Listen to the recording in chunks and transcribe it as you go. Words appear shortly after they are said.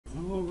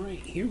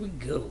here we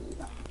go.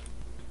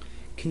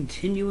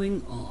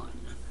 Continuing on.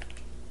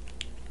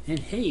 And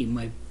hey,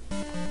 my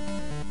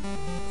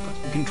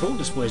fucking control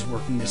display is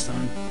working this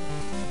time.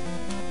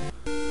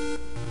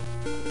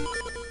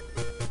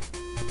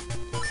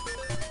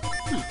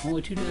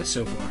 Only 2 deaths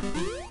so far.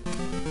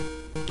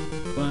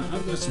 But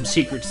I've got some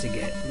secrets to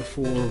get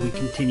before we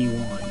continue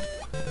on.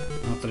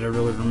 Not that I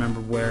really remember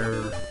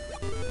where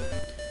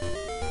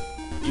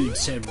dude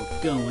said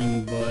we're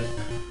going, but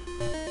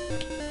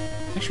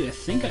actually I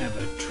think I have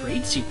a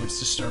trade sequence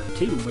to start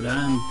too, but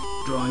I'm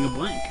drawing a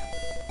blank.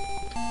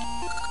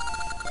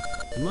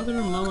 Mother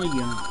Mama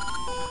Yan.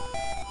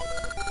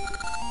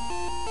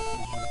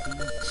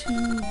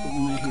 2, but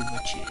we're not here by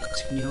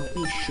chance. Can you help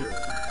me? Sure.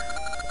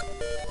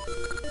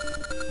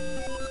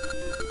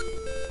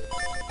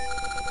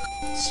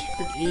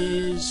 Secret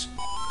is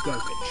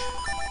garbage.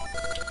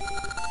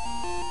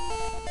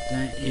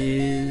 That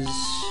is...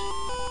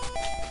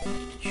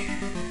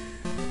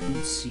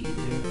 let's see,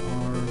 there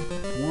are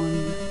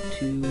 1,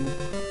 2,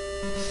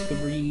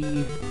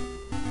 3,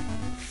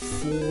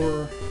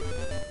 4...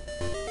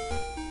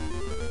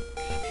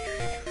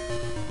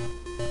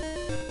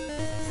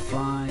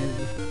 5...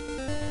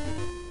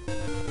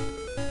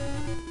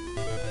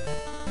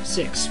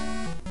 6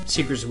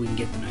 secrets that we can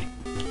get tonight.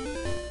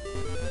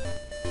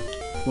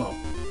 Well,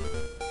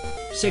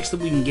 6 that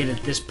we can get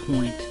at this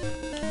point.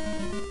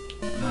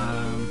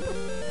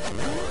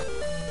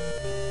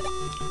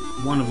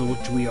 1 of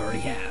which we already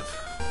have.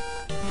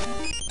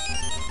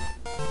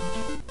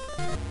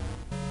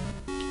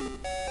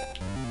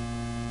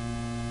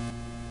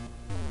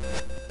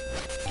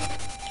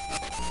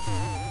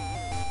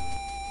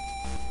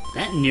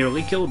 That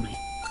nearly killed me.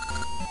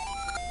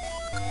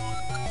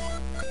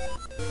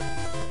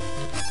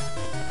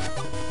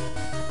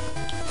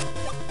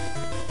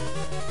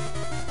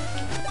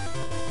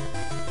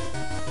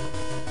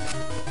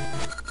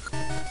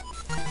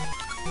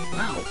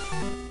 Wow.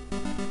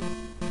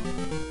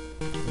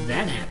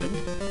 That happened.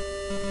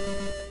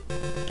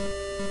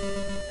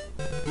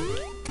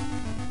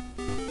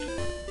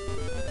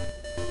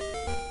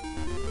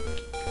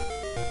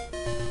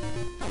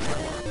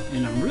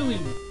 And I'm really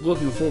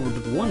looking forward to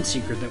the one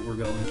secret that we're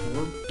going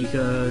for,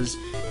 because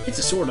it's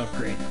a sword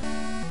upgrade.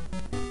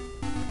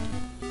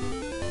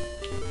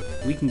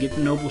 We can get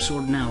the noble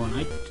sword now, and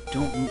I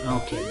don't...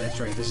 okay, that's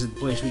right, this is the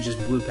place we just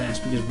blew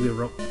past because we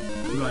were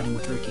riding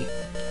with Ricky.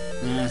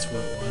 That's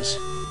what it was.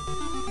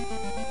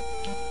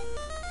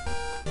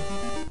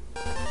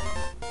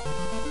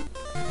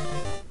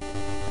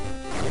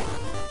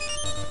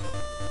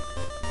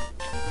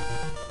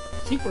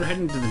 I think we're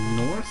heading to the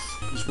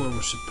north, is where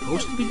we're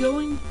supposed to be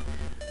going,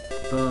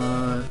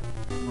 but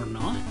we're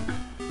not.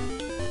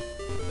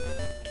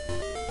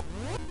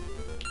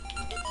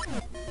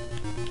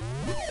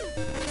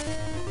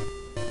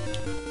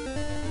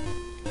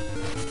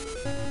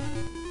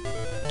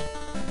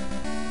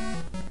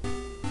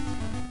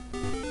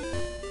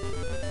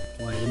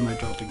 Why am I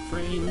dropping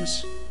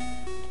frames?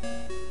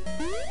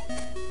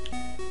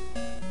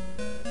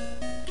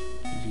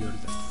 Maybe go to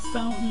the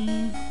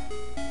fountain.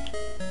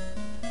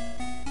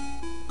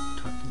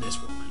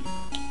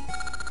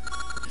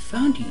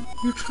 Found you.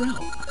 You're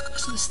Trell. I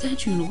saw the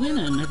statue in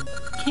Atlanta, and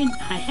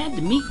I had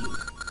to meet you.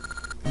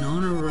 In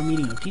honor of our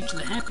meeting, I'll teach you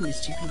the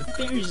happiness secret of the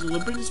fairies in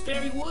Labrina's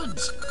Fairy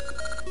Woods.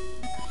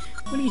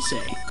 What do you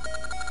say?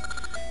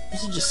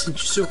 This is just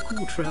since you're so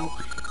cool, Trell.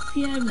 If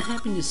you have the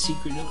happiness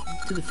secret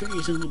to the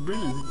fairies in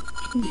Labrina, then you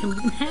can become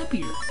even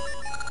happier.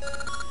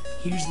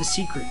 Here's the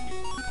secret.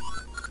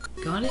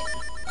 Got it?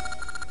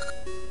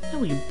 Now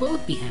we can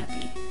both be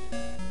happy.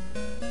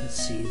 Let's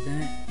see,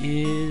 that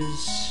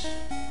is...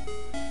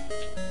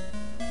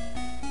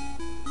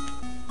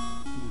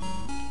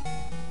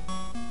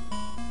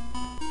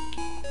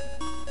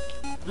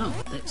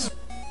 oh, that's...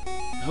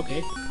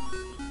 okay.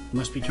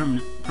 Must be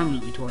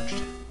permanently torched.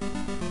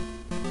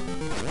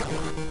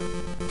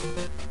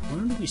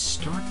 Where do we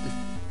start the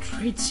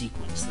trade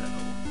sequence, though?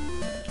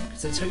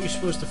 Because that's how you're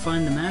supposed to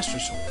find the Master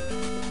Sword.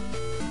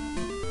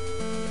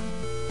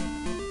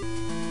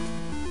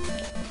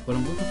 But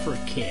I'm looking for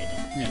a kid.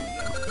 There we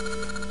go.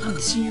 I'm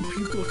the senior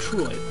pupil of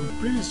Troy,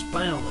 Labrina's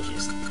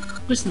biologist.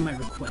 Listen to my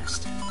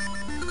request.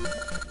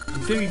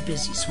 I'm very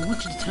busy, so I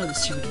want you to tell the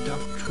secret to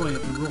Dr. Troy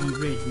up the Rolling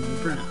Ridge in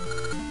Labrina.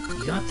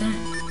 You got that?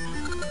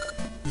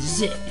 This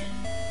is it.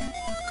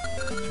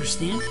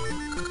 Understand?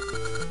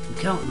 I'm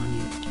counting on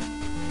you.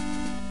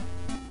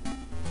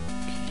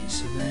 Okay,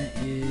 so that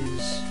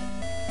is...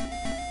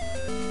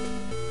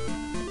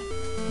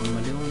 what am I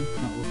doing?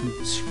 Not looking at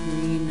the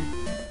screen.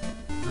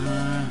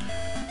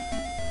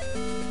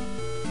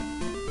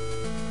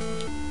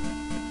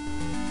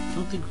 I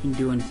don't think we can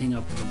do anything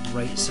up the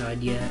right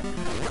side yet.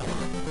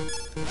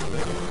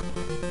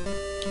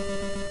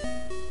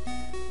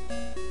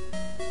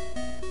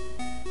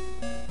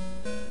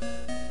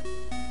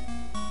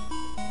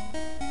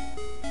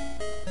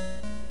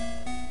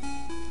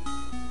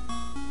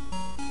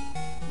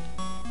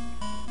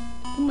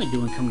 What am I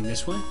doing coming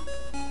this way?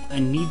 I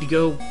need to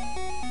go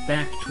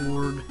back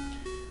toward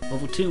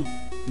level 2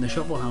 in the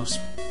shovel house.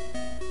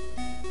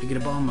 to get a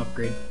bomb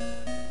upgrade.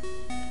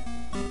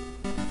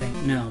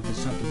 No,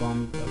 that's not the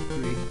bomb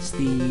upgrade. It's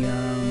the,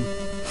 oh,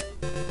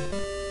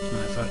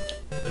 I thought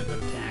I got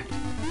attacked.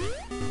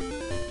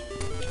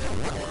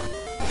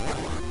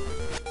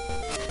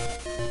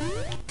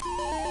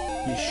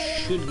 This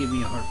should give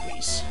me a heart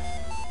piece.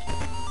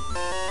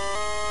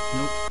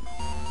 Nope.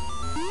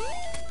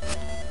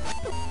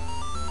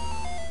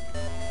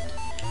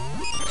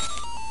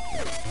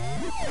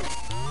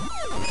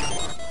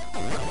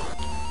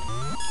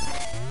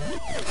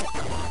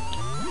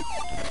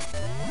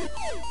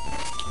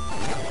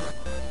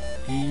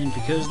 And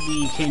because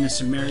the Cane of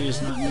Samaria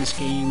is not in this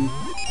game,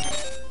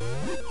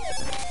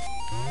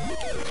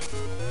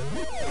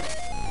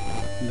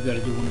 we've got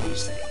to do one of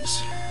these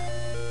things.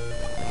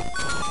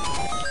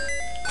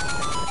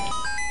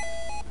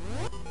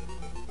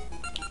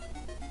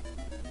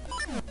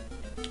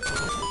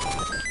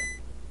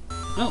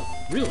 Oh,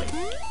 really?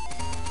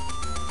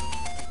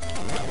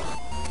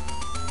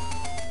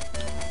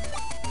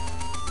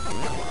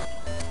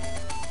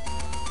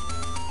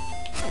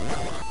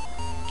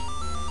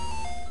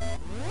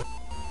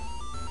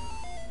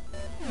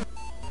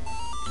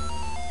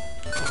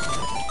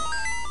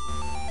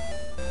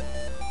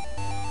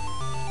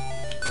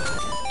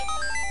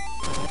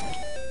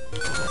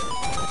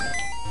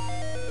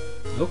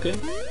 Okay.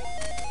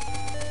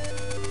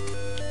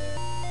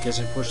 Guess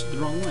I pushed it the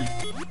wrong way.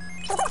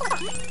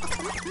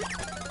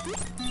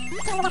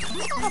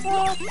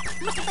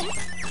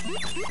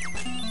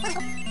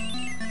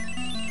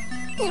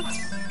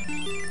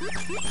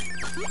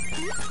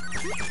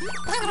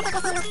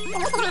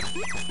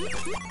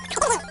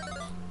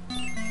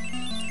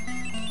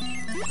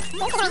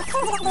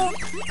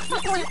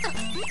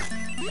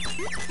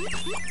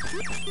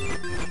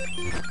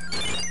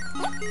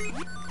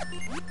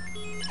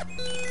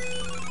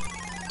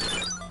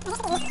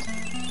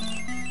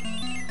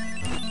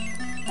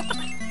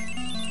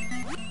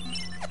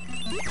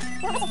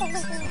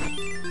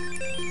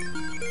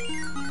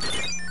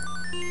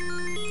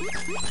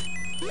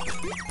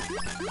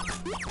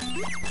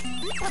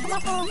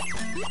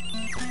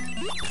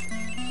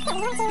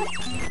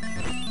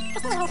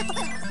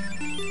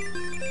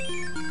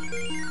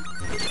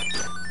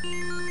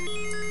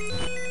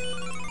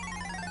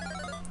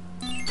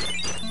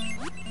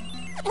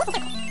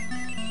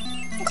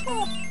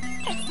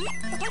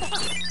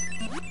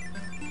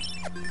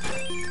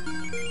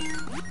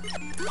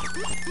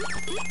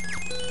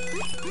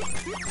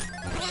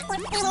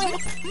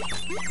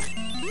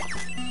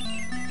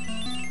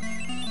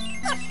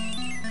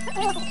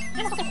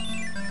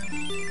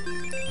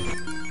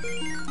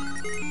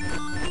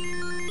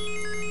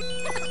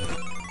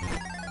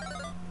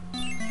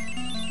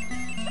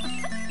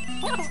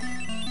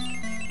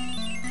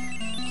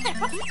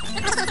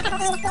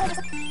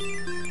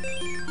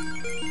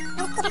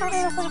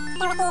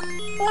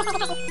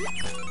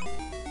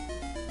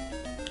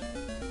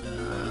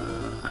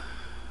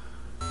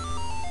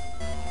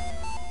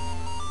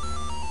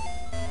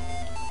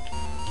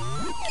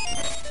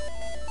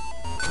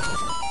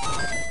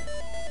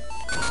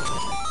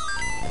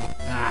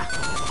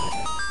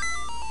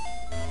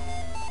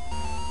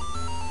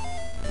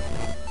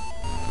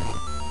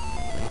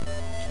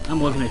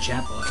 I'm looking at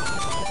chat bot.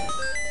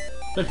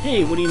 But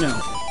hey, what do you know?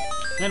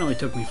 That only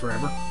took me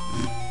forever.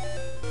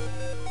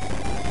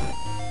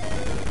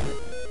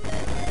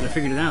 But I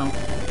figured it out.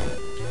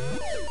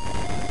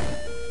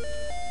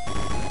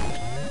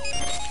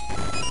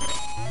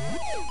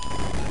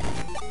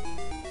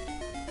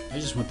 I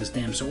just want this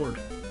damn sword.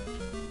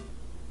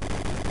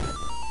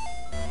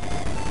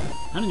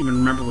 I don't even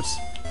remember what's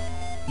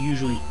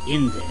usually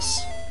in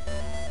this.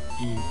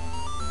 And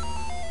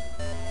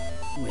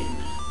wait a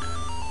minute.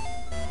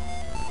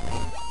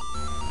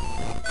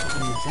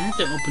 Is that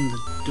to open the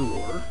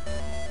door?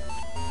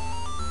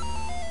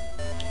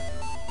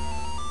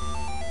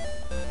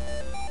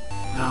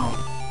 Oh.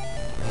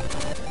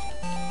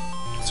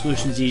 The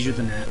solution's easier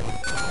than that.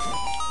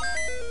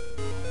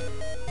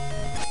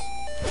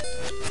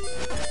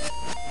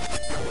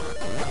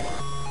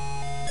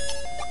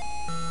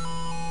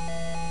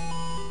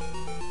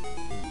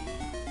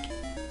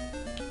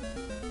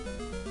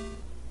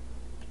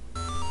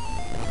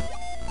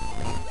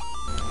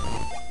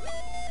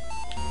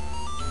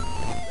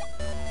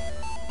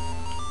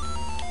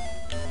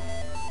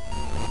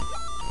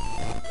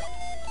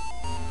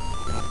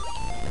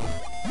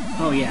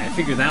 Oh yeah, I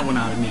figured that one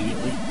out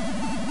immediately.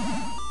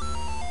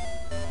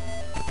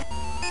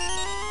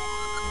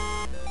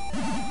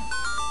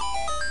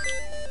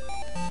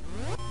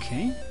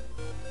 Okay.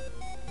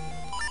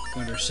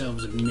 Got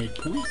ourselves a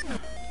midpoint.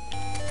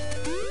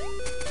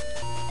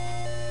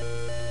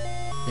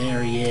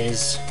 There he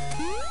is.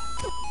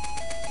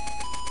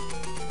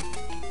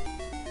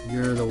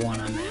 You're the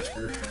one I'm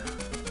after.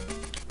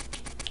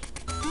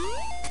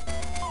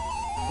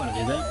 Gotta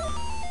do that.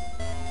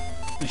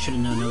 I should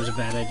have known that was a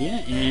bad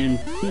idea, and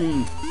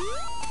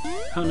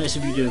how nice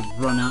of you to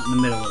run out in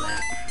the middle of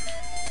that.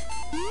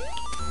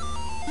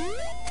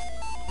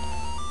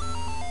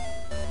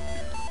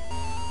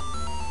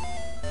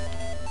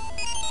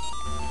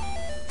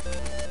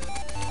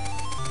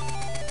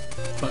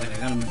 Fuck it, I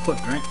got them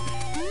equipped, right?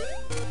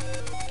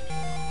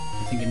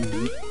 I think I need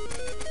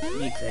to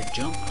make that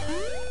jump.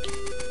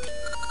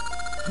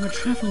 I'm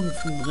traveling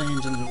through the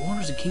lands under the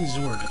orders of King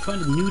Zora to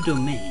find a new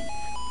domain.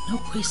 No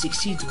place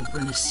exceeds what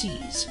Brenna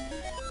sees.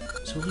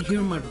 So if you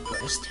hear my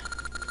request,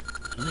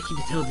 I'd like you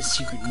to tell this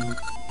secret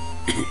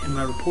in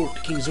my report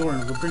to King Zora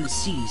and what Brenna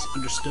sees.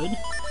 Understood?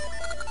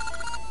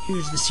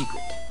 Here's the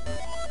secret.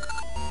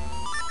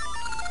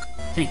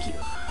 Thank you.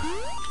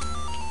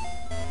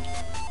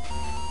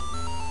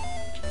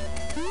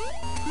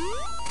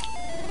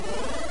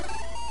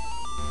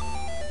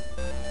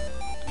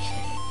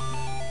 Okay.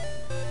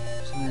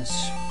 So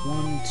that's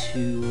 1,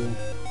 2,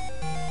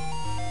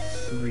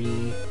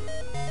 3.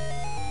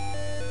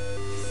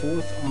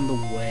 4th on the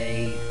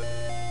way.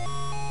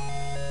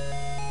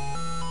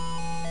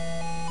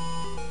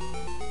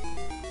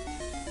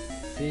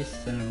 5th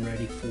that I'm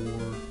ready for.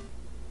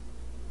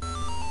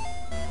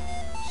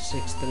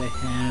 6 that I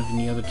have, and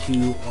the other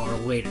 2 are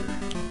later.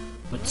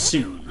 But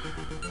soon.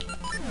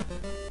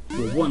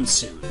 Well, 1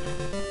 soon.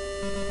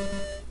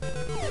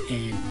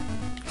 And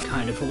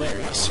kind of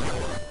hilarious.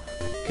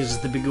 Because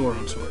it's the big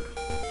Goron sword.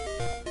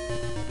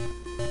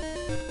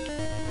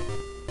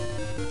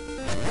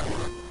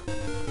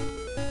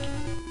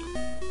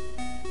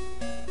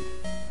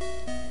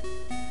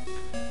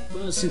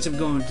 Well, since I'm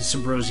going to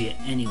Subrosia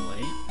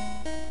anyway,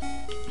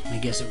 I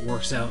guess it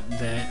works out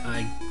that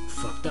I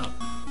fucked up.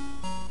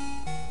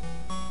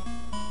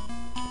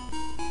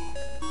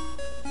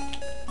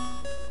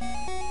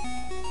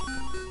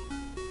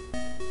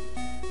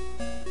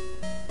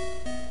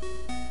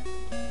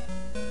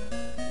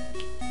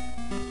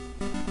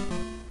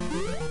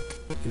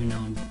 Even though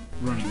I'm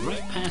running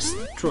right past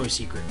Troy's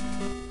secret.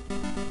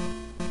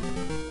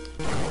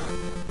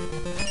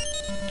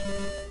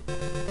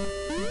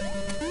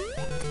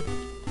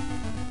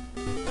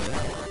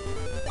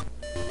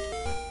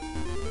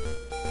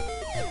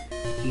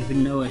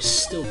 Even though I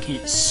still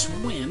can't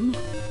swim.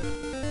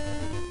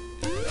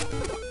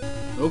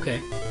 Okay.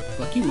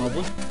 Fuck you,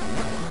 Mobley.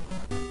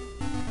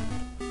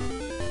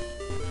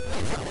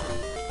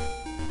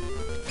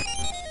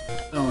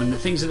 Oh, and the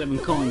things that I've been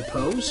calling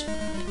Poes,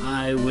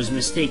 I was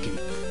mistaken.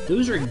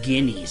 Those are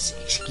guineas.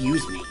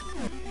 Excuse me.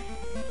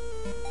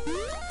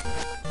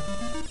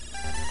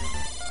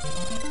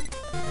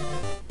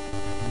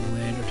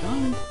 Winter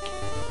time.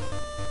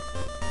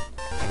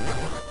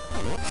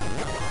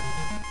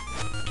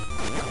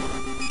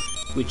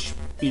 Which,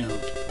 you know,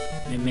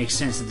 it makes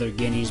sense that they're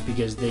guineas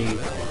because they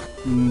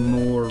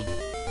more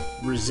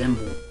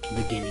resemble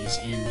the guineas.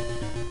 And,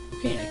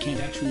 okay, I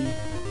can't actually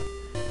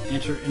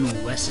enter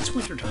unless it's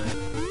wintertime.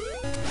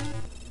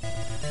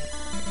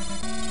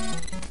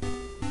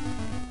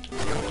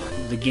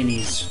 The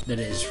guineas, that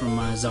is, from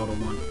my Zelda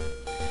 1.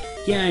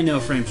 Yeah, I know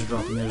frames are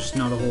dropping. There's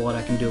not a whole lot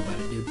I can do about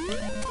it, dude.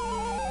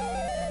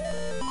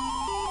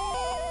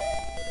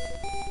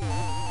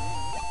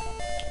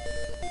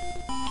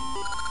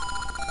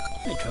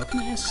 Hey, Troll, can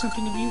I ask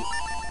something of you?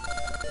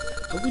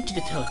 I want you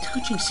to tell a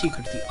touching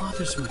secret to the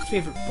authors of my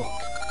favorite book.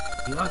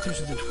 The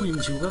authors are the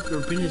twins who left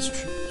Urbana's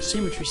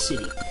Cemetery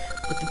City.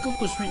 But the book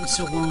was written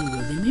so long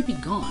ago, they may be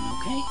gone,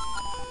 okay?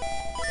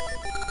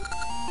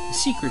 The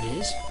secret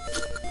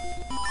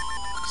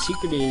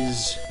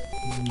is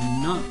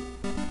not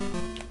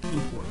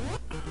important.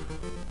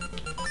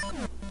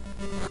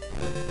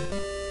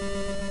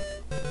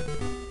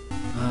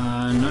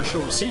 Not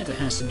sure what Santa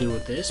has to do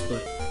with this,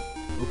 but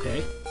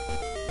okay.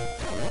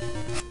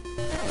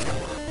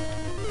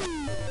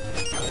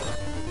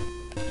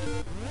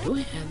 Do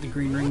I have the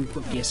green ring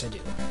equipped? Yes, I do.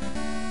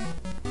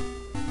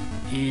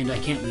 And I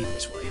can't leave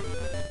this way.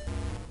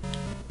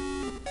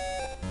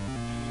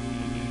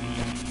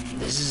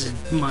 This is a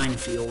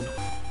minefield.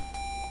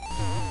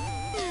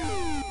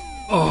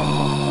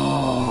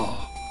 Oh!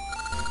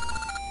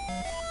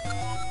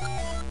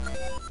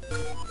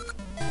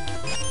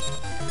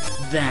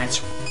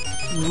 That's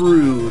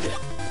rude.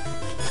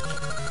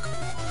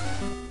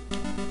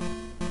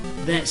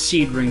 That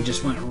seed ring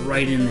just went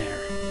right in there.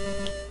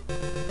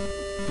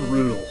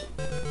 Brutal.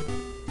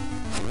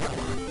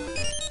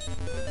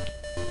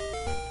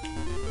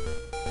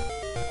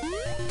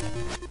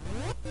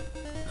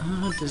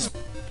 Does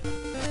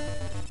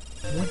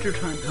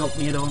wintertime help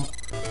me at all?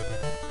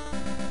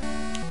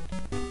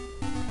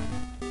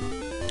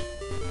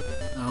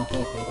 Oh,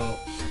 ho, ho, ho.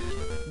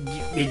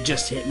 It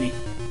just hit me.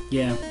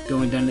 Yeah,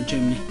 going down the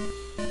chimney.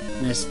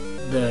 That's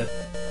the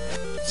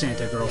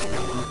Santa girl.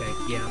 Okay,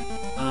 yeah.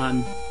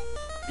 I'm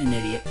an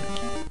idiot.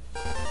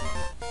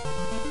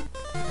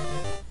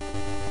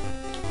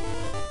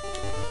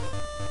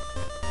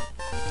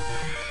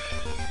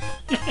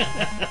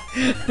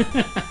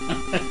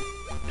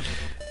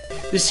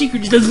 The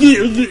secret is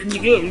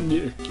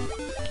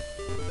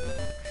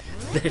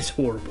that's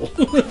horrible.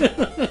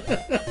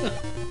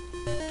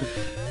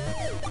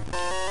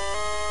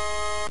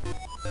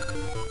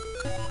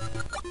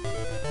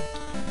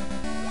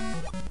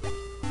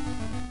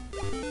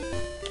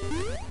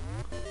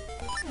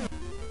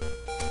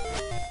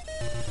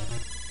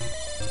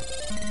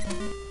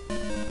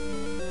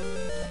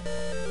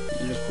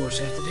 course,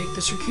 I have to take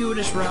the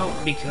circuitous route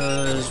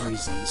because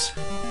reasons.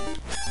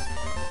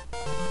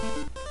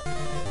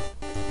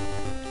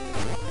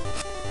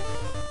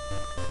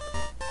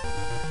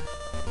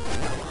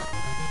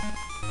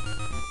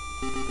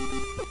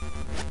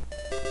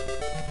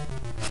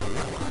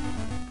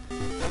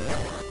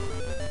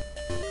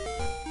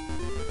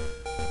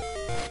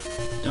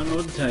 Don't know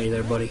what to tell you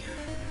there, buddy.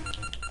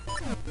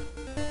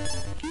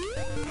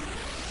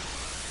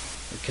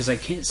 Because I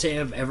can't say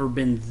I've ever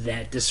been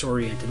that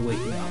disoriented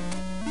waking up.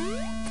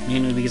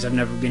 Mainly because I've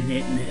never been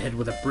hit in the head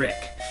with a brick.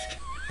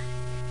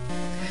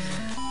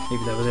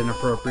 Maybe that was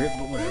inappropriate,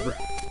 but whatever.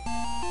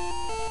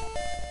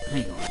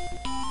 Hang on.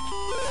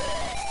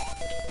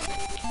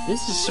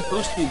 This is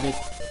supposed to be the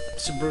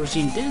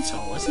Subrosian dance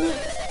hall, isn't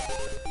it?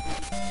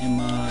 Am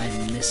I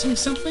missing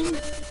something?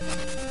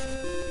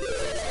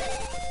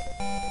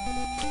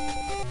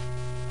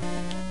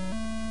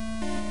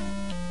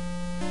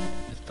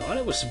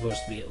 It was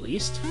supposed to be, at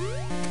least.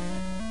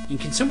 And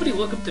can somebody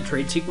look up the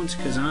trade sequence?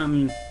 Because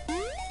I'm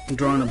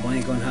drawing a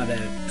blank on how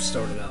to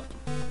start it up.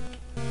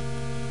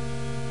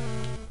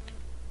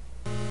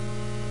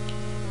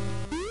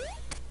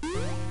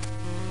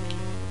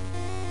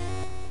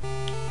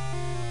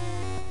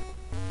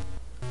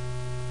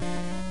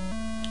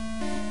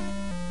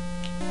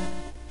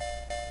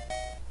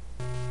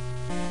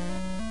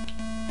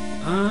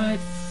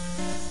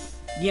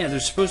 Yeah,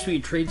 there's supposed to be a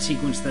trade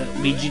sequence that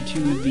leads you to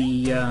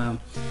the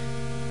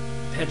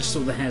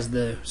pedestal that has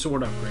the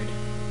sword upgrade.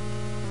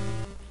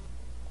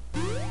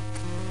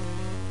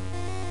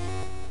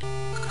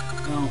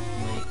 Oh,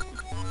 wait.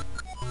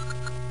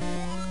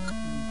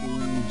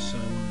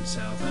 Southern and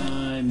south.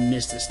 I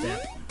missed a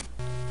step.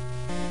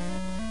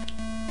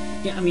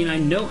 Yeah, I mean, I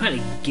know how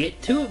to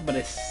get to it, but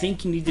I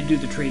think you need to do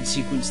the trade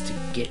sequence to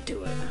get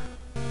to it.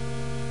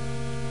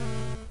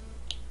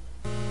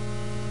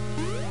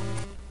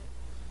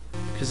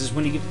 Because it's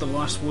when you get to the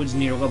Lost Woods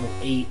near level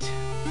 8,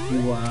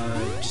 you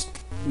just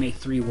make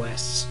 3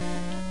 wests.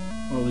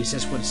 Or at least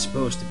that's what it's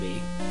supposed to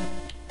be.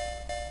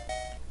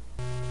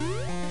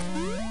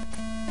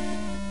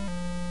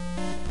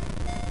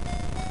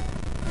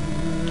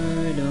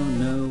 I don't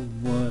know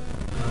what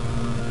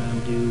I'm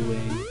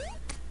doing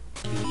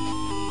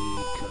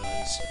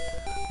because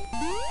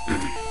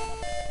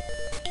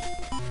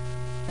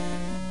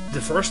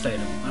the first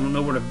item, I don't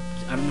know where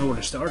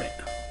to start it.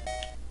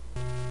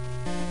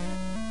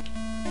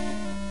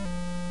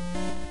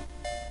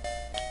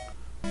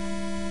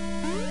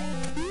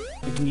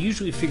 I can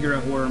usually figure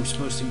out where I'm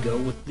supposed to go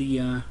with the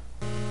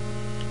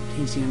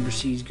contains the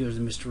Underseas, goes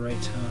to Mr.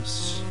 Wright's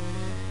house.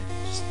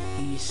 Just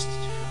east,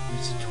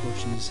 lights a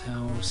torch in his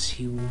house.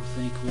 He will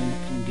thank Link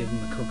and give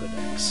him a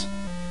Cocodex.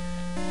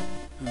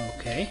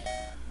 Okay.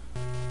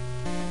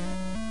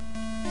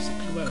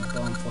 Something about a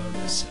bonfire to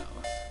the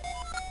south.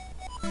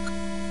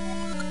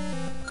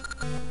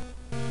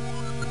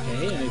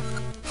 Okay, I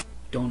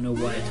don't know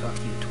why I talked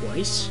to you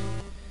twice.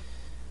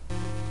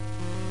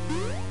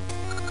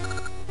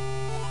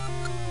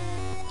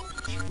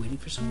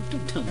 For someone,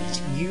 don't tell me it's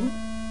you.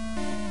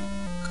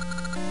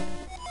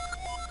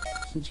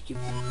 Since you give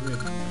me a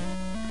ribbon,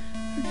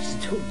 you're just a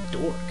total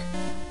dork.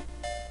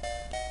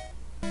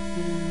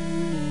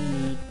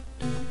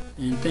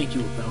 And thank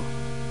you, Lapel.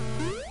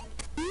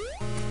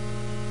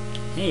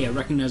 Hey, I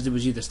recognized it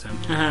was you this time.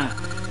 Haha.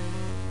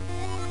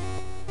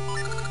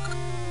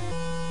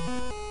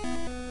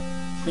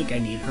 I think I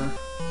need her.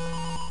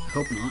 I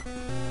hope not.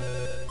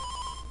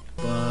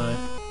 But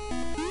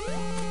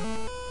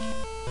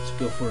let's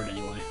go for it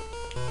anyway.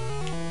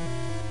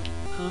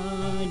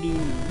 I do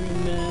not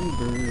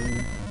remember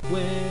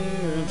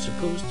where I'm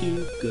supposed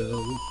to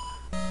go.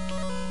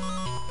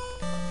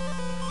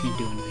 Can't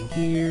do anything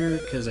here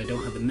because I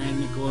don't have the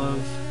Magnet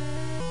Glove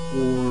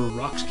or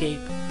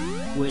Rockscape,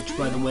 which,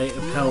 by the way,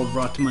 Appel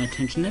brought to my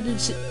attention that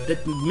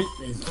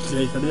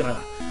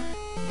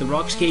the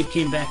Rockscape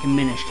came back in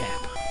Minish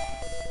Cap.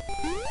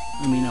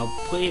 I mean, I'll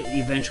play it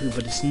eventually,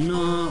 but it's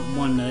not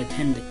one that I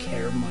tend to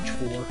care much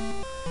for.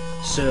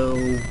 So,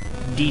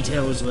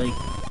 details like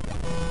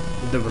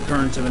the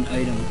recurrence of an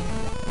item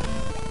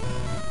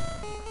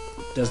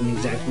doesn't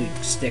exactly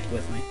stick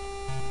with me.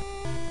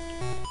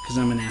 Because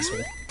I'm an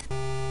asshole.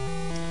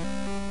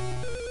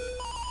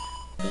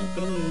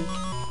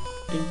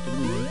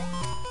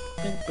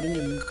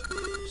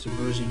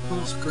 Subrosian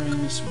Hot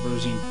Springs,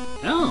 Subrosian...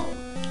 Oh!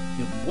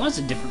 It was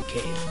a different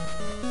cave.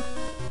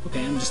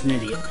 Okay, I'm just an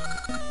idiot.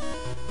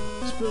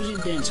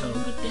 Subrosian Dance Hall.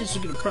 Good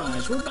dancers get a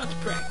prize. We're about to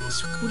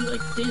practice. Would you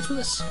like to dance with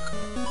us?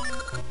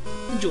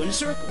 Join a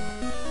circle.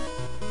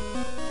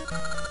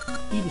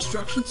 Need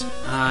instructions?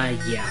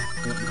 Yeah,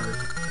 wouldn't hurt.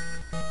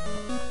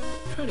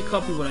 Try to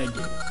copy what I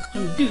do.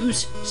 On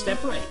do's,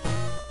 step right.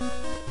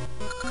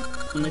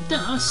 On the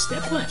da,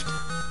 step left.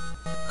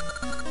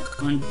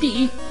 On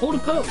D, hold a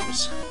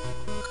pose.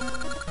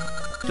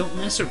 Don't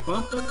mess or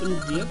bump up into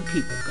the other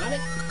people, got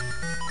it?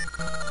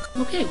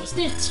 Okay, let's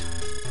dance.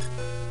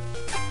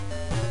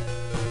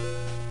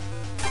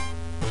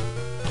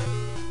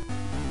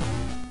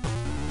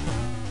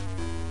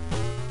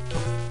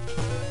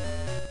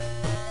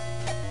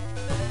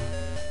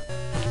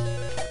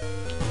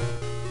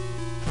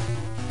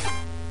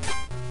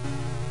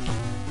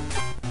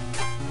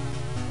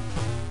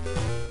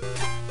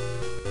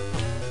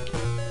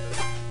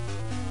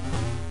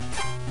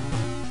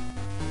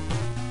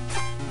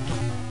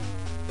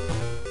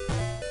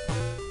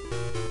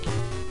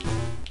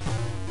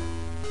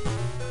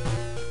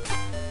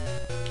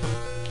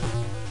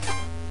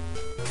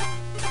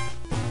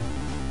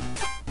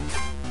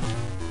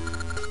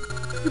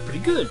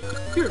 good.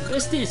 You're the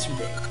best dancer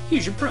today.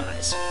 Here's your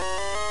prize.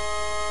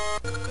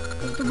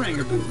 The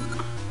Ranger Boom.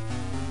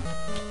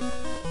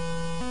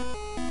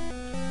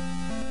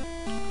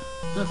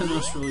 Nothing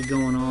else really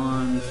going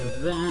on for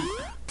that.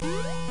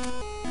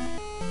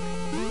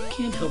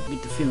 Can't help but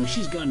get the feeling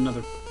she's got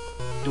another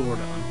door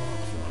to unlock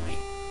for me.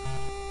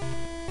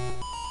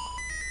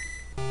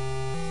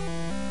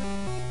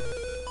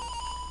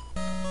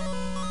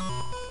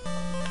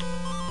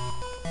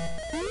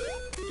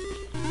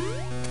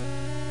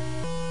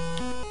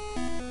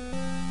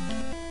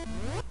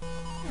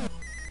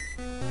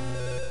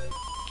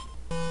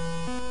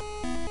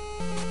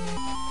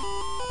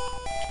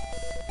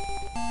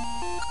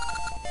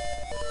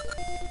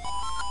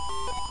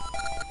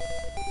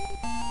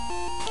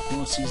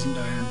 Seasoned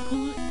iron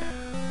pullet.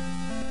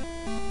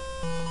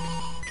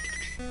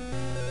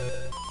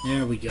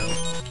 There we go.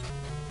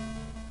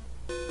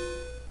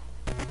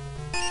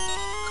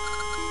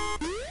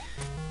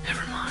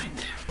 Never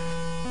mind.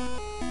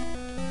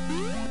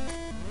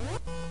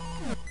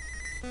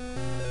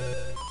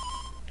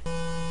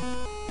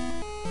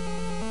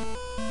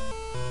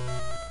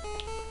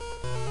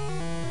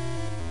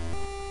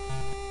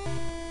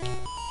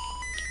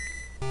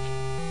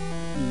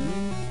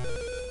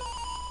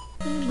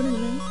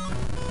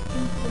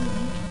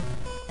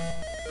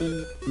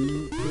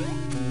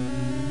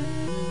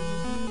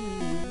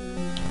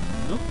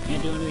 Nope,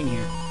 can't do anything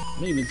here. I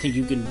don't even think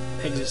you can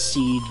exit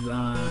seed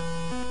your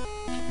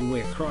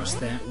way across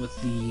that with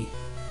the...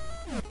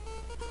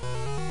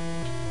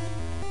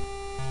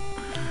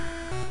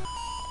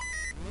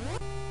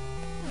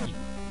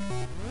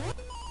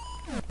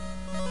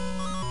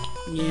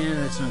 Yeah,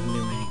 that's not gonna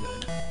do me any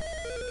good.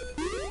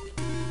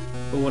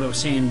 But what I was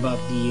saying about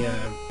the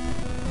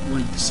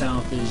one to the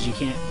south is you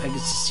can't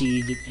exit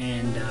seed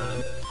and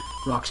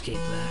rockscape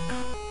that.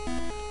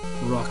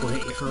 The rock will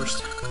hit you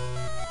first.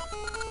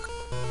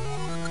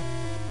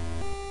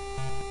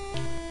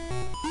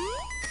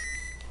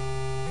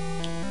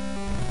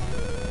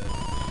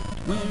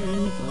 Where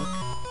in the fuck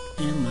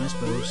am I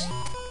supposed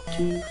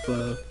to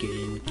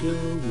fucking go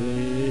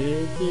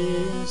with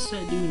this?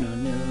 I do not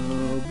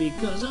know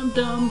because I'm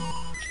dumb.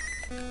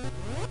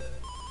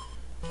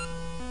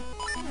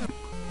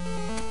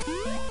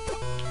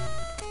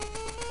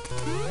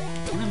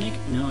 Can I make it?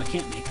 No, I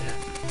can't make that.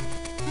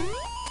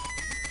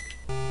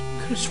 I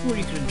could have swore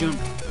you could have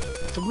jumped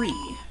 3.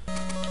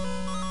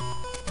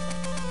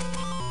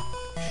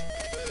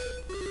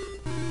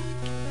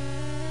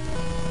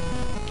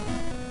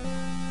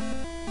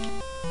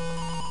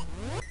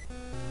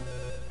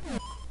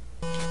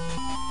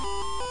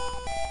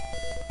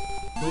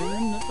 Where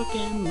in the fuck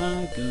am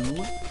I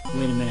going?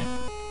 Wait a minute.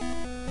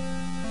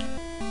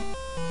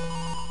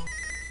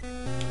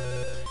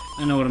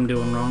 I know what I'm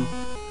doing wrong.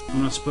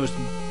 I'm not supposed to...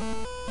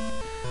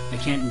 I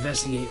can't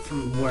investigate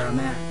from where I'm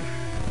at.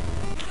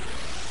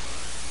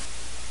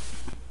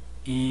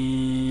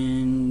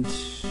 And...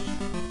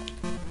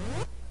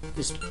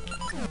 this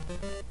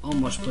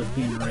almost put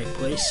me in the right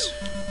place.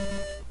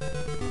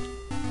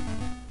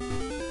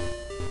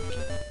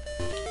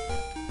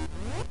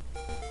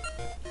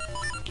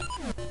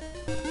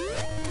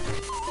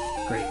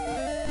 Great. I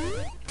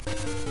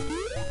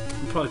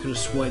probably could have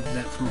swiped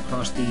that from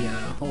across the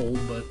hole,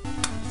 but...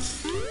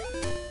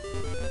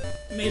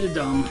 made a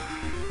dumb.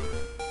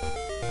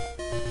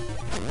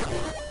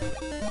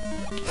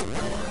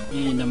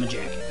 And I'm a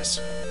jackass.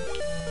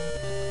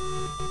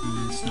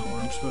 And that's not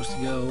where I'm supposed to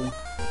go.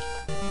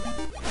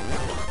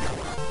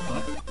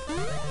 Up.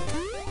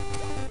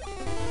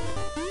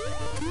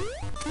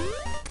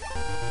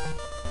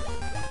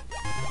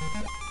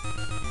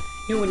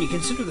 You know, when you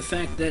consider the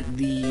fact that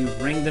the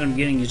ring that I'm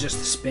getting is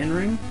just a spin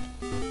ring,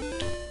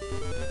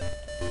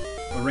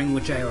 a ring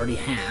which I already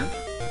have,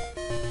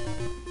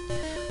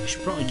 I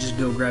should probably just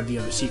go grab the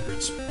other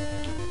secrets.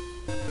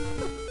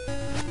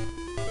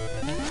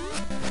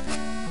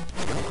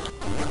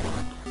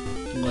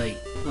 Like,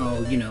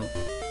 oh, you know,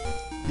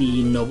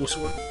 the noble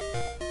sword.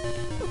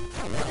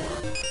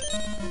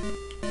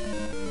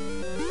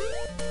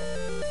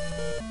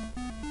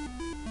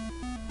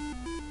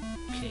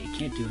 Okay,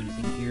 can't do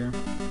anything here.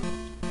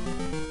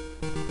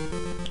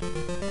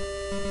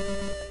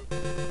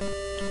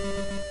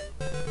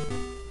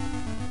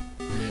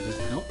 That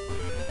doesn't help.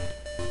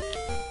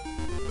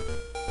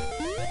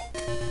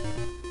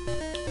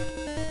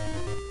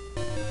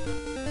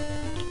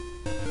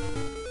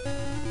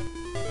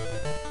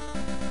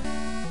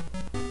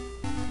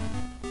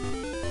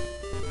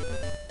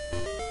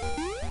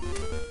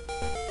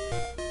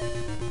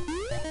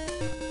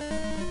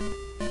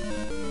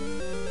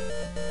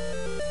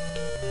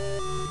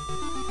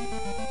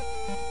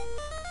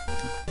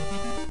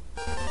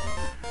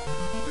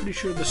 Pretty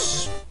sure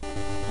this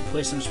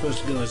place I'm supposed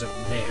to go is up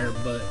there,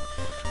 but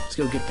let's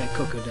go get that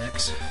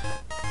Cocodex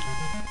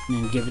and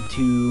then give it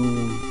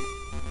to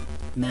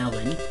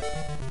Malin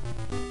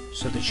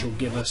so that she'll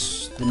give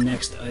us the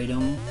next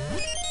item,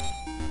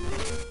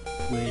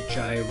 which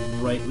I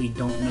rightly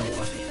don't know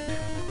offhand.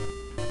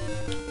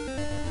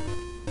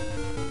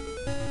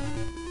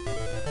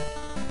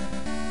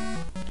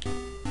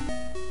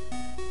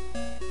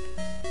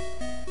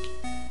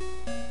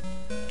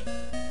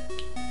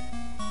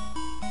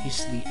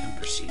 is the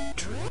Ember Seed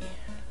tree?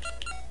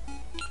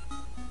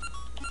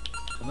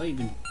 Have I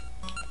even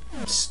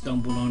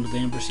stumbled onto the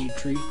Ember Seed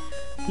tree?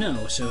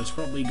 No, so it's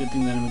probably a good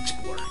thing that I'm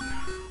exploring.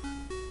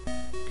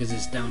 Because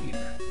it's down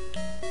here.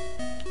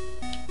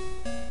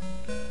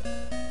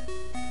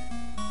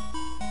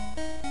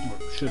 Or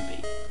it should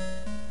be.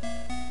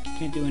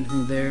 Can't do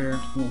anything there.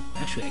 Well,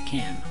 actually I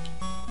can.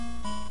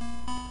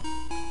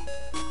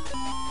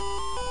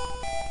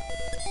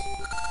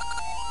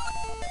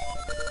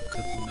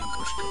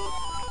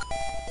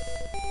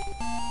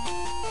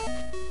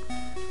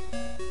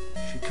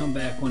 Should come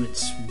back when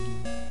it's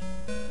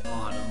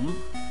autumn.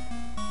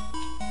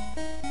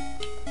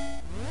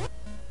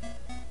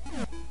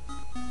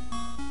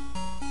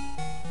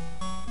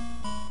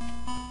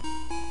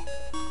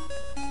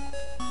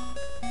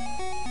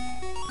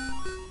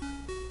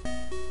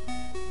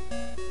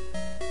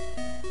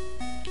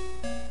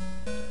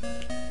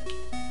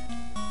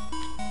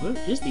 Where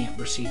is the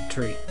Ember Seed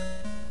tree?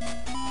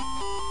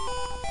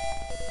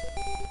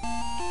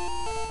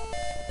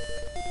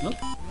 Nope.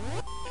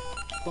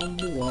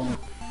 Bumble wall.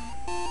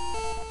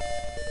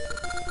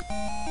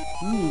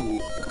 Ooh.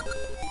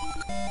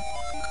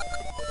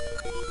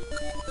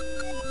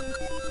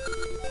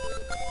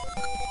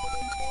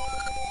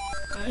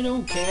 I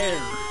don't care.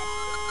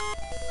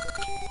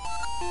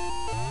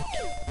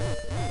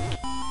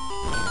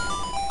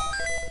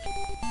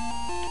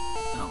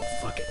 Oh,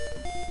 fuck it.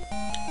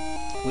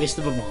 Waste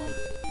of a bomb.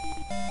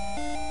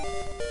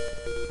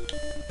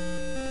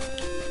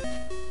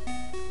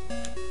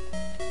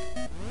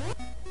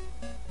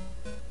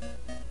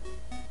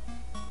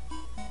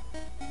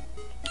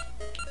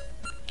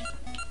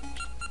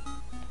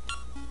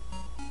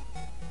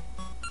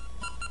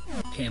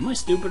 Okay, am I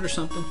stupid or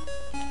something?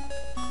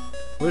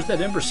 Where's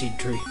that Ember Seed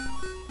tree?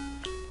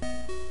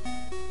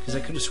 Because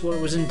I could have swore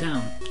it was in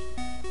town.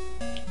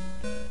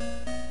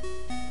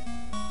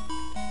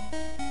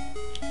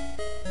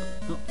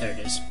 Oh, there it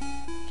is.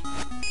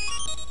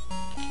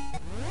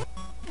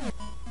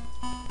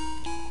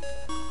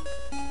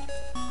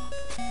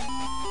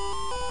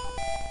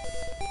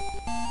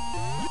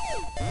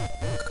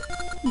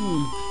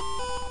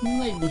 The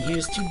light in here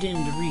is too dim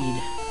to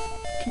read.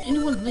 Can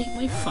anyone light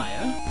my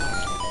fire?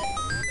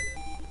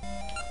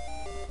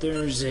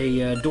 There's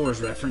a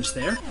Doors reference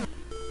there.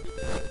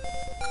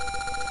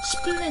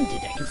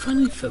 Splendid, I can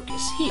finally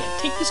focus. Here,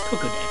 take this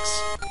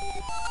Cocodex.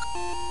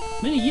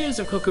 Many years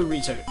of cocoa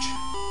research.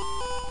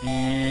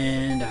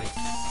 And I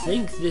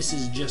think this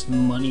is just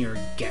money or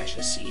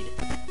gaseous seed.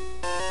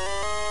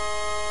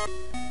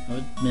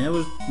 That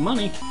was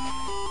money.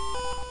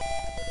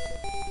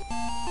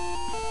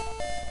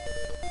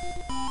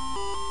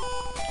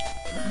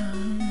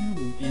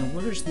 And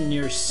where's the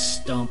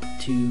nearest stump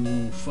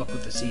to fuck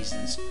with the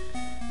seasons?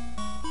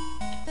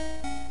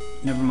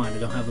 Never mind, I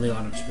don't have the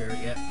Autumn Spirit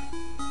yet.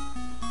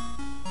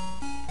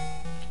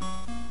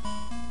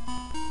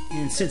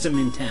 And since I'm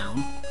in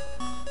town,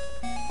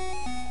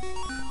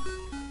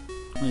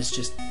 let's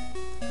just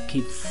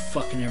keep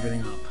fucking everything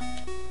up.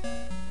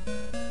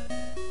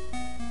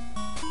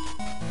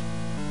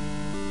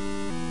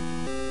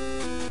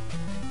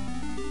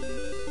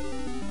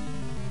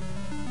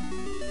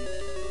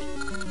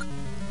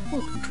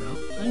 Welcome, Trout.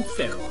 I'm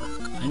Pharaoh.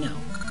 I know.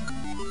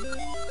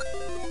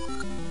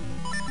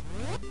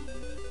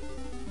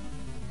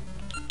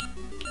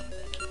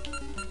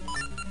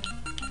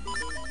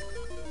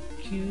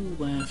 Q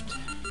left.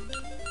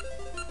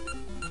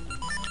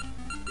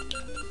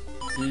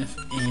 F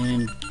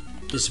and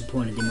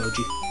disappointed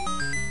emoji.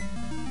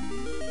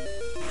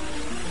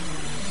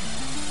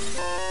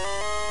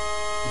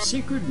 The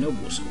Sacred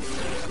Noble Soul.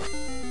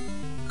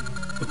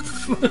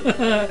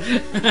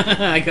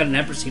 I got an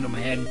Ember Seed on my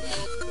head.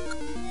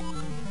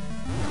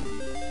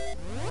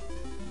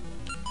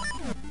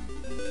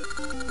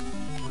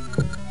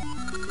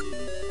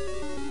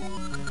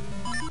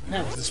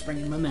 That was the spring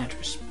in my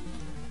mattress.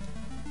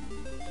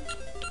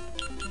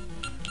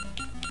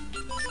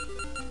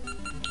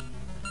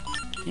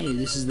 Hey,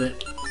 this is the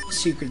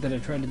secret that I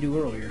tried to do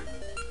earlier.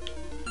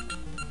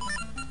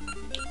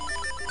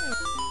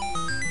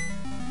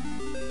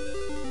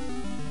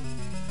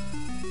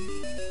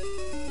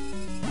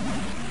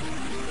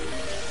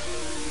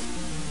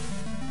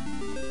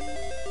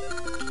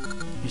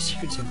 Your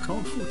secrets have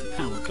called forth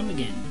power. Come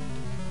again.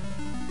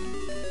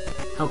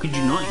 How could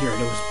you not hear it?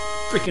 It was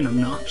freaking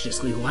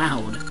obnoxiously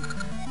loud.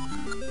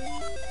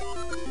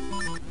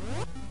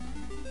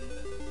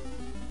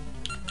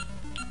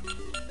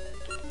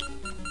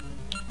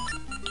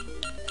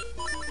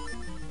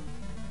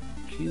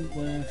 Q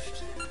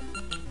left.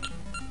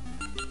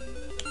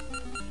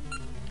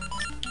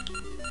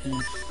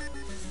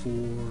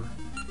 F4.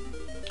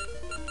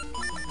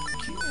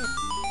 Q.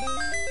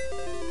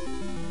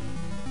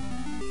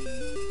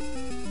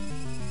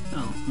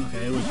 Oh,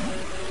 okay. It was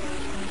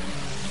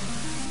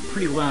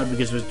pretty loud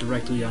because it was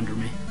directly under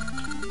me.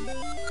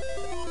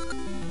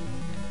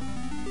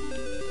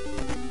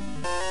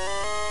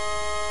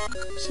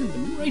 Send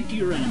them right to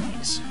your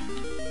enemies.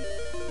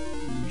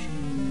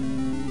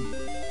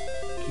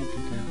 Can't do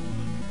that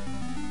one.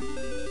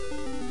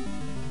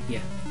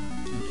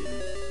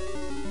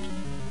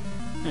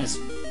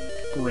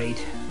 Great.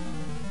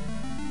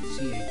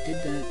 See, I did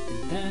that.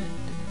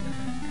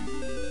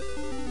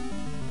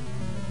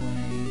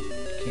 Way.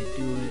 Can't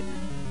do it.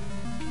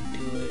 Can't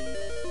do it.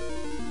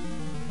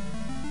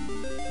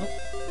 Oh,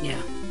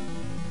 yeah.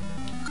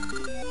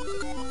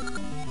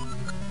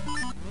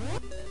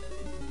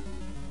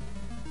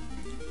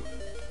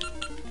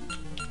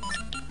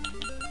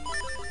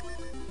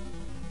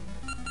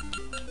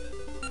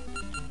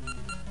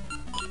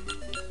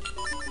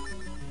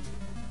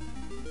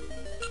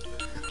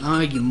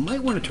 You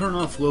might want to turn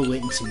off low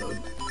latency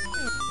mode.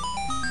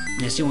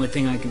 That's the only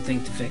thing I can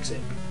think to fix it.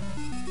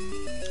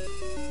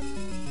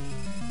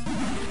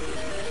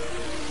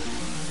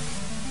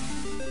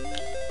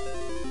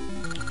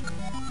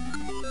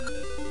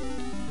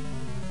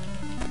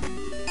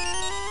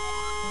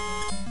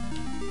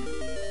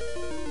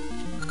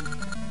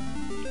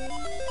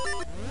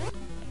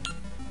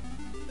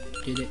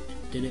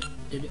 Did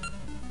it.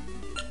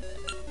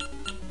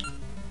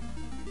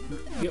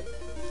 Yep.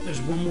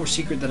 There's one more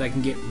secret that I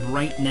can get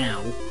right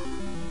now.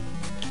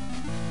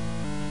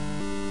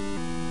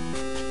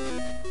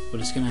 But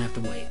it's gonna have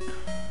to wait.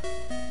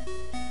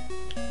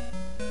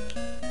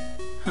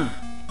 Huh.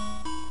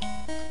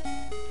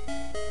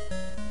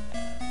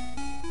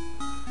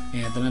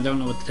 Yeah, then I don't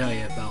know what to tell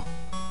you about.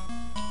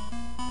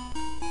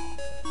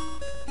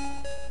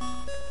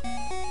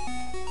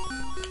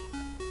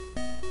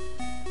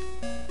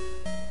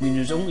 I mean,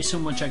 there's only so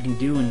much I can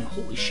do, and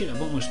holy shit,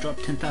 I've almost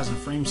dropped 10,000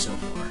 frames so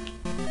far.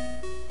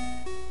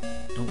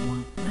 Don't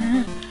want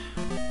that.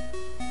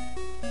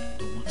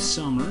 Don't want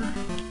summer.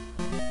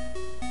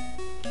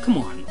 Come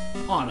on,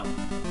 autumn.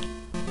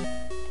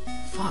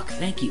 Fuck,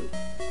 thank you.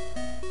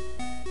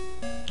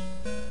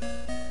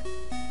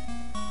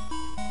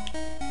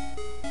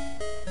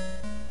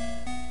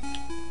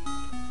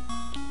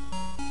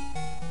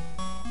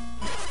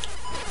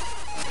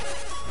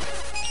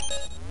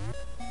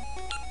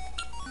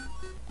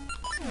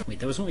 Wait,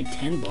 that was only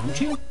 10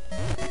 bombshell?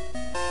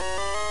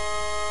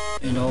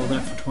 And all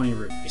that for 20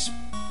 rupees.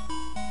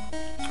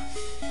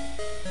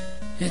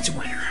 It's a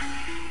winner.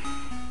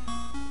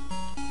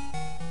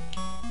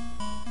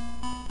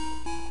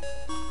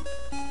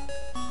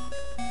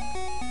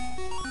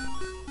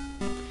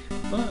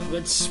 But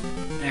let's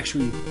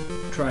actually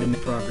try to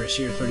make progress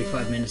here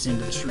 35 minutes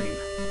into the stream.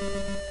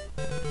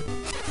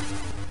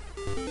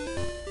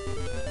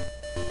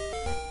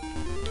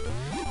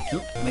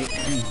 Oh, wait,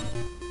 hang on.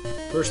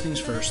 First things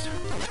first.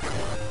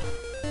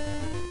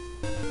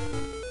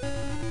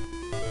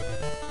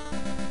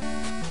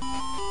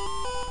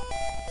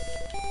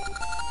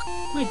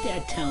 My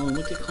dad Talon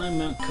went to climb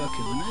Mount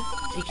Cuckoo, and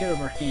I take care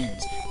of our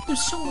hens.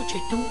 There's so much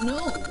I don't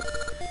know.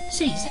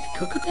 Say, is that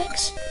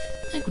Cocodex?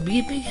 That would be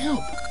a big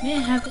help. May I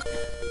have it?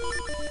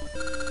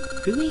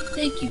 Really?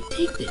 Thank you.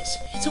 Take this.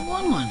 It's a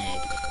Wanwan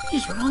egg.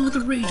 These are all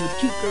the rage with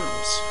cute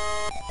girls.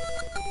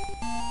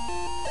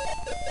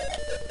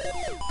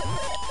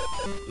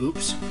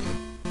 Oops.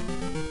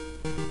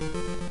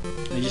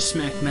 I just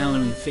smacked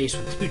Malin in the face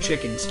with 2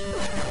 chickens.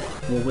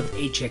 Well, with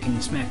a chicken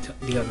and smacked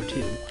the other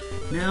 2.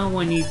 Now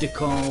I need to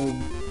call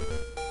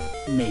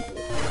Maple.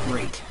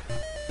 Great.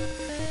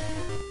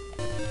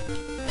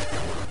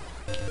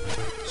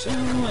 So,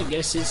 I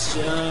guess it's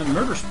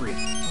murder spree.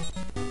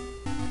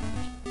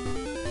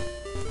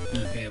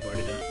 Okay, I've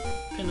already done it.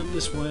 Pin up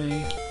this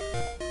way.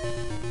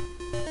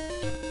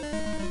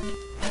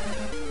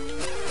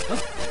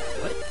 Oh,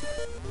 what?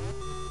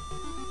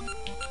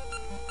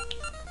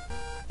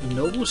 A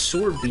noble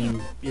sword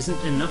beam isn't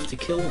enough to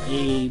kill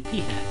a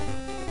peahat.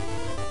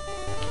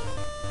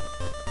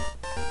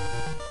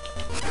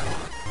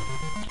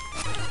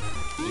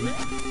 Damn it.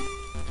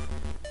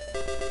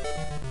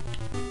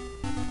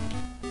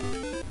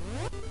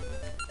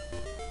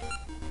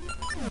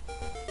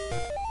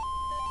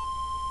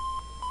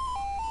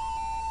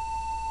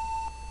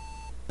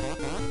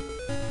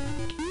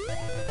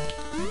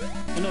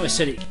 I know I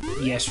said it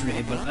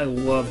yesterday, but I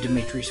love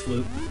Dimitri's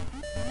flute.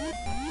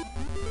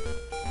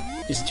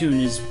 His tune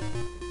is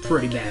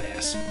pretty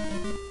badass.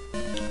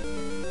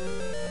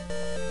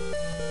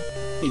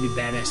 Maybe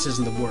badass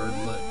isn't the word,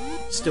 but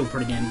still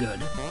pretty damn good.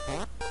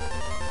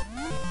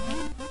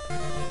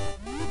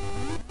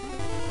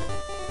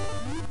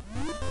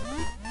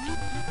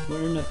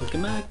 Where the fuck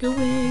am I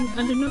going?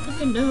 I do not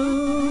fucking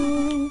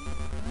know.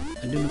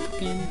 I do not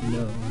fucking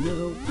know.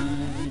 No,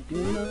 I do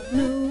not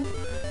know.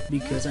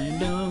 Because I am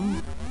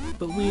dumb,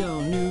 but we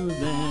all knew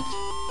that.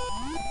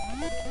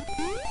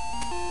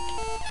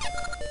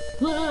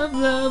 Love,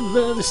 love,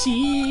 love the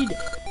seed.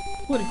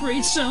 What a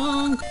great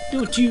song,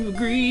 don't you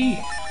agree?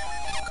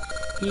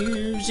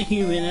 Here's a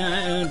human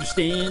I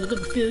understand, a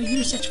little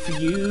failure such for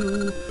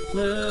you.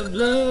 Love,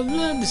 love,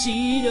 love the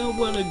seed, oh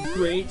what a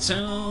great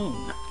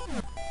song.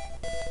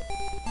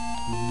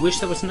 Wish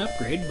that was an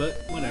upgrade,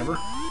 but whatever.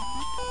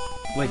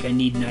 Like I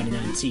need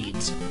 99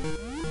 seeds.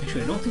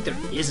 Actually, I don't think there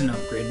is an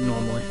upgrade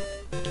normally.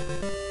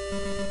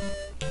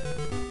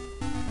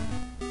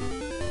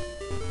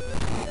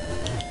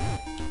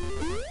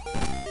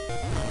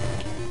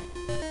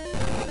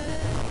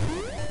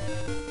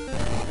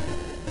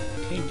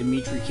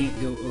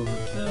 can't go over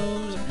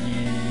those,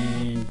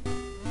 and...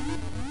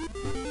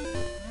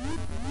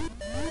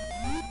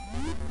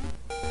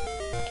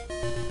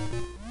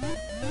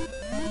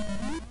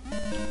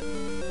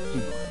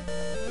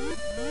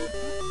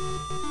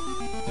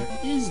 There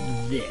is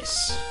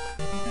this.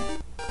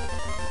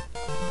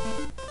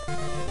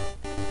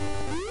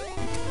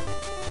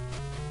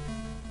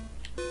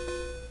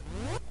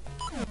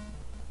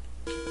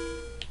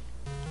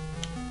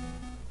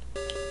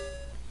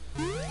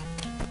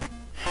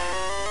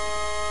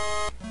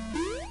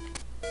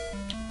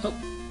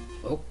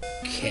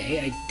 Okay,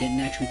 I didn't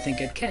actually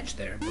think I'd catch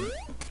there, but...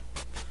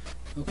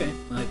 Okay,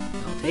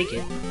 I'll take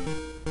it.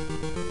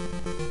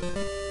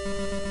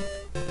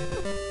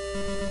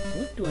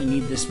 What do I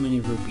need this many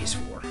rupees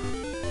for?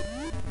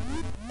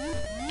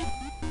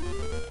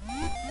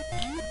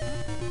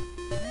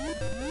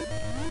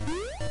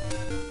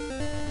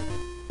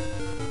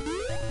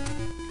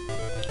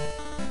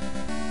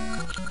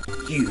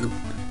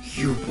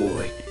 You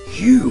boy,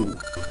 you!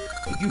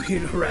 Are you here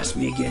to harass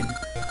me again?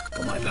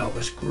 For my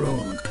power's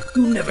grown.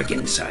 You'll never get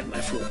inside my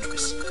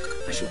fortress.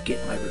 I shall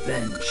get my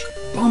revenge.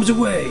 Bombs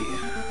away!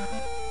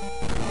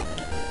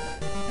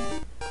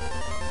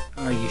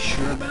 Are you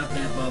sure about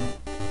that, bub?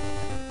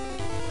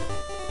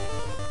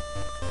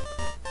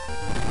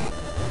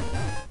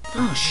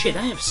 Oh shit,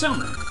 I have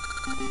summer.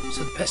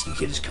 So the pesky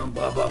kid has come,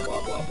 blah blah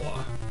blah blah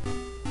blah.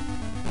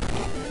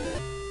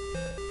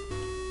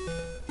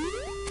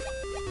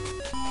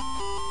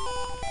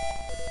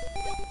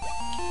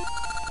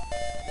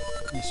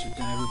 Mr.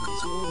 Diver, but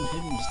he's old and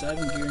hidden his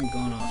diving gear and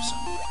gone off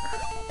somewhere.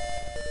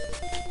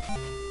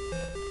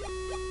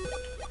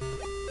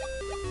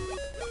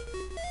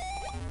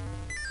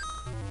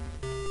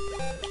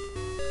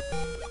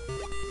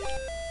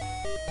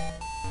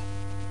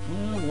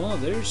 Well,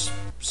 there's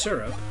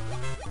syrup.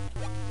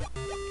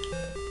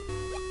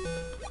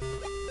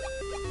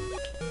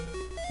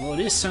 Well, it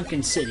is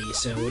Sunken City,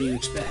 so what do you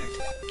expect?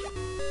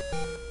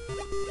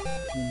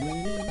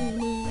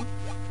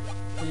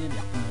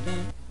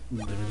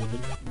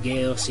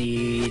 Gale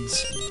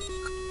seeds.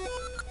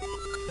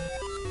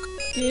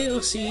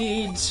 Gale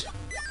seeds.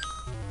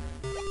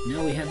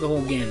 Now we have the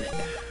whole gamut.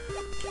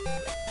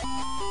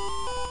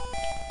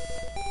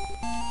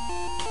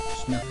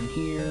 There's nothing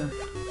here.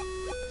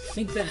 I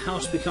think that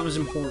house becomes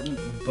important,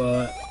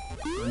 but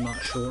I'm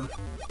not sure.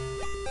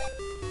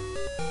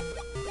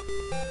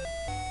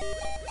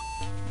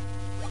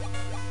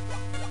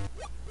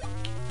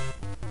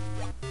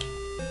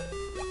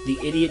 The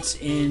idiots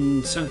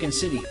in Sunken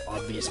City,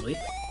 obviously.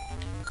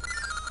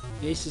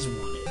 Ace is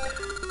wanted.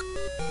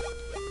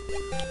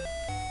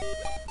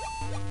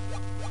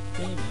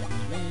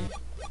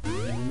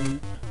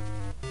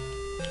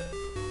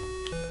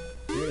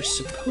 There's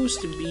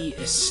supposed to be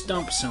a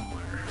stump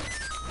somewhere.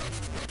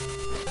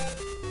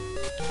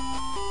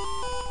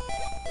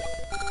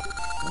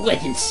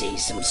 Legends say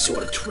some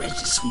sort of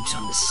treasure sleeps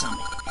on the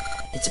summit.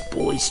 It's a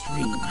boy's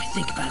dream. I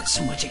think about it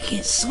so much I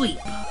can't sleep.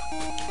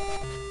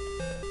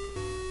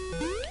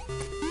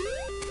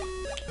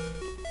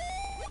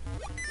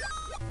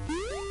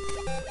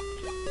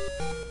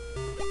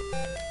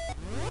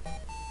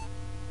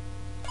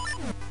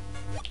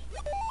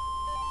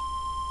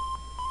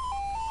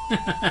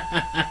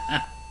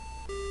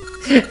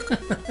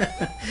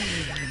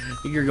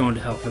 You're going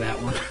to hell for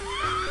that one.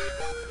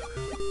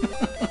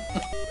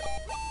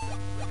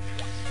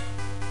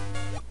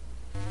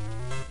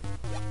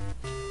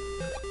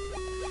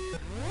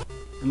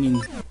 I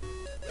mean,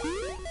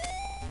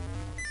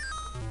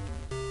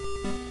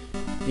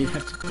 you'd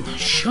have to...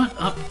 Shut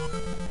up,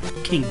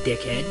 King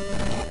Dickhead.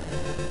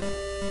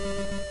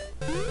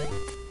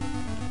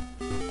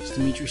 Is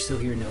Dimitri still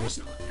here? No, he's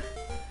not.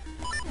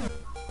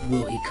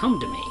 Will he come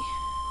to me?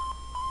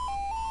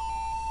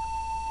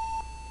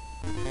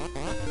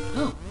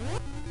 Oh.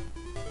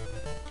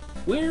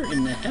 Where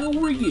in the hell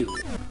were you?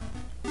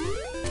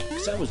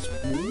 Because I was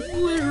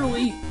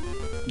literally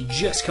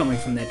just coming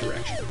from that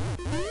direction.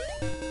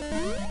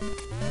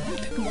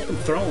 Take him up and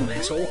throw him,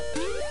 asshole.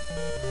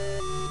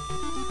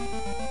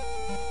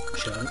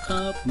 Shut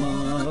up,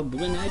 mob,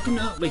 when I do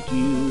not like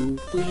you.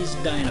 Please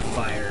die in a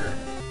fire.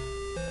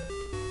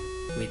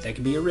 Wait, that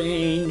can be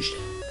arranged.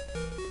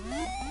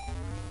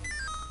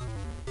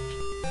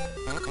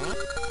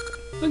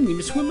 I can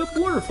even swim up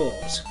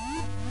waterfalls.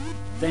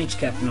 Thanks,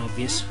 Captain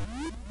Obvious.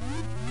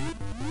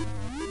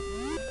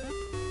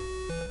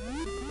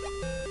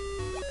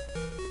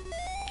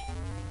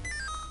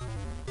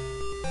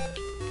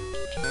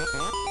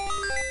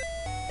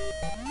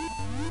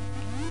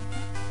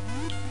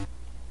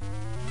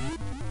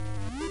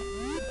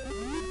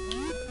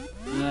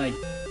 I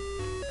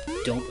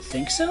don't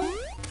think so.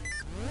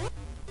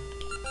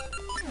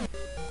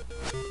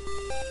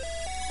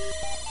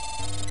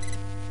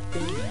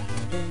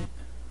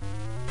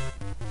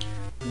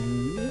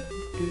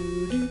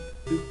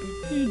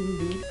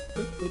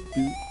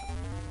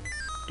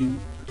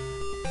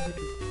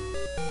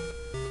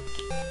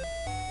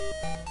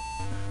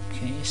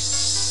 Okay,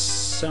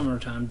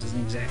 summertime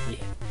doesn't exactly...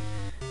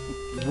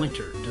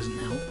 Winter doesn't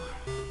help.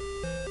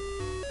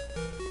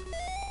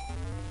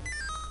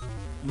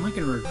 Am I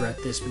going to regret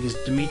this? Because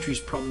Dimitri's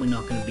probably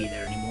not going to be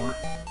there anymore.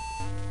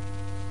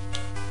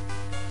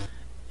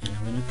 And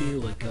I'm going to feel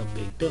like a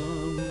big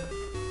dumb.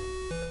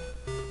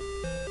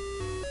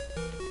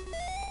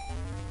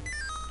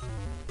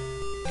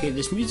 Okay,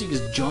 this music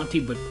is jaunty,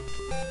 but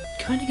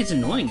kind of gets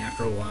annoying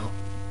after a while.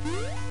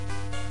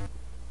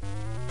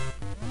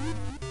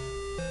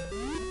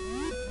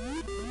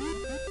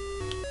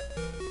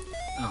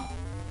 Oh.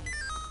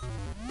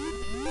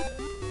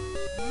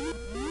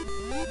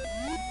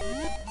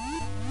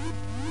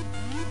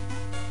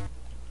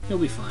 He'll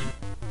be fine.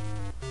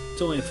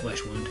 It's only a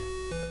flesh wound.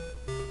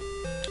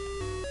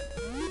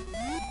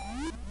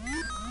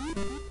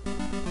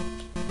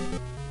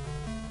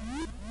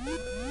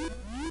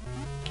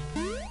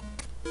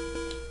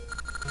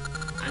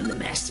 I'm the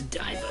master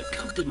diver.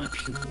 Come to my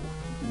pupil.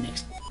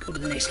 Go to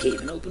the next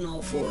cave and open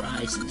all 4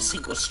 eyes in a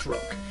single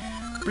stroke.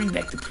 Bring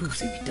back the proof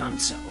that you've done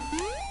so.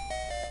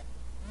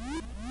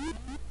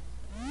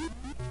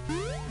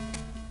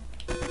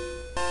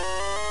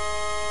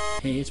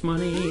 Hey, it's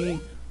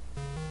money.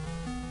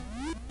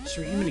 Is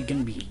there even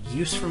going to be a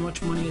use for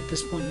much money at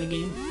this point in the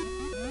game?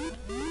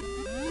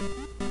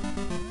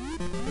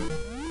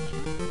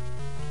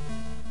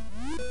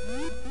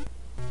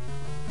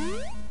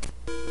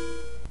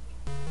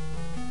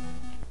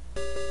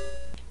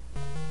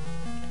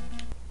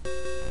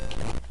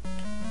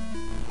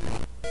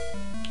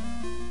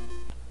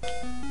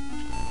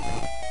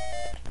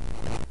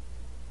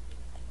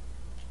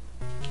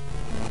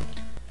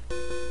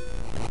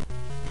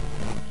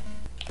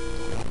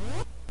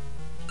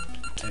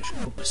 I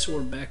should put my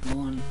sword back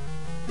on.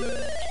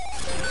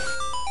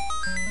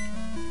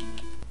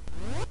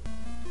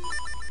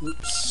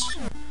 Oops.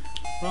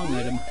 Wrong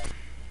item.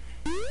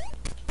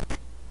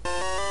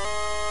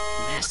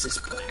 Master's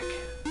plaque.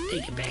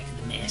 Take it back to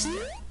the master.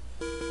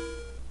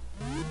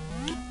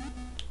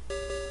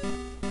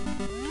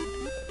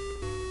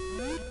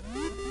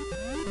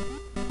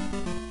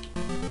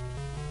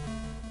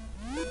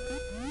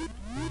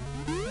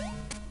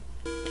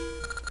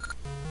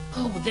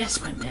 Oh, that's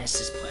my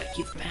master's plaque.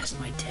 You've passed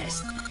my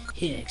test.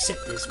 Here,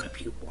 accept this, my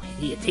pupil.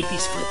 Here, take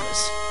these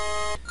flippers.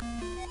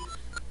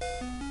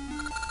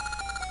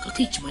 I'll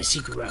teach you my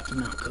secret route to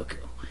Mount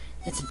Cocoa.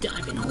 That's a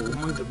diving hole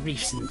among the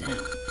reefs and down.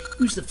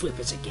 Use the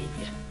flippers I gave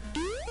you.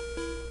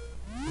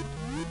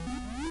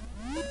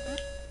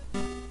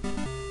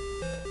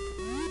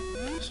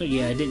 So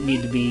yeah, it didn't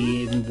need to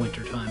be in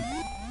winter time.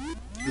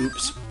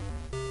 Oops.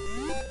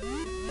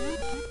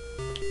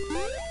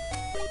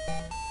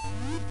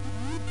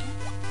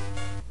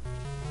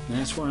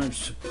 That's where I'm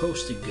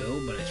supposed to go,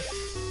 but I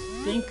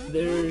think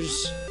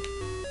there's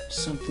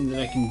something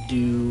that I can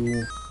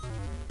do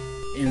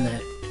in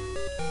that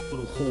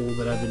little hole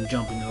that I've been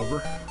jumping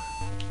over.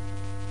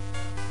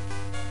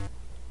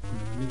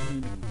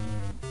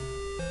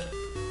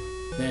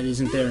 That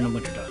isn't there in the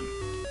wintertime.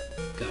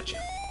 Gotcha.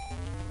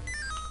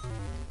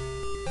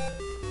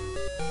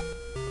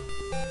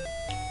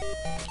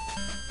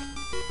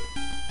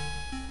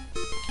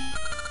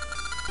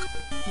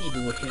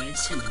 Neighborhood here, I'd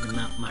send her to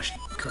Mount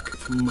Cocoa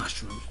for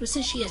mushrooms, but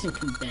since she hasn't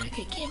come back,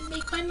 I can't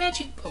make my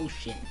magic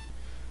potion.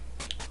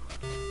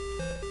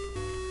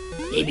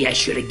 Maybe I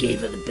should have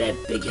gave her the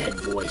big head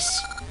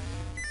voice.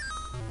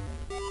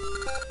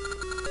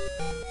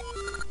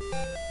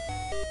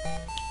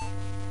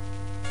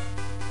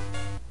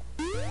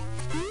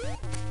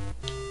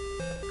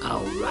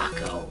 Oh,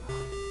 Rocco.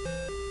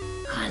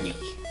 Honey.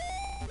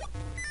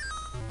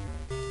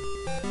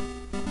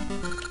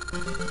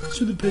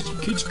 So the pesky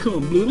kids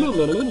come. Blah, blah,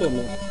 blah, blah,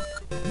 blah.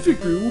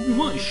 Victory will be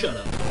mine. Shut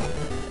up.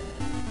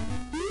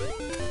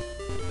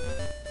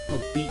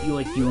 I'll beat you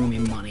like you owe me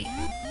money.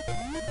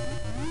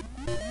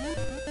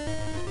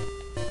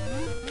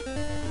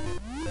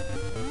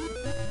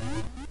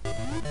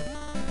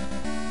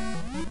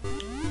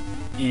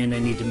 And I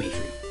need Dimitri.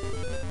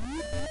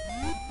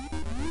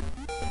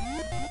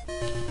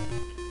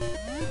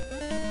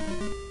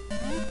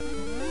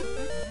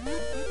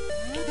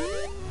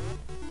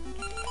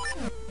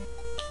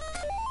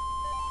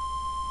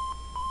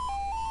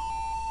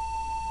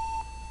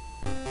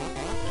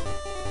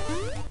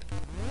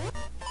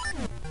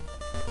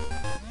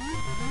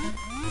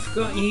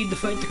 Forgot you need to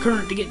fight the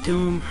current to get to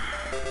him.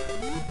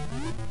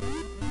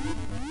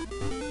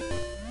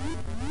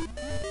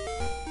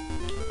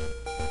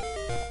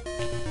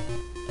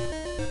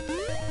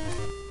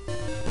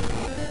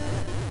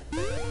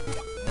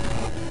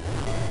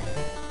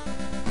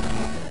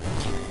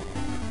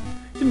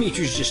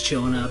 Dimitri's just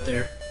chilling out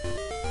there.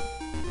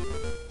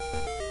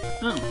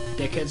 Oh,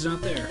 Deckhead's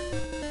not there.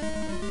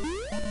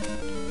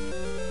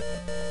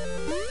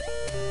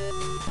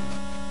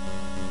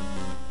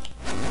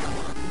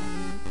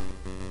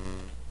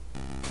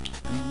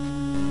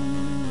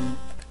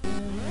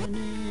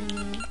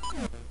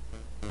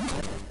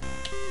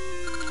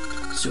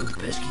 So the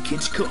pesky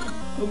kids come.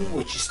 I won't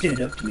let you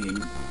stand up to me,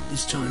 and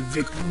this time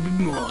victory will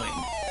be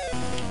mine.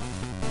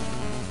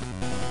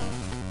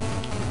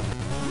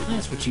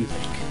 That's what you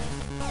think.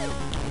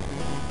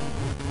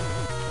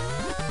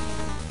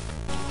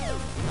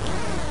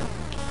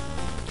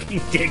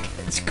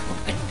 Dickhead's gone.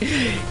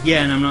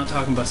 Yeah, and I'm not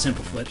talking about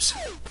simple flips.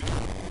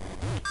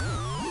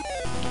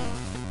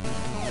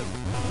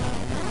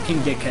 King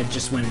Dickhead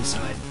just went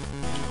inside.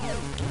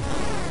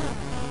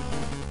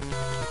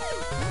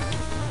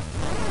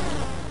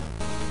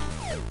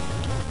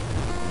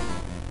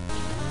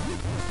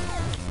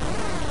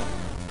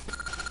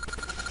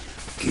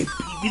 Can't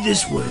beat me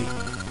this way.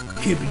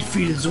 Can't be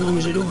defeated as long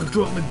as I don't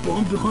drop my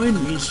bomb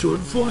behind me and start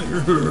a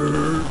fire.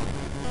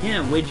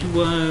 Yeah, why'd you,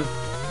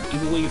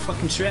 give away your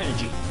fucking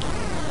strategy?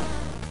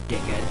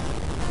 Dickhead.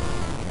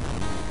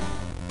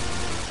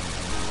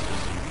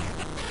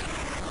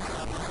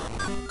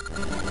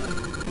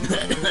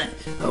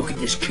 How can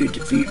this kid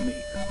defeat me?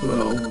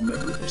 Well, I'll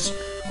remember this.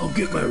 I'll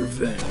get my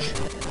revenge.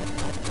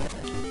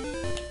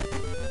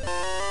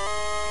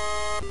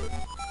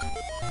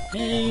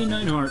 Hey,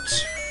 9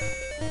 hearts.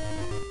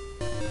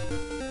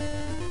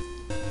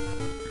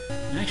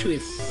 Actually, I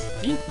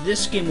think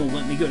this game will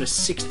let me go to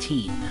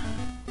 16.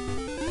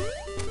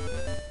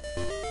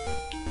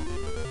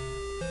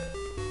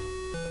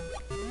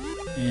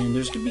 And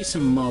there's gonna be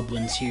some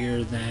moblins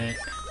here that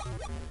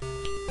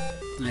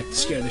I have to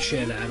scare the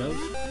shit out of.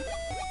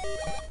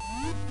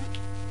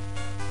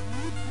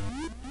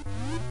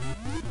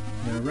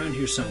 They're around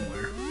here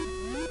somewhere.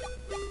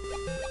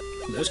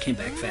 Those came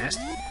back fast.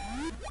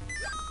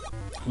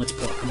 Let's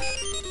pluck them.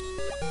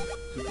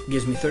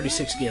 Gives me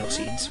 36 Gale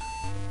Seeds.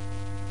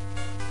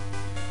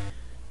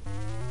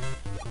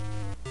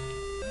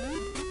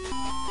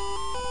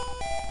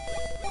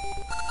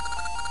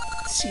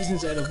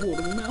 Seasons out of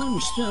water, the mountain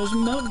snows,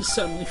 mountains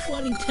suddenly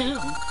flooding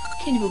town.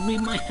 Can't even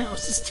leave my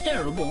house, it's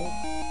terrible.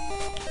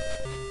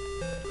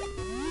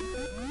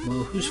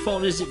 Well, whose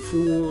fault is it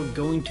for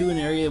going to an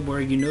area where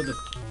you know the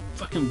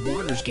fucking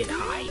waters get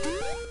high?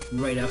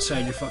 Right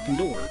outside your fucking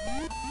door.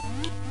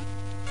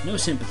 No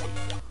sympathy.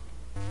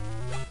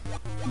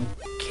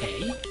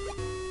 Okay.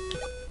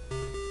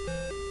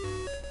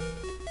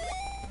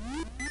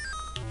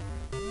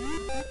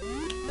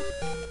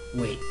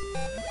 Wait.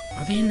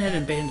 Are they in that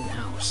abandoned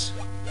house?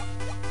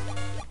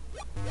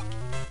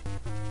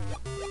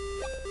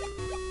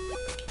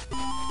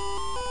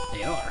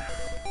 They are.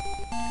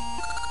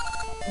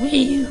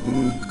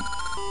 Well,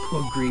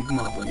 poor Greek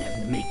Moblin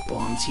having to make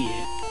bombs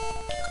here.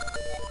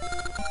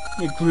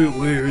 My great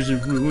wares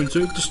and ruins,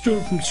 I have to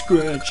start from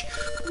scratch.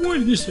 Why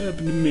did this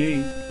happen to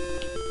me?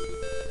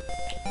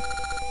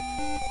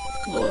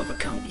 We'll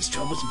overcome these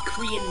troubles and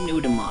create a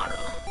new tomorrow.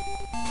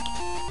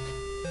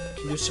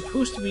 Okay, there's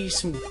supposed to be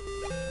some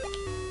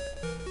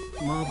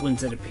moblins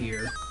that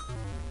appear.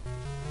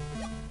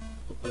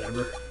 But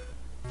whatever.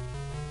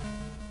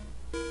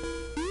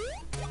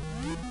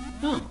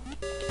 Oh.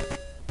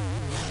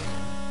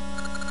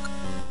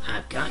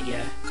 I've got ya.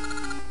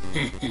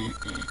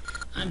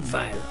 I'm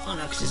Vire,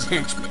 Onyx's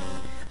henchman.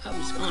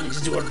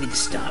 Onyx ordered me to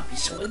stop you,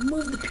 so I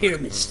moved the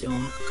pyramid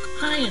stone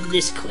high on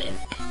this cliff.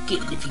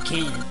 Get it if you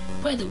can.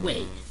 By the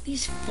way,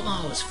 these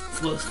falls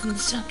flow from the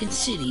sunken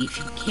city. If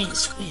you can't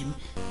swim,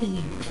 then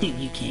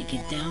you can't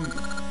get down.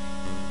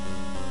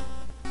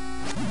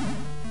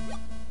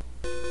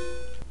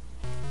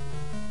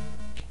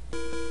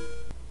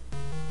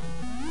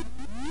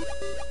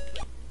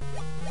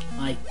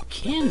 I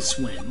can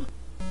swim,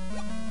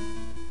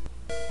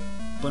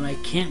 but I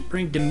can't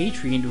bring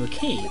Dimitri into a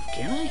cave,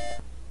 can I?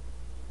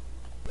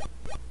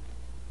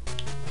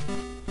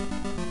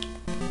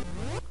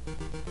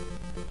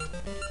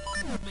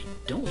 I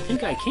don't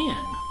think I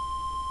can.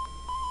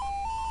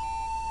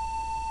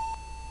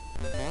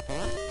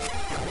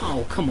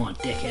 Oh, come on,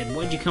 dickhead.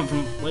 Why'd you come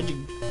from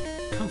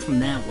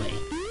that way?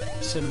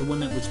 Instead of the one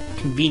that was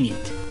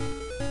convenient.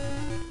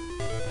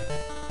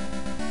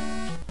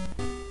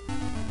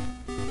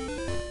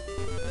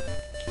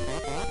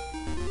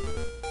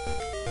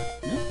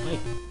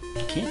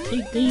 Can't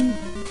take them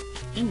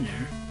in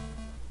there.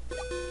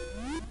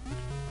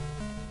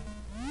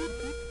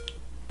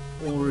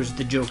 Or is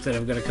the joke that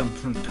I've got to come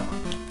from the top?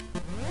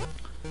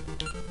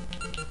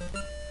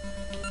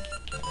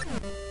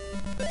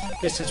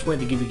 Guess that's why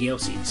they give you Gale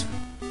Seeds.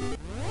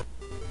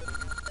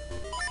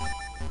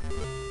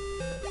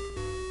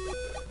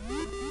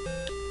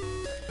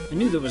 I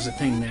knew there was a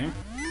thing there.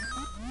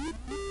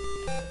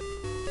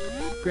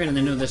 Granted,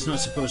 I know that's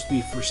not supposed to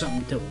be for something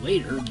until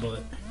later,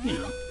 but, you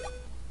know.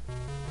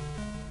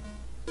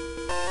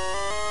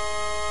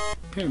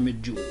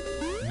 Pyramid Jewel.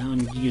 Now I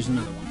need to use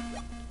another one.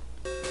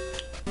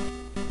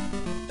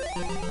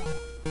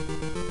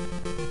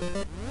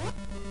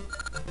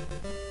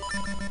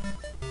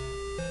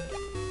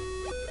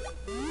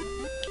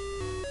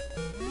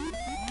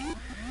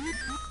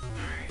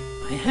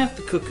 I have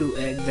the cuckoo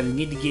egg that I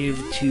need to give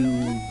to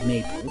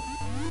Maple.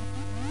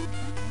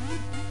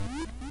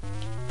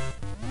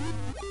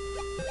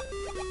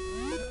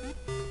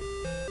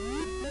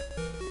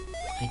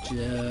 I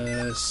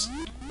just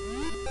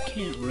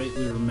can't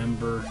rightly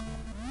remember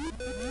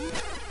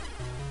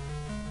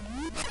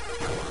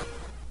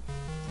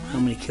how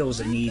many kills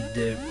I need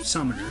to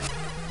summon her.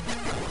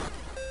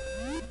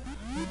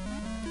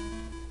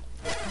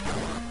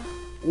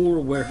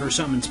 Or where her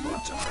summon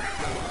spots are.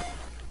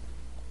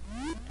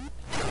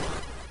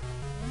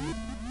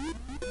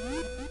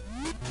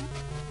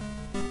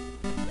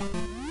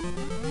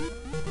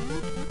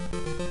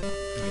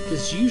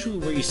 this is usually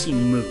where you see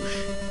Moosh.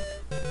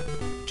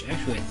 Which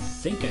actually I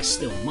think I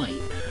still might.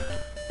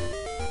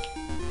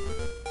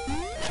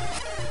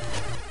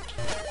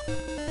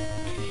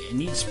 Okay, I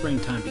need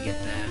springtime to get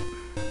that.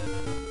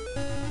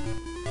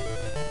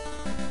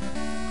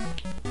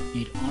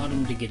 Need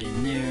autumn to get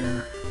in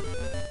there.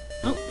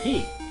 Oh,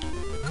 hey!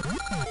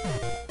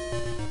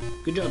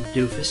 Good job,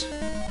 doofus.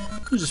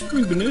 There's a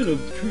spring banana up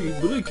the tree,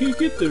 but I can't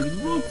get there to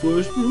the rock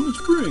forest from the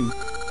spring.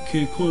 I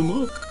can't climb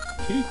up.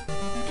 Can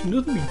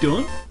nothing be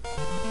done?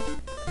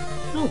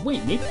 Oh,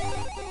 wait, maybe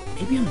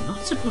I'm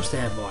not supposed to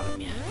have autumn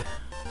yet.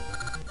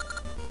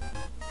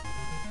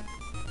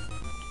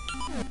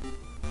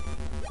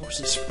 Or is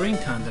it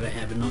springtime that I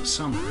have and not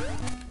summer?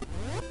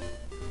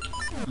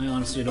 I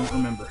honestly don't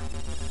remember.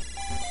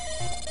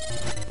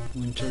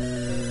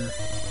 Winter...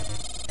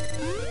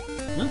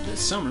 No,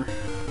 that's summer.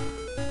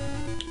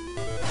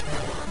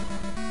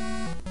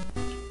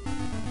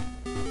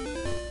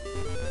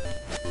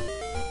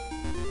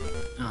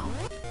 Oh.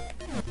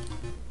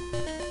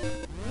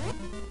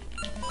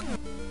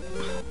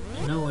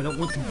 No, I don't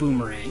want the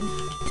boomerang.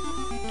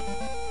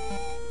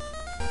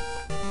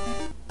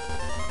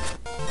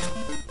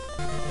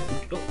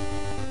 Oh.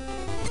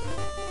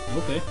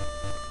 Okay.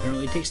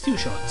 Apparently it takes 2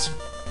 shots.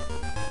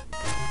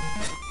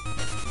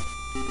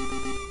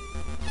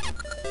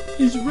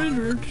 Is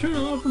Redder turn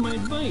off my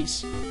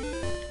advice?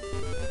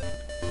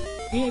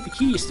 If you have a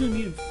key, you still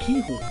need a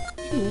keyhole.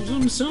 Keyhole's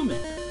on the summit.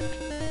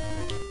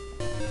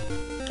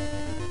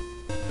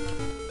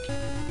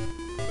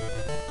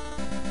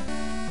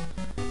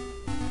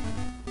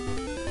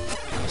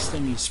 I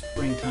still need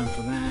springtime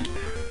for that.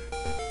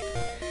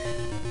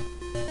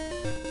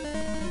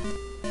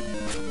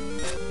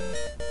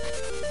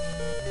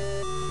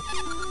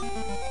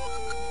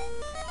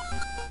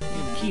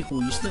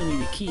 Keyhole, you still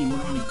need a key,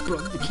 Moronic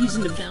brother. The key's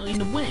in the valley in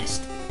the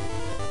west.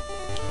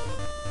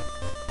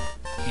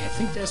 Yeah, I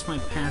think that's my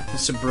path to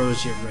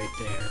Subrosia right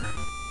there.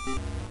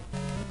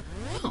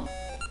 Oh.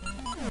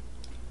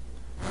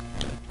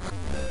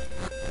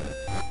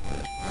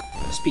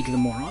 Speak of the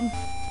moron.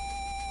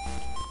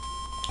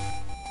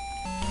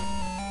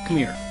 Come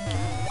here.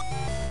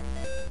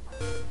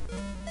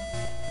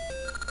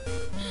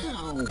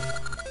 Ow.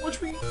 Watch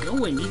where you're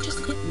going. You just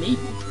hit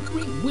Maple.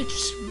 Great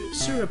witch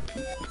Sir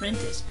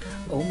Apprentice.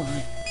 Oh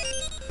my.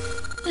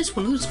 That's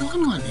one of those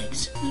Lon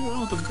eggs. They're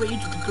all the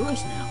rage of the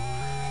girls now.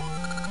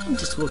 I'm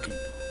just looking.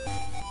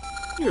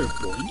 You're a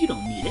boy. You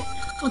don't need it.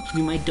 I'll give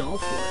you my doll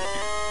for it.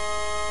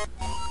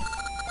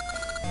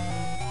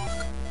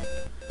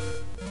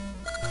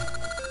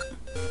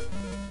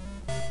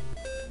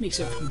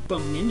 Makes up for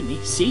bumping into me.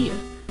 See ya.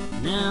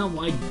 Now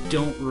I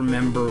don't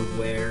remember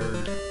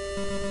where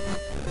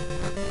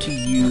to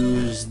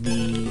use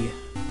the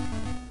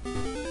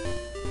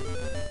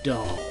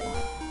doll.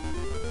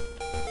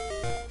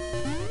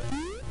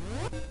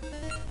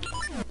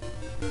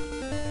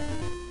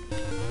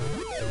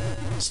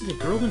 Is it the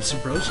girl in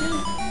Subrosia?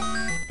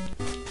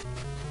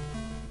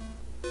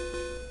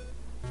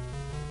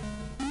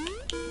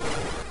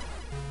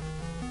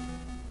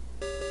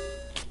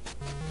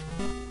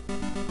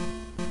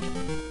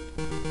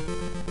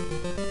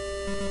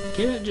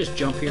 Can I just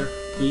jump here,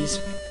 please?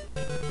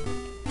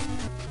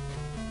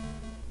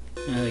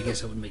 I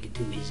guess I would make it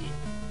too easy.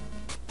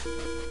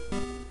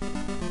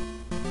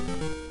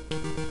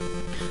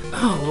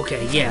 Oh,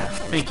 okay, yeah,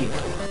 thank you.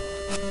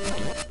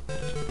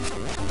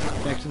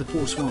 Back to the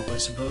pool swamp, I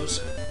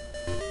suppose.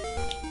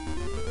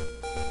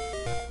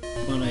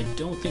 But I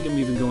don't think I'm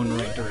even going the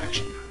right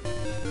direction.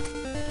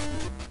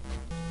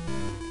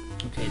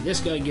 Okay, this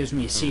guy gives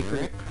me a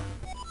secret.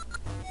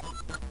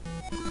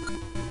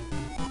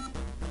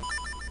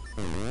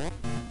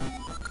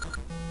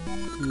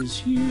 Is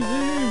here,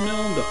 there? No,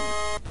 I'm done.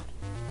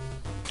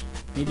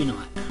 Maybe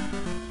not.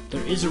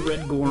 There is a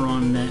red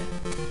Goron that,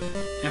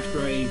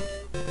 after I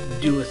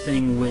do a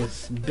thing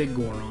with Big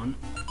Goron,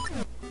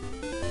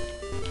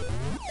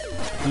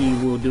 he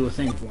will do a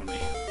thing for me.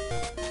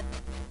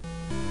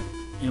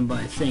 And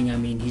by thing, I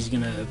mean he's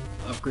gonna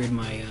upgrade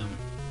my,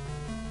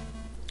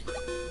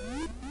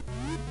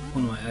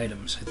 one of my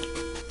items. I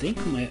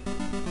think my...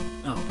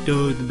 Oh,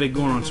 dude, the Big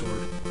Goron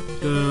sword.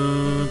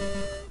 Duh.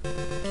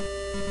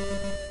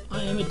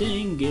 I am a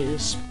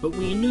dingus, but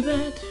we knew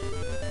that.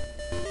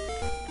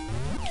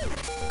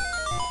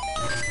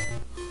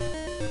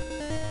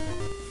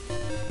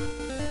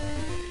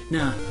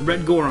 Nah, the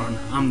Red Goron,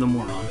 I'm the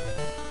moron.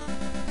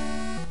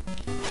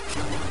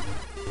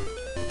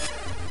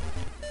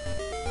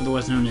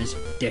 Otherwise known as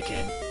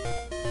Dickhead.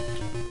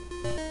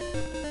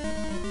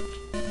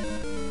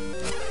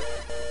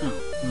 Oh,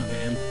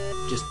 okay, I'm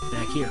just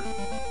back here.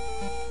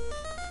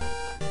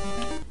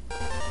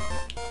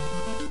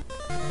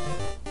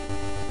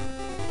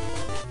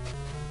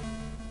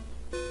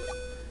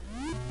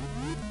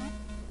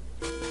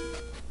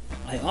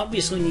 I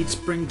obviously need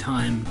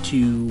springtime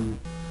to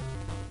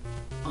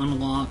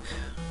unlock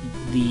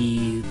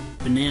the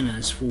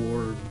bananas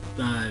for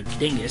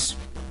Dingus.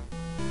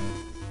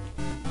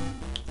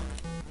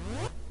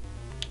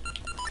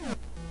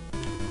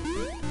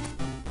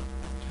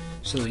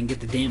 so they can get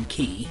the damn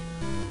key.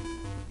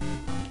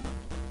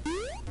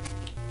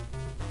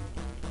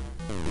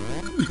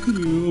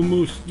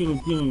 Almost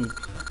stuck out.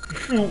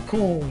 It's so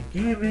cold. Do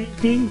you have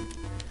anything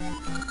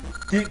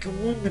that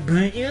can warm the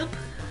body up?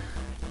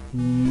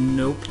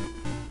 Nope.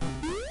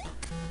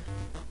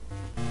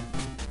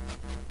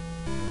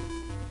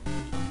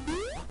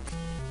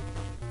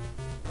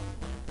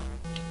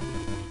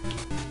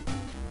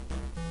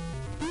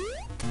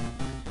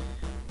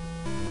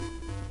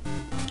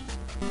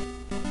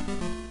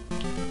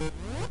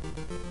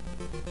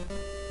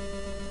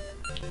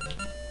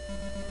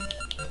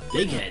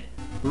 Big head.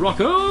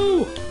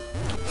 Rocco!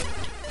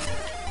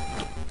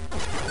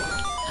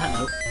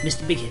 Uh-oh,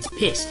 Mr. Big Head's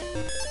pissed.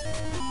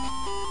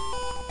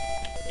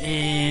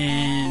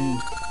 And...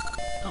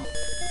 oh.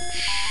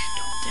 Shh,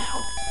 don't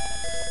tell.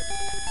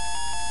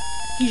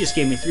 He just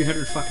gave me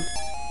 300 fucking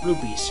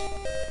rupees.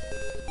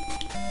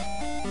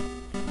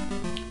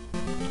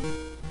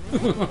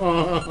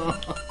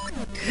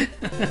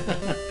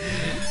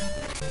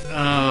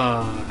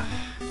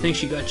 Think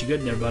she got you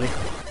good there, buddy.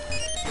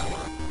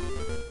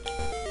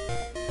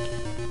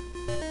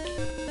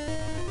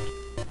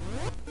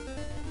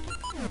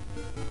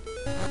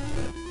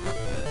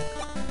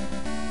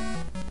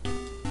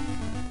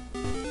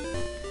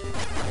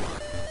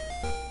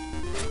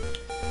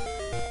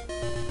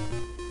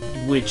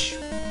 Which,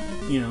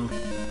 you know,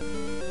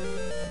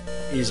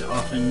 is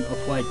often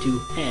applied to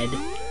head.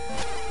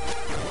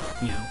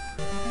 You know,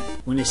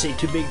 when they say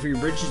too big for your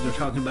britches, they're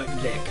talking about your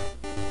dick.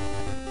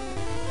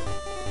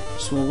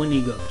 Swollen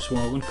ego,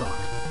 swollen cock.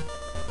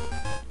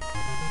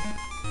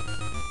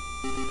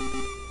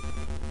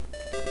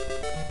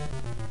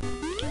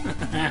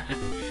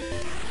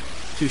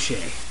 Touche.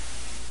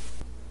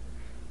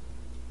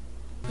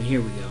 But here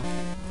we go.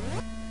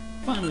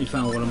 Finally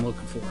found what I'm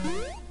looking for.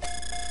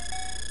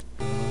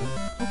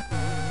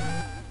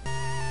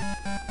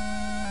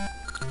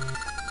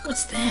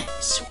 What's that?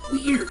 It's so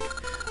weird.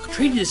 I'll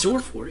trade you this ore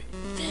for it.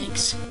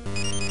 Thanks.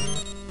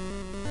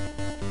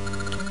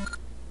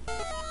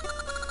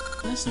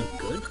 That's no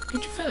good.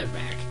 Get your feather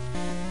back.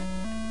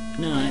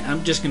 No,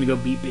 I'm just gonna go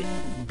beat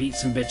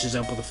some bitches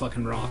up with a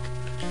fucking rock.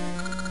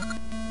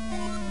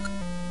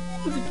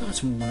 Look at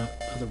that's one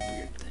other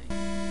weird thing.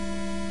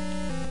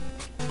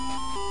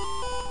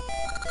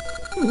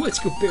 Ooh, let's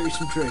go bury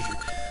some treasure.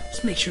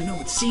 Let's make sure no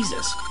one sees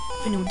us.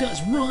 If anyone does,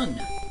 run!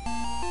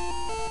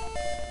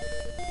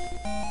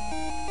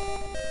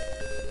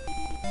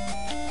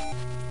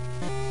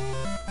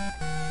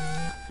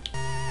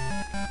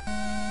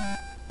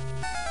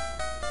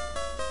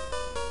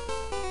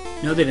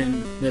 No, they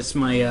didn't. That's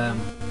my, I'm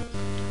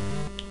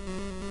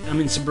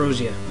in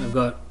Subrosia. I've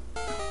got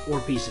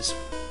ore pieces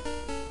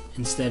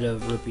instead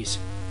of rupees.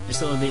 I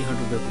still have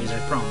 800 rupees, I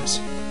promise.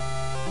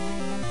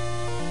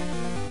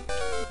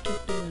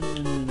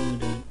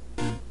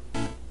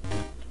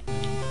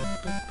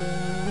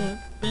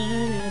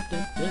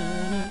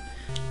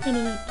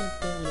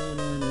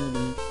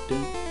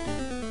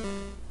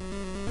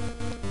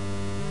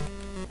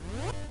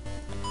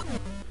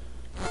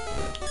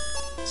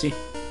 See?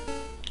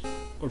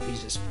 Or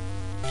pieces.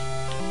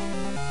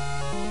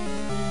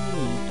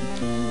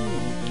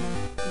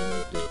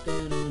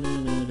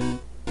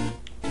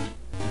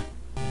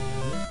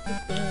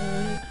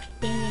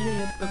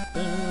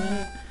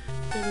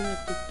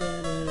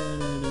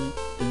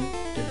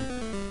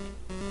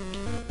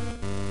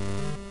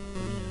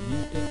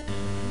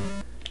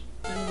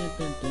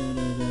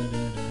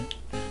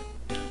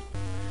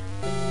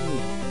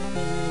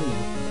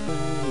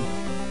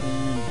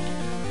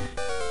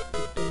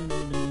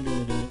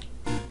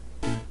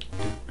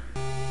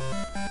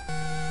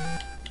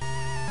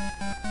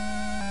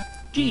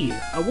 Gee,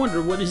 I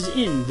wonder what is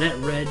in that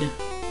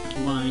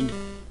red-lined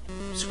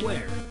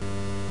square.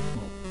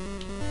 Well,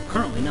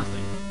 currently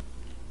nothing.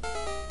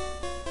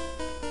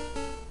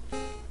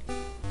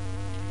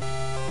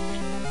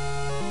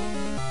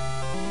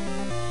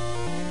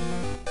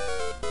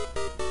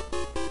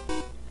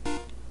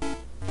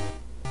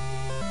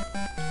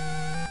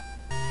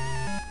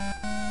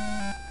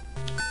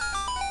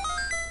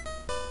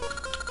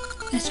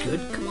 That's good.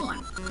 Come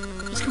on.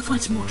 Let's go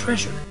find some more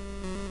treasure.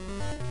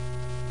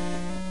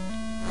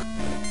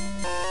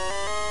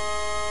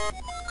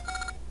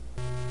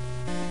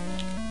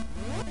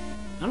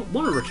 I don't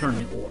want to return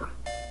the ore.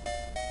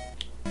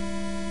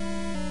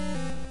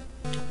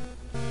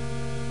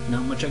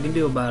 Not much I can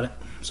do about it.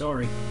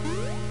 Sorry.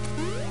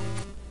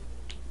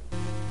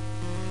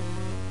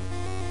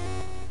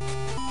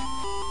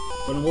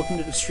 But I'm looking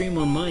at the stream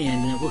on my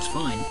end and it looks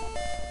fine.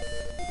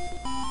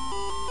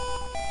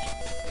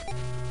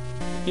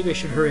 Maybe I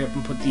should hurry up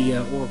and put the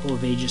Oracle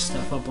of Ages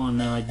stuff up on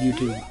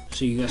YouTube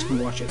so you guys can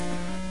watch it.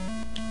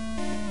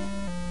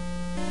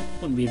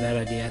 Wouldn't be a bad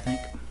idea, I think.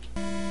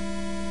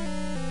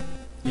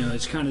 You know,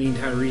 it's kind of the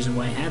entire reason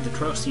why I had the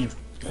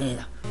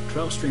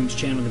Trail Streams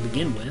channel to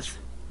begin with.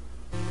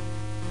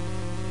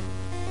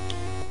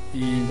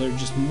 And they're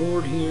just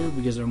moored here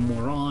because they're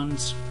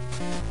morons.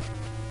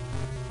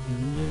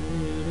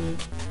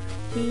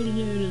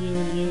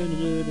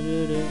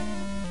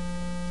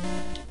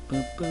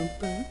 bum,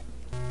 bum.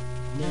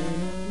 Na,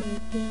 na,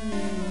 na,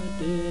 na,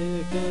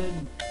 dickhead.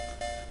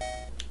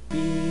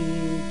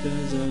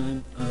 Because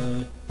I'm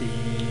a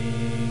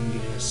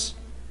dingus.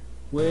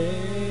 Where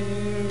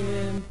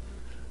am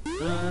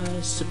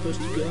I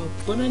supposed to go?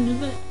 But I knew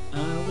that I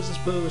wasn't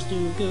supposed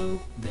to go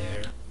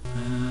there.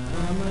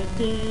 I'm a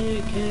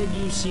dickhead,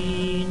 you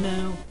see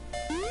now.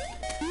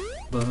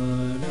 But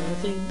I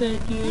think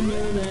that you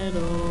know that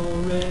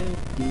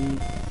already.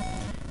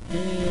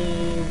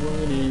 Hey,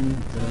 what in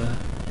the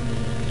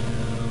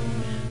hell,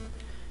 man?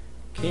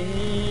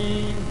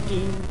 Can't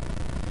do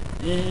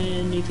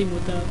anything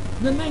without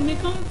the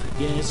magnet off, I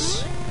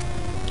guess.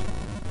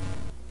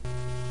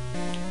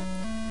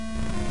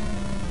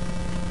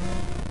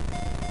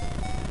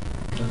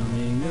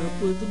 Coming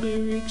up with the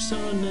lyrics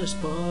on this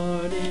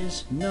part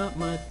is not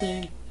my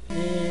thing,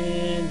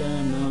 and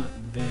I'm not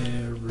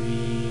very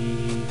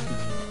good.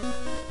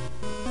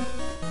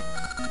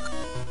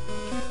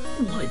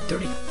 What a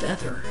dirty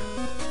feather.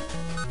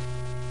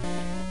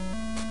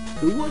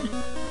 Who would?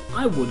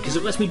 I would, because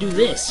it lets me do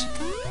this.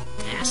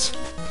 Ass.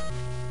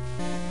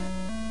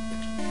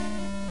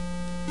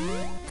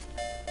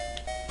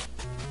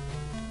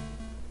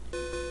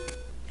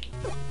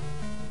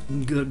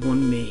 Good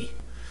one, me.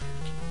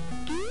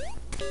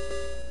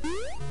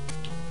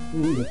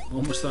 Ooh,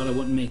 almost thought I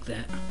wouldn't make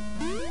that.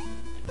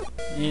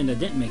 And I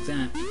didn't make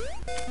that.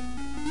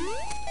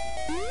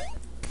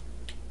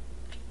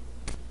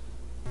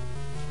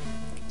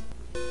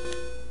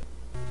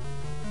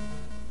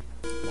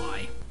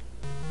 Why?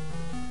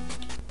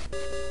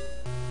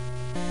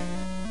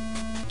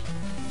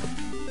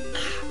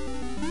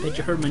 Bet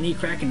you heard my knee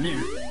cracking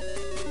there.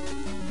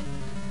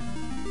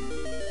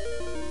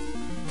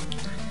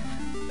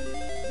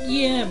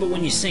 Yeah, but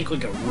when you sink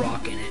like a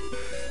rock in it,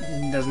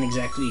 it doesn't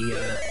exactly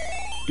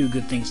do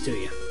good things to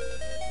you.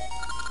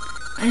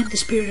 I am the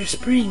spirit of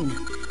spring.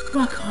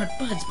 Rock-hard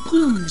buds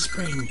bloom in the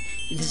spring.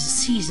 It is a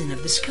season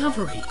of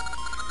discovery.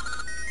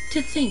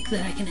 To think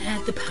that I can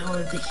add the power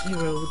of the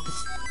hero with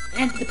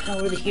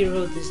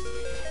this,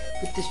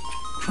 with this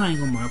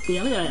triangle mark.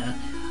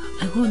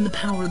 I learn the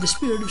power of the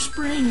spirit of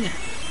spring.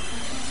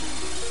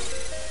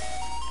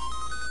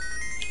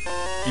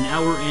 An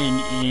hour in,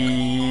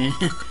 and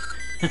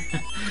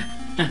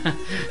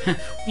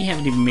we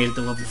haven't even made it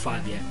to level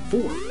 5 yet.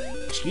 4.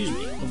 Excuse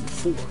me, level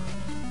 4.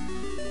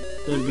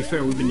 Though to be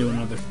fair, we've been doing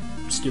other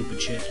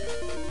stupid shit.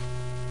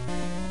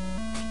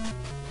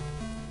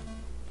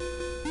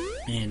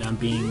 And I'm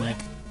being my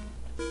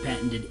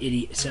patented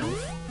idiot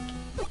self.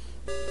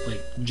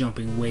 Like,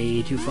 jumping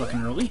way too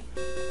fucking early.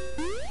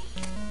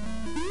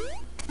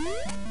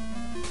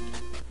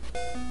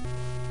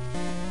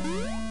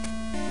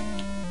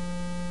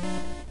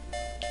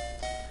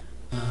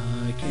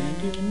 I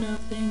can't do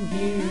nothing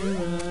here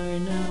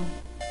right now.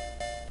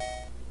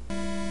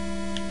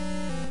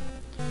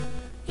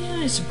 Yeah,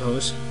 I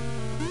suppose.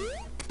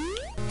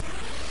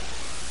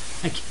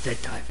 I give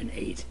that dive an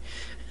 8.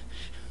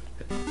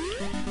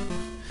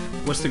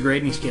 What's the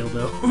grading scale,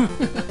 though?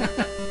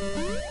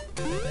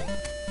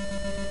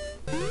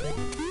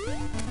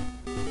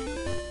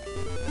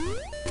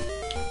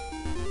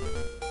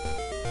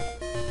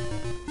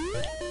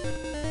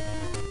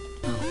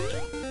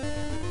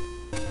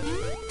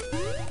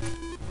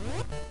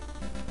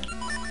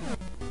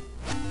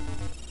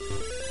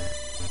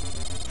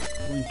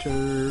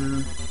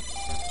 Winter,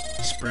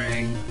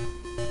 spring.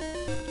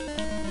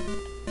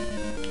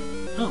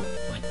 Oh,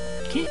 I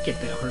can't get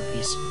that heart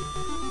piece.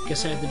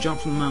 Guess I have to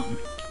jump from the mountain.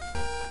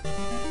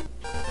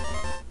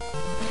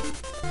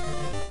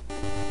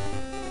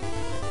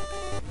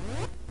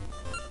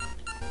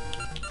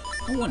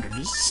 I wonder,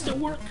 does this still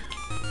work?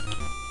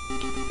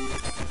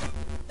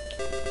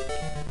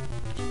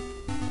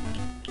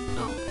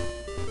 Oh.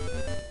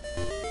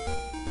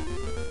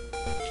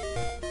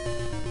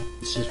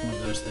 It's just one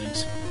of those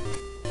things.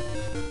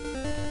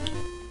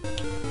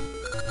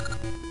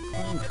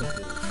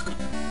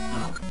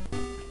 Oh.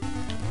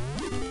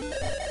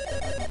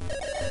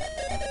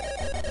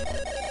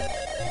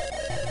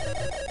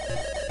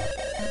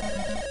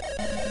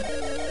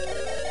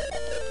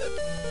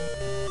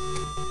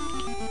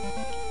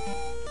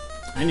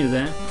 I knew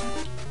that.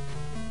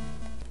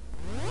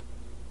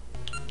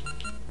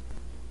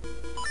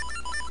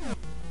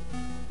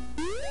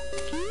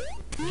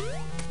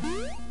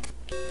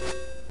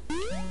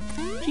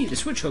 Gee, the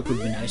switch hook would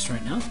be nice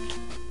right now.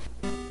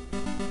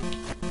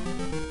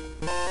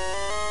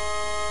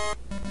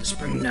 The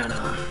spring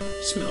nana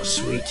smells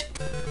sweet.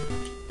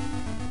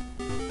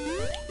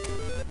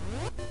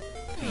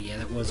 Okay, yeah,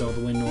 that was all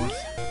the way north.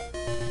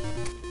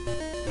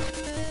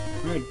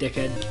 Alright,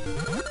 dickhead.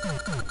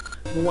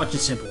 I've been watching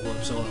Simple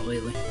Whoops a lot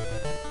lately.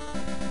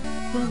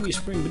 Brought me a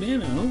spring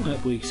banana, I'll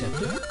happily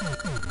accept it.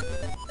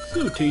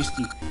 So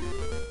tasty.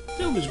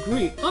 That was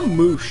great. I'm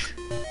Moosh.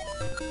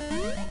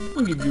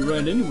 I'll give you a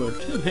ride anywhere.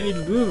 I've had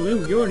you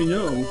go, you already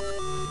know.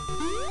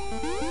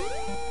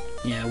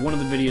 Yeah, one of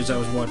the videos I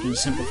was watching,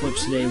 Simple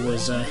Flips today,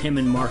 was him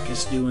and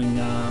Marcus doing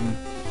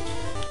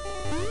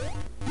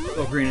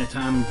Ocarina of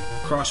Time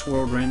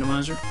Crossworld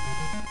Randomizer.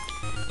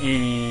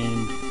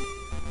 And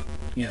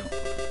you know,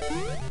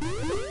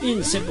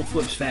 in simple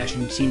Flip's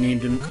fashion, he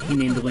named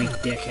Link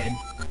Dickhead.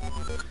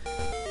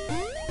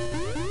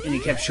 And he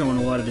kept showing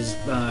a lot of his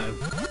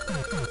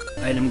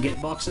item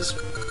get boxes.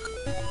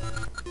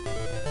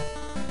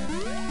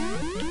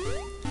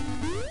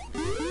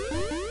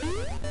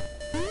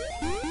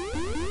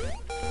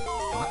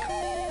 Fuck.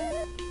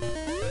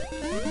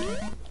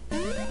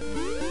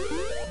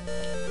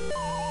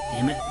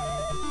 Damn it.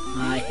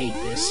 I hate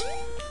this.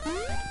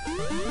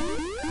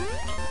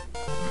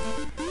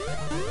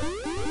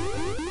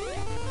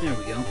 There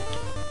we go.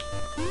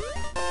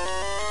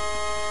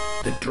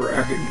 The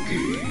Dragon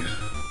Key.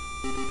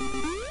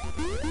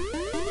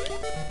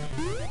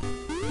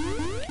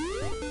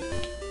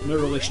 No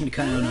relation to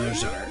Kyle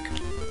Zark.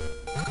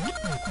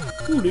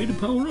 Oh, need to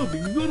power up. If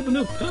you've got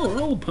enough power,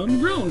 I'll pound the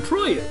ground.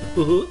 Try it.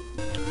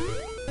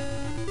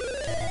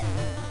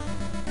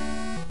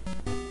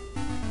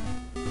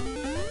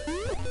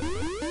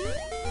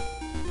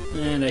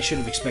 And I should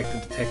have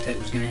expected the Tech-Tech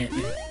was going to hit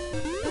me.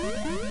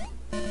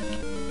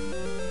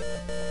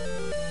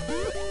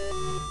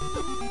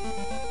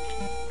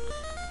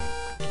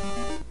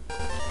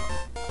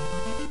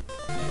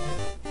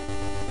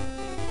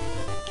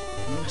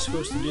 What am I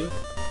supposed to do?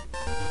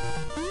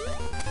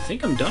 I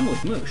think I'm done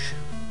with Moosh.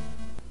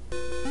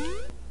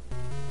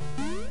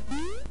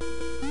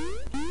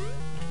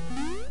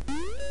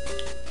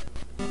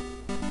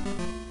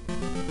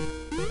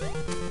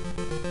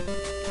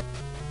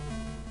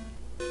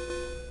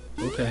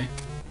 Okay.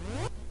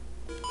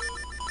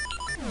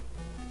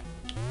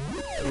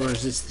 Or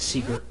is this the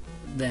secret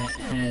that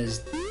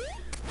has...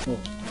 Well,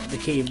 the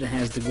cave that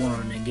has the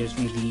Goron that gives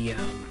me the,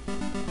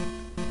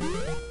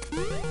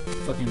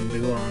 fucking the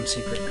Goron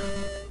secret.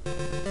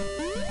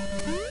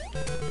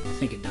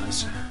 I think it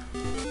does. What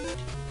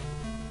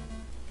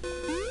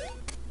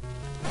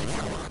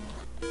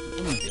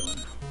am I doing?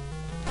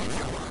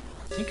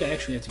 I think I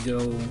actually have to go...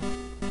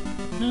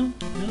 No.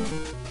 I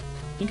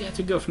think I have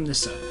to go from this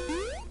side.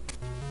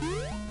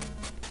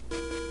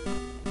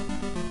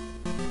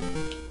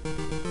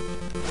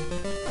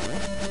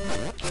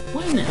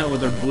 Why in the hell are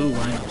there blue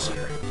rhinos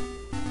here?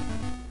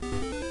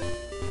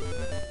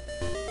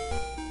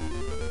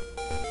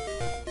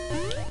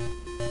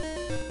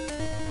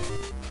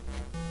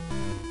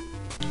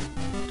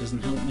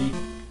 Doesn't help me.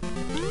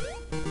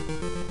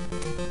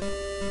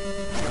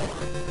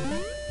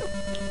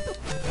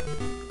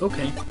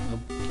 Okay, I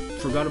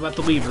forgot about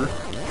the lever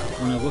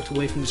when I looked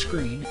away from the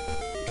screen.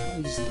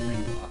 This is the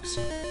ring box.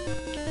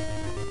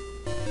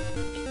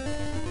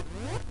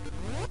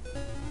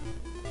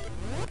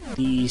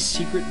 The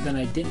secret that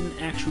I didn't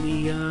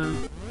actually,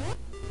 Is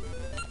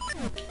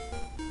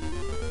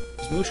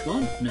Moosh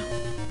gone? No.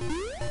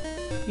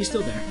 He's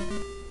still there.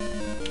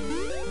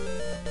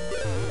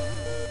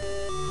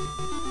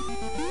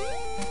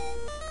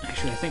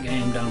 Actually, I think I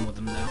am done with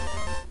him, though.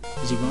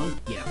 Is he gone?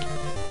 Yeah.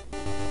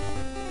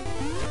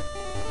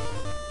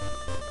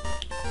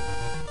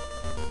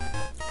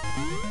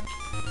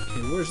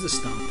 Okay, where's the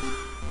stump?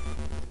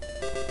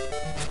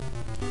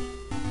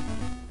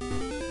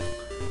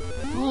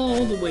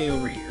 All the way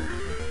over here.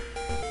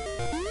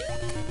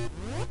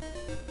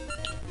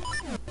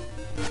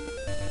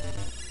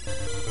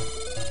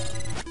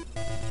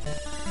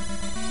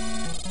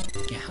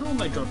 Yeah, how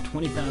have I dropped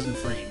 20,000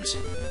 frames?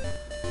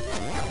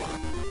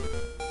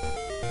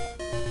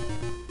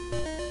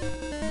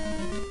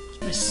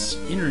 Is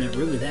my internet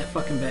really that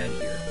fucking bad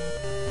here?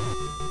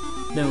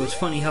 No, it's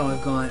funny how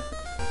I've got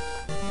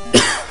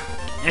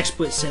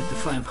XSplit set to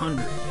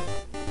 500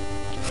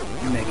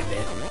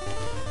 megabit,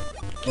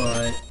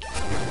 but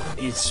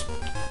it's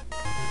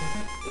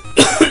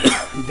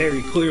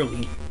very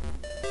clearly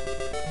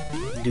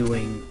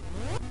doing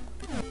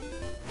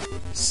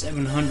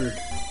 700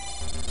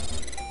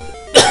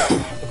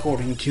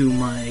 according to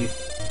my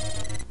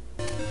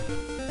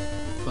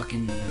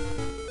fucking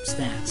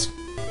stats.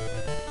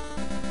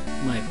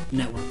 My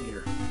network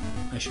meter,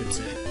 I should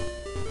say.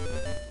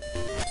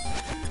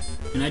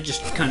 And I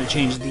just kind of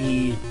changed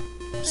the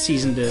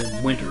season to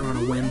winter on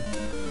a whim.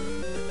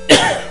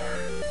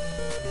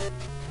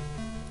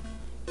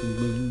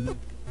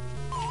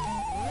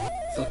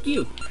 Fuck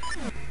you.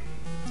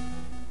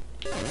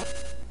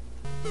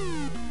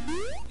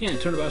 Yeah,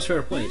 turnabout's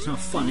fair play. It's not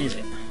fun, is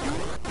it?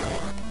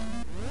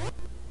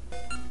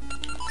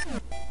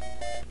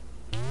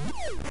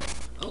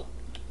 Oh.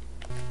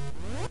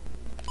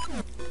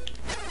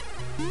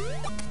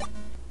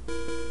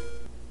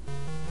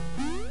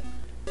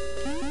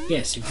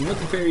 Yes, if you want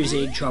the fairy's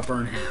aid, chop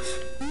her in half.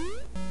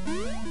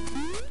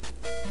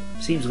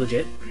 Seems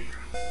legit.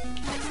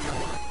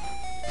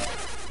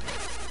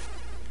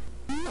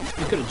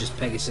 I could have just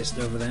Pegasused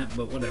over that,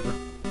 but whatever.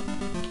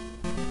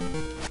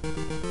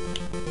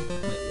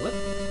 Wait, what?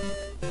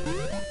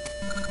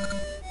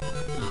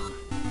 Oh.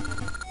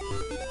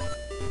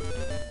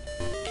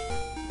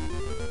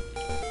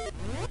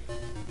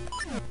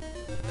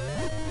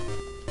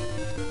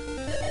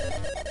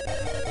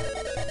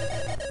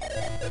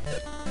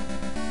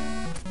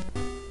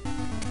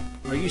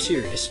 Are you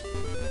serious?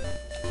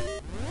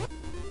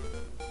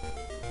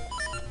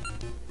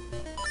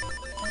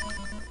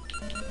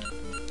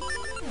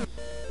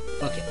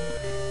 Fuck it.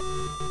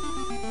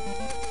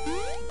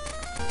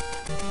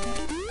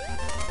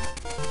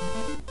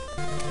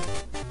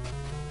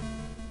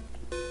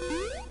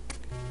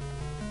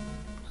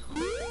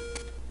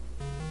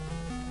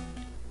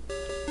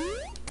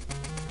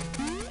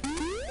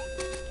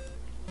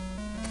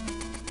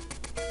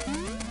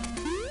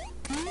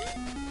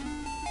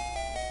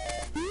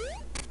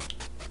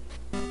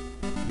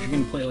 If you're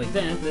gonna play like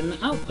that, then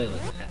I'll play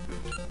like that.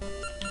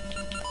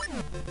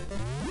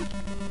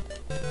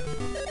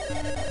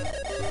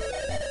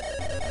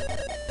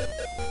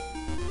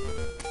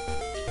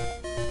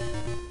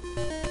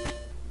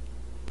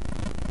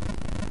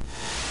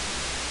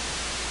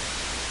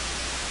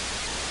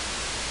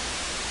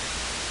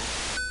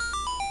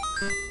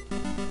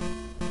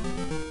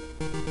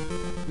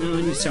 No,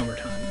 I need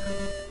summertime.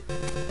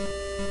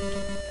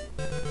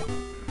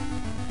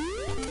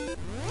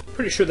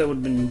 Pretty sure that would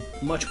have been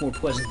much more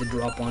pleasant to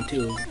drop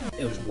onto if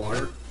it was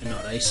water and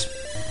not ice.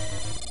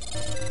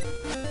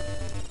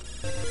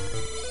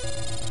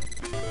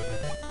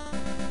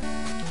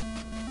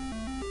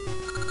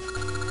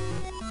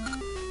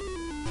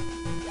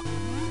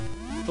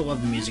 I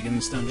love the music in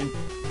this dungeon.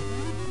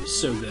 It's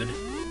so good.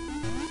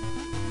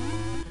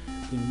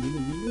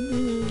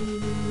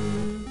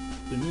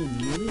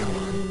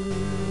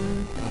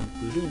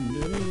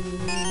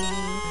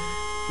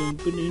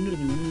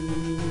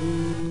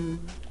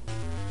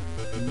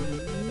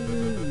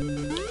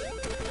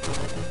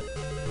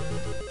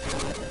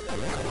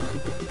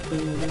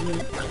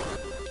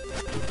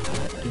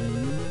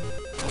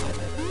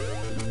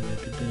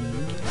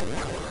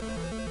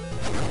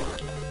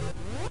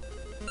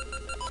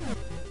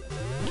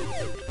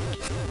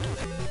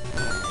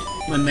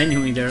 My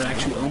menuing there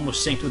actually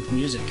almost synced with the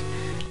music.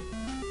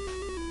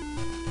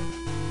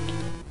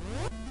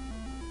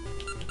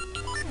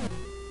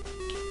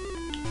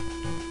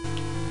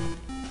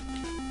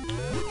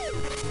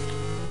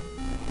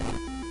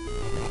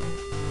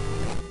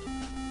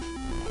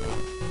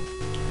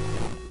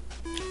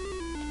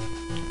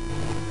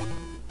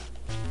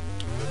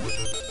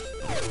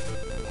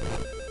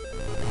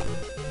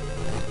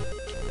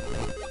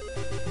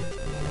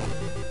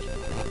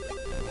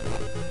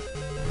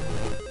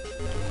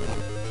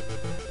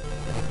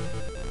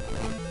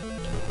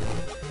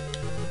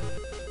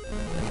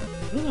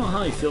 I don't know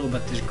how I feel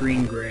about this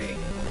green-gray.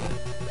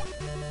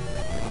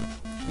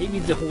 Maybe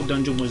the whole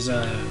dungeon was,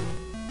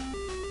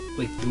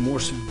 like, the more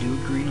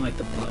subdued green, like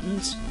the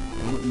buttons.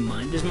 I wouldn't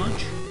mind as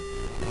much.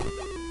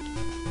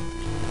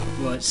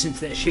 But since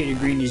that shade of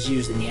green is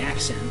used in the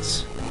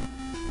accents,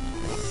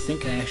 I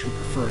think I actually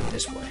prefer it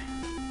this way.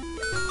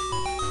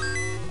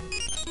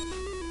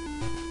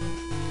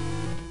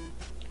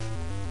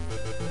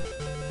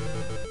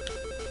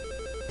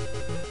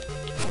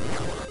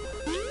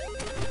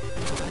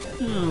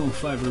 Oh,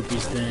 5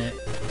 rupees. That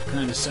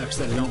kind of sucks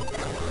that I don't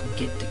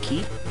get to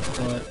keep,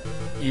 but...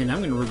 And I'm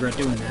going to regret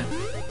doing that.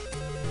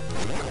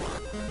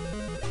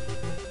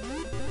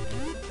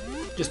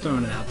 Just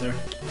throwing it out there.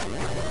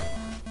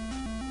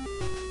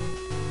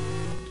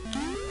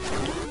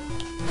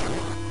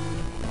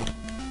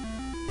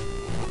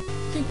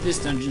 I think this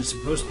dungeon is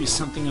supposed to be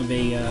something of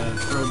a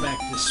throwback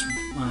to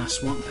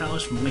Swamp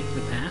Palace from Link to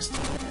the Past.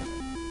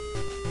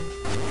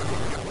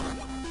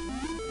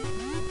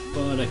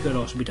 But I could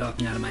also be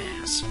talking out of my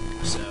ass,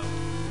 so...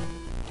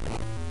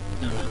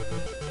 I don't know.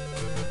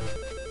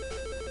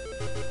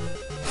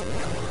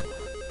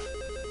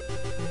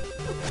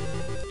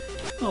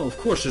 Oh, of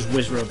course there's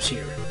Wizrobes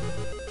here.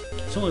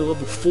 It's only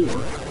level 4.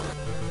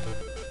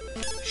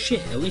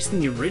 Shit, at least in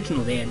the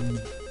original they had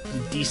the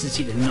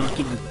decency to not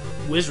give you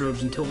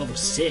Wizrobes until level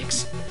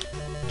 6.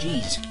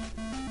 Jeez.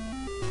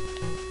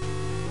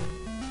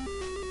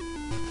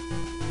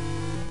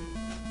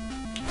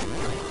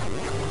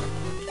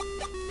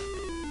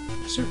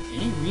 Is there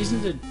any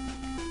reason to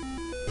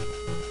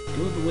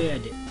go the way I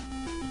did?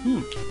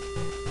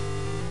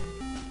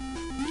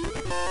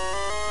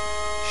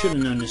 Should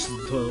have known this is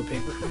the toilet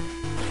paper.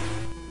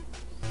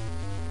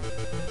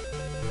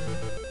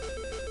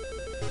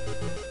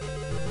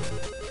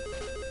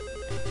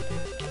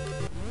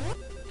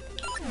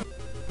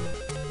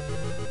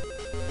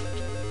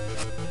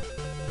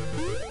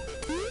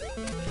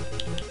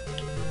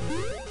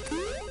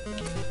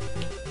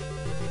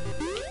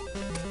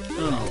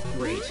 Oh,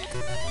 great.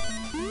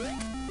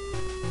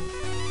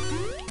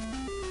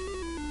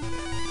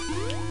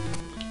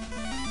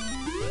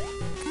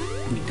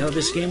 You can tell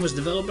this game was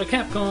developed by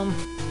Capcom.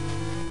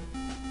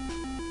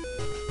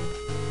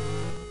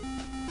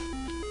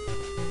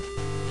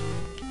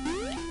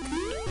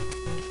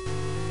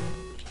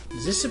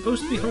 Is this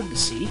supposed to be hard to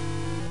see?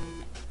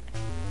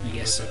 I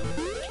guess so.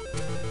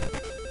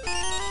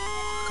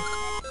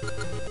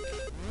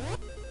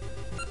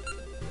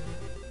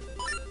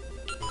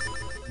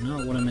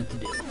 Not what I meant to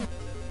do.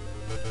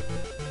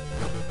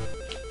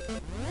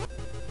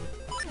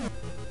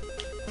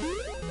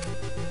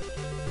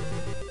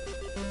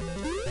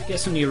 I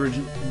guess on the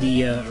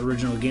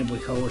original Game Boy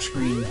Color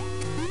screen,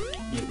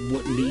 it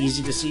wouldn't be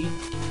easy to see.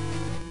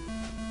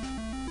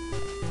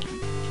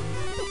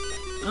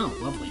 Oh,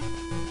 lovely.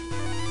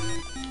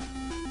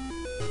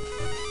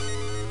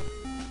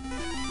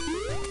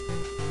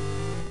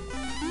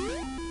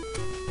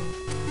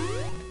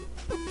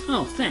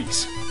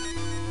 Thanks.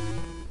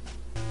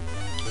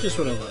 Just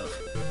what I love.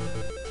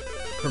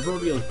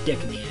 Proverbial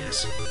dick in the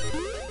ass.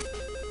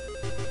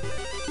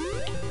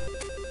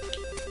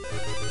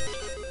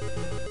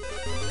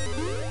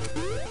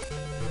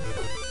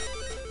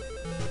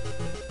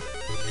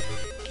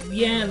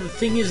 Yeah, the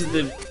thing is,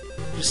 the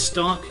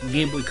stock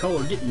Game Boy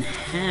Color didn't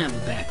have a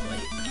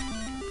backlight.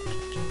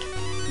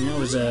 And that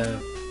was a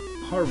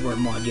hardware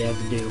mod you had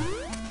to do.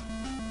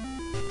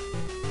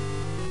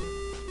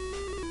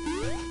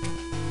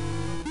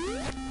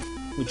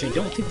 Which I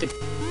don't think the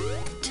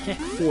tech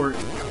for it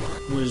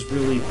was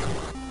really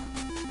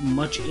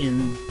much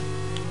in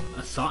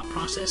a thought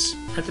process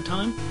at the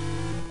time.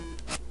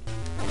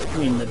 I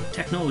mean, the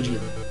technology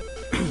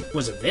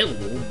was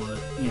available, but,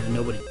 you know,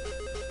 nobody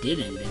did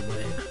anything with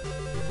it.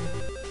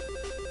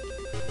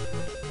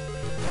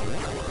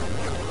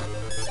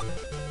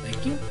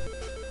 Thank you.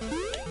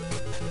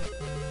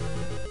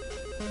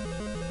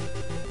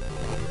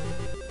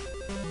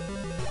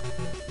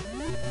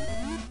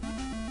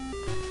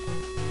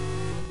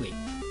 Wait.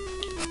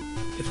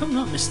 If I'm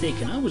not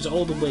mistaken, I was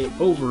all the way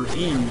over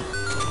in...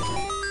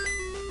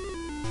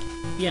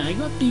 Yeah, I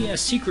got the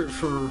secret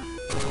for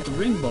the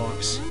ring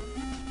box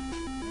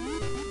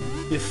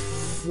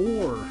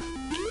before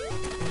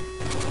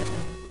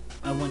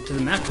I went to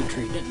the macro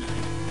tree, didn't I?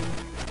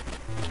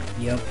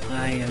 Yep,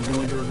 I am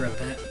going to regret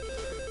that.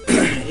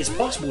 It's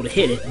possible to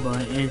hit it,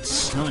 but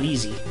it's not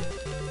easy.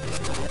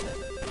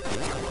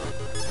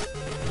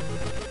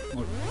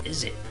 Or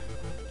is it?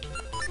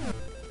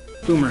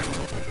 Boomerang.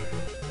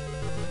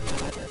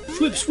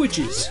 Flip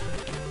switches.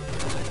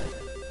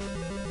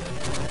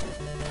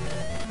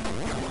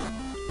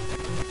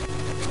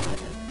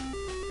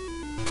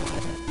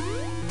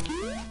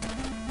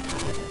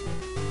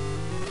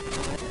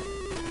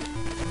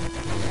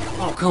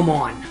 Oh, come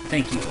on.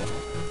 Thank you.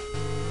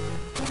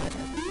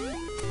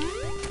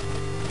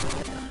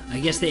 I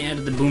guess they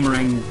added the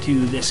boomerang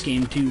to this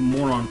game to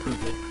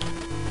moron-proof it.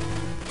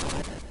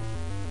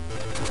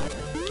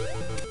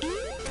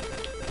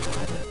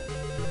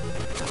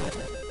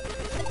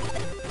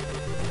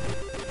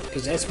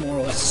 Because that's more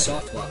or less a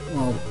soft lock.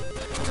 Well,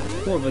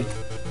 more of a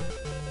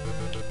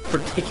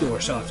particular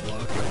soft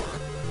lock.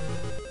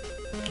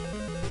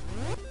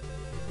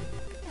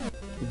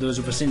 Those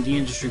of us in the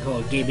industry call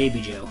it gay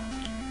baby jail.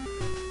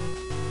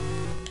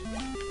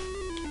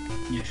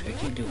 Yes, I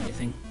can't do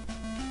anything.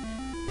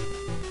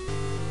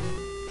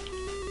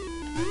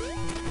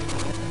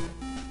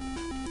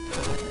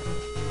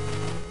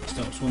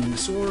 Stop swinging the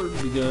sword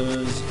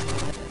because...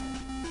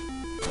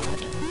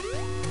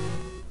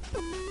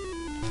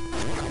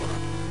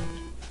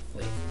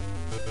 Wait.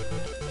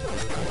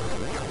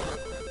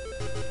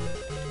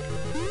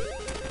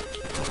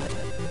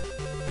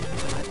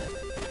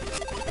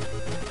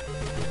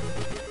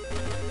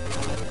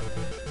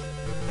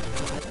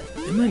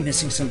 Am I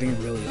missing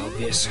something really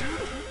obvious?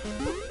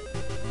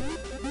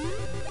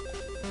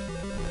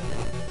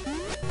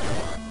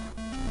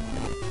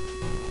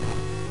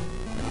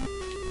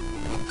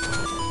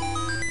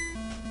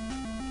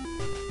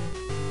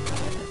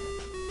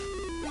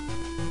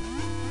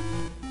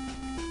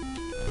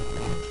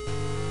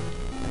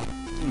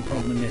 I'm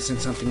probably missing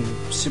something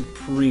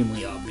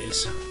supremely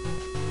obvious.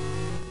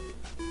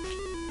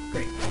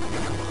 Great.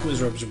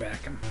 Those robes are back.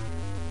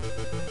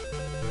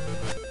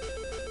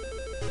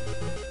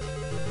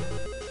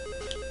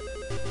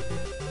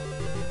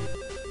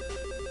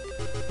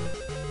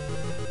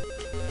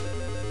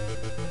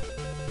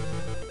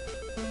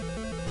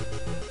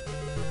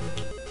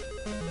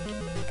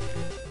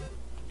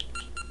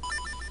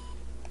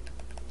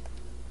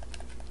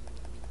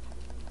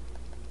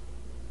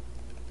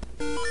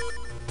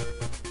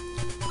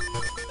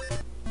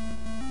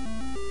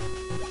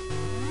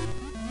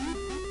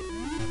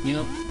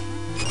 Yep.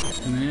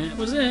 And that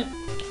was it.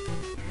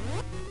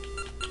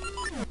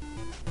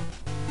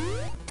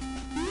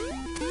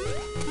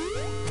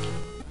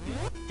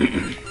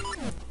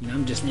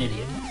 I'm just an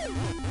idiot.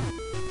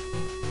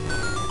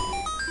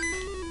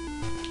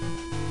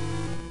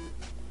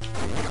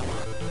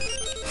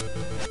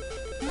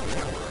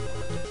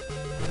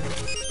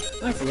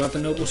 I forgot the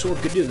noble sword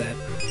could do that.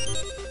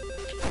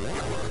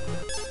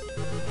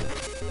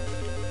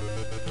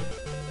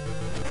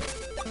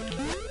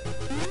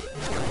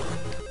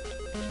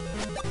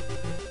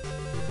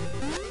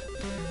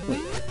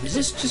 Is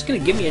this just gonna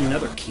give me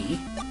another key?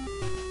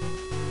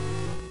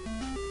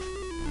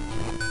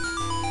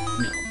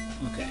 No.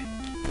 Okay.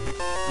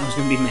 I was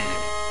gonna be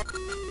mad.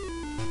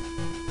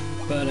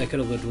 But I could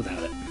have lived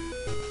without it.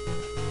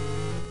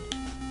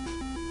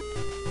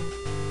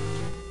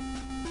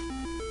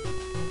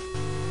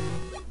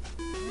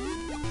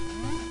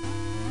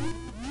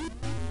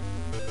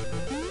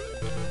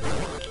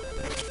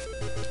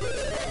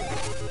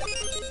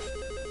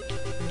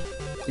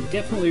 They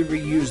definitely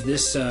reused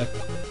this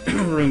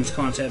room's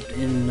concept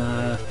in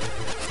the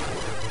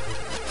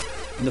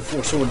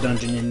Four Sword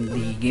Dungeon in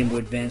the Game Boy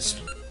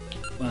Advance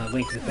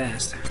Link to the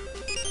Past.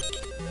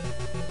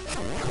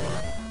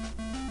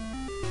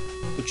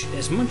 Which,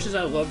 as much as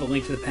I love the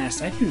Link to the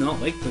Past, I do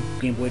not like the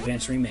Game Boy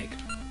Advance remake.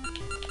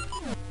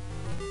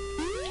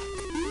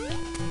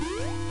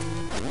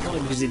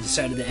 probably because they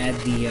decided to add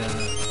the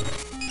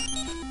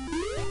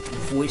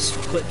voice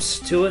clips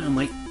to it. I'm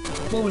like,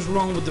 what was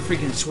wrong with the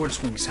freaking sword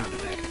swing sound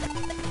effect?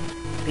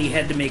 They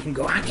had to make him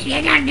go. Kind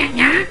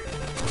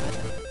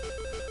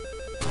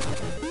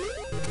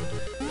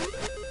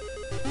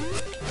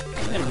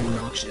of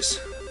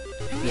obnoxious,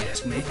 if you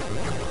ask me.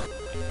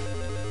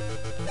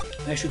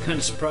 Actually, kind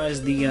of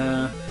surprised the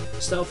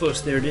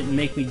Stelphos there didn't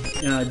make me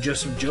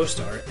Joseph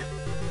Joestar it.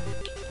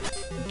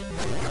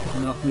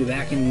 Knock me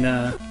back and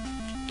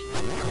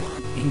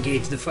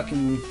engage the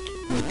fucking,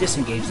 well,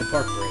 disengage the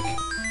park break.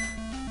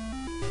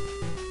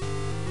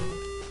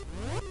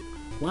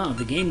 Wow,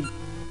 the game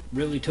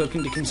really took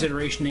into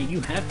consideration that you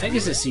have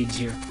Pegasus seeds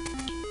here.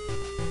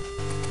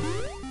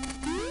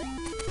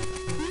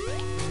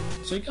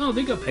 It's like, oh,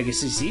 they got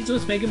Pegasus seeds,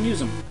 let's make them use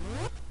them.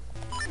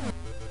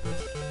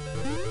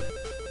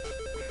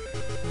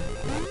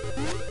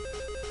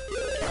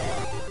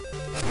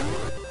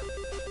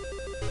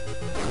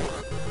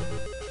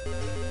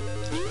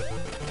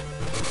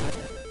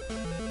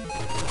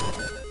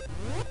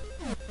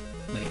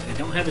 Wait, I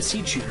don't have a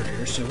seed shooter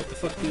here, so what the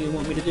fuck do you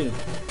want me to do?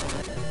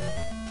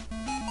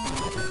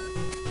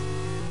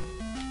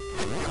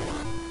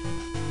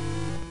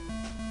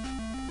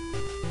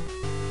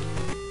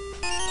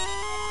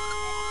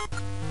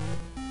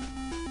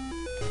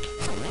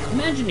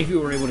 Imagine if you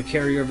were able to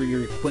carry over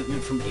your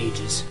equipment from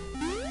ages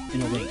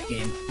in a Link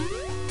game.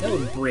 That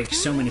would break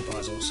so many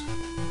puzzles.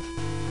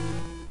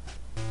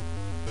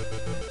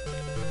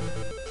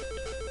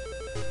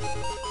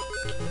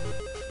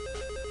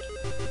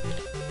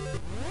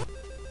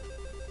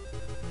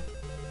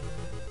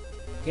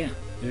 Yeah,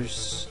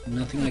 there's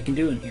nothing I can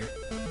do in here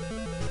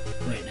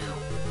right now.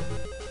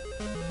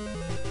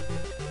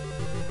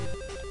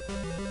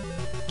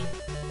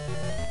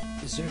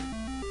 Is there?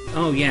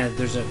 Oh yeah,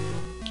 there's a...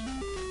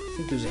 I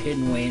think there's a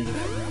hidden way into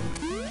that room.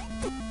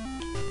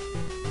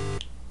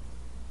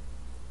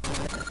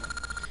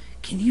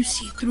 Can you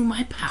see through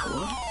my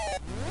power?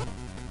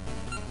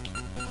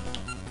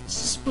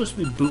 This is supposed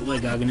to be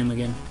bootleg Aghanim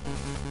again.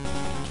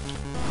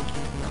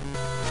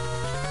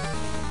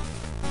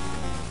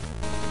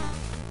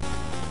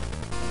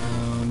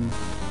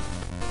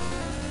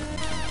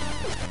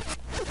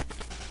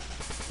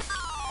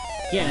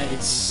 Yeah,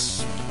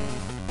 it's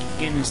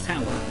Ganon's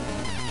tower.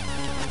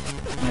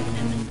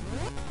 Aghanim and...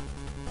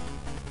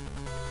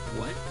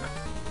 What?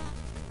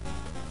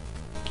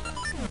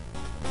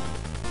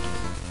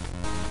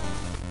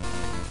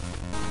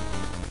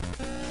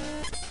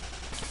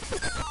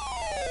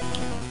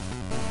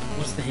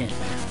 What's the hint?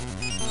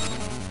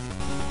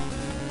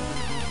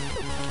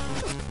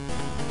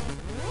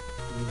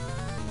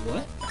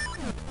 What?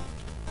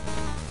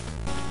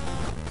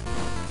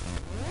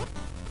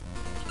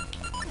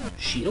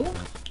 Shield?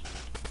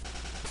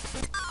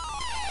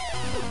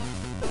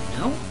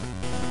 No?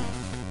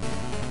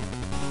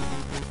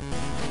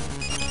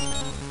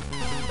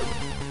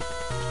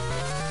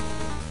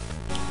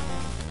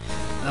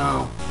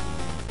 Oh.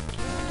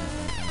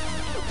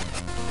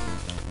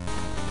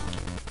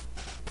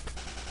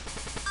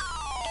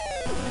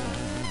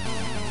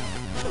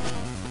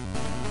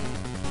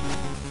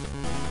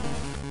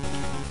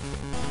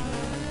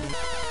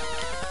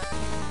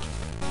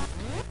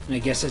 And I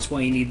guess that's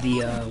why you need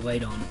the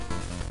light on.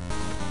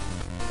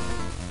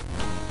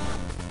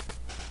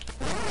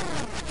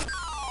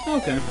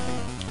 Okay.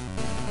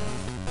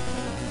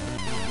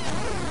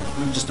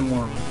 I'm just a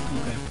moron.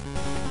 Okay.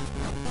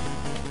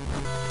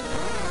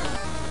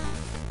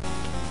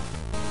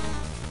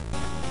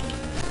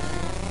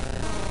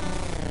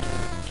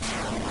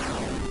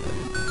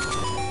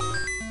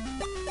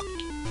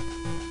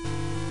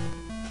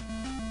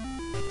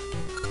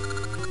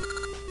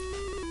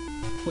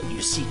 What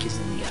you seek is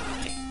in the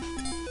eye.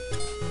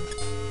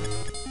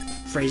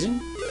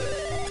 Phrasing?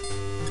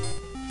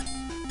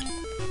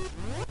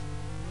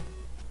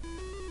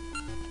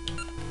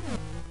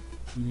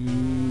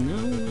 No,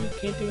 I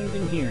can't do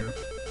anything here.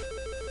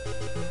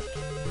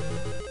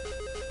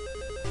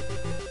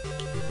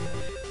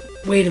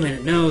 Wait a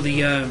minute, no,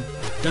 the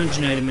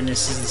dungeon item in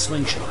this is the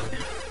slingshot.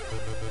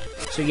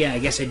 So yeah, I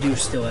guess I do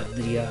still have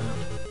the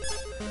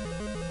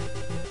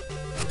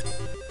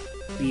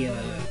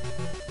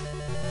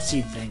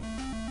seed thing.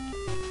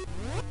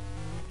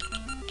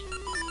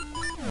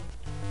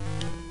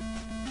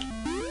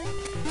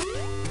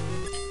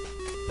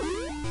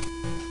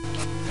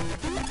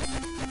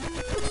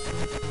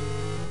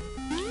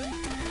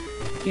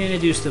 Yeah, I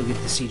do still get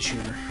the seed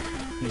shooter.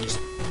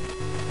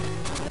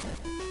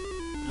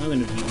 I'm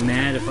gonna be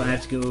mad if I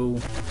have to go...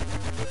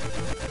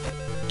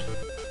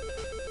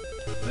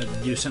 I have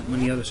to do something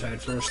on the other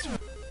side first.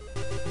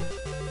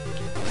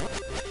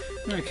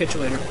 Alright, catch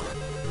you later.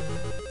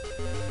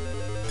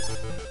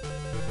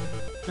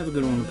 Have a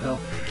good one, pal.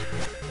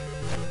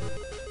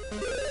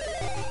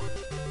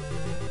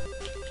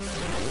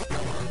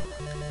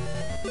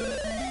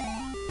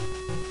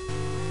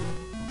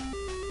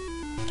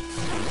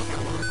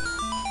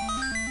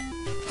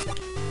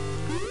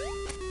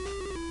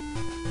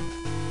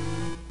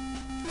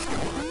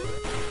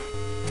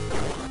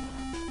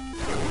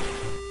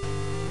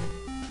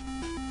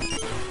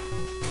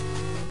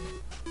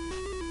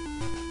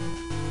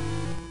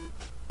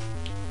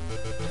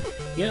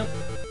 Yep.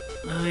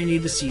 I need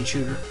the seed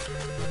shooter.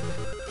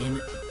 Damn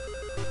it.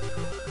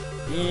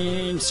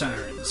 And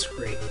sirens.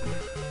 Great.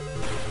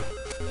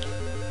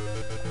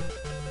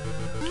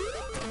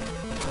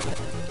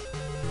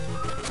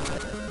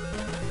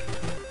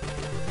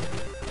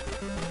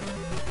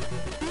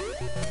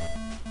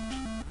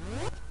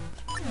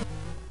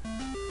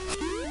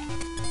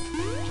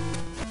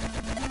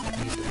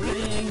 Need the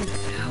ring.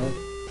 Ow.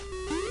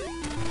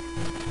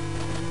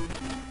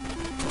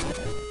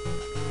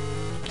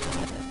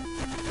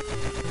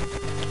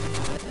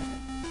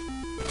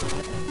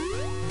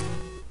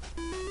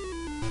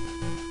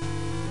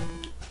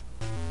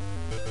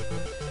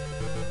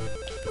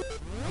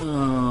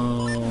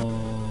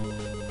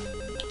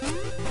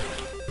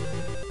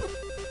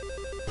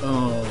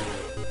 Oh.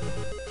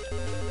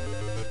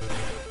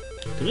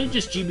 Did it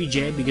just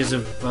GBJ because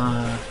of,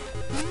 I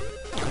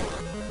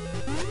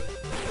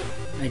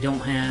don't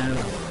have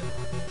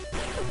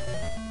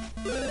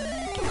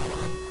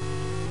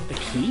a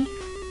key?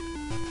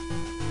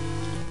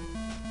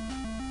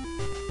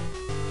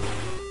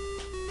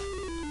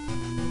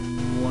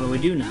 What do I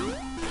do now?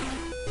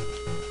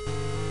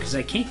 Because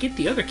I can't get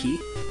the other key.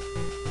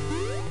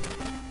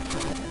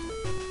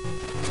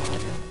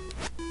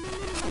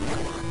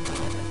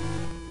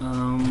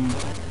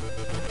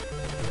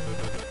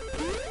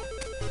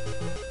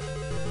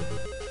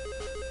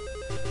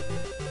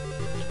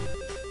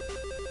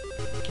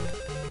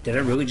 Did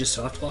I really just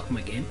soft lock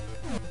my game?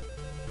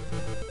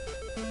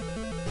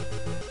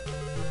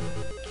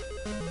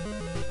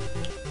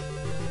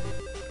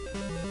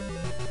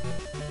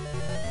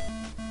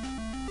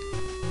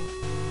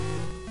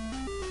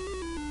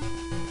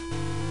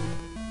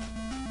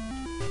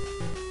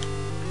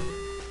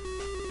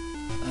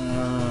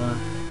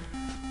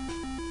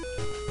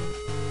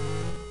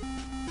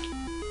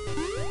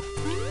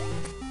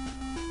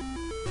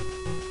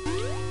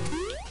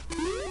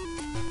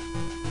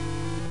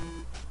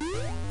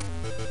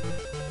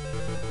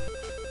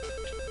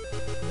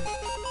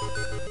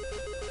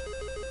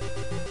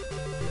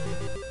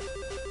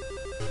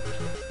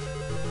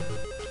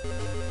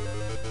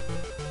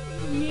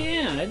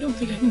 Yeah, I don't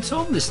think I can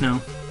solve this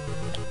now.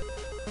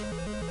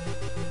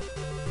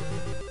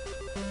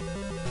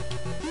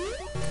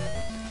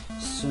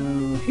 So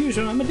here's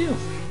what I'm gonna do.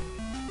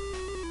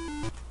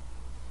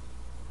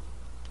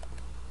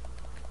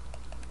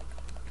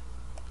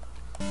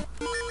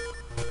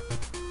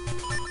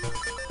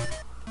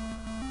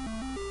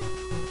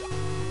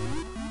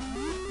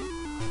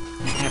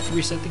 I have to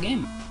reset the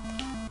game.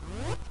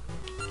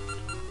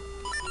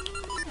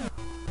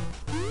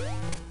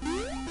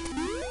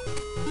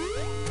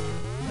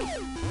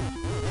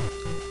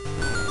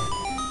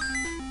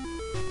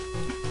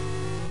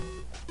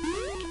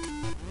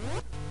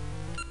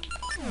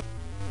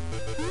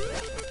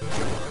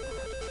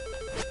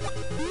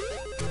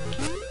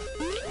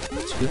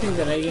 It's a good thing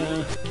that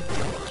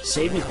I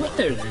saved and quit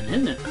there then,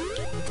 isn't it?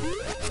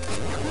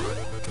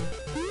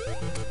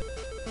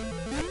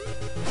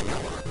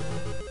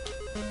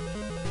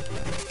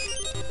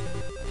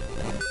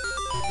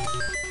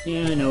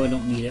 Yeah, I know I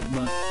don't need it,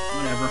 but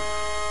whatever.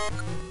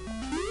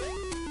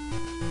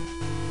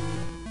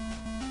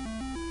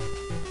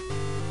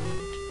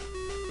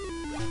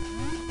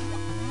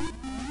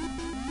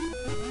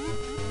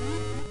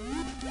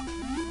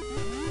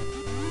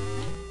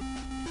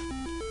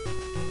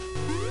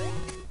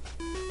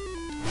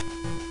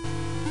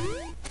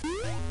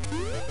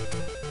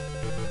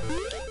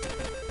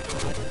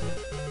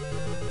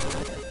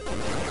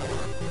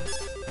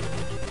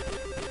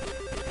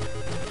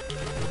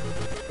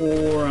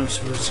 Or I'm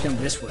supposed to come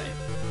this way.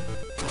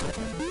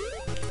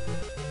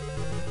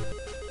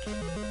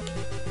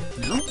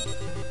 No?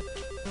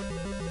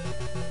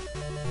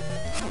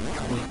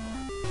 Wait.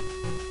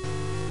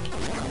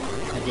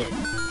 I did.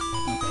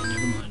 Okay,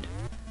 never mind.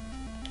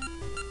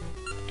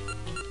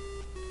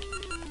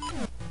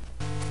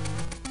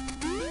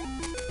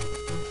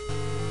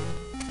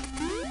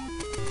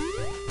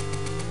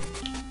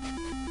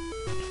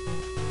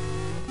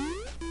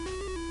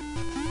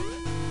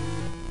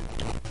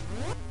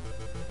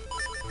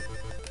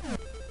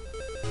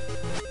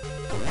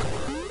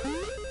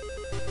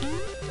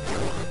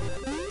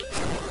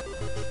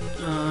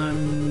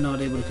 I'm not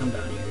able to come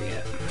down here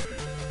yet.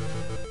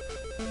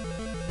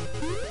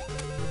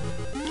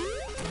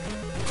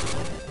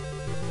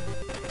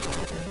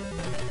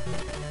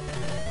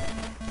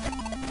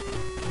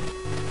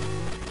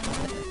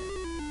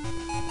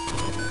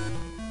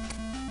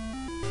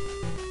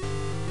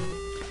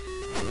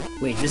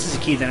 Wait, this is a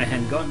key that I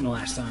hadn't gotten the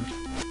last time.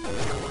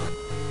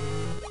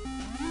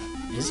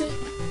 Is it?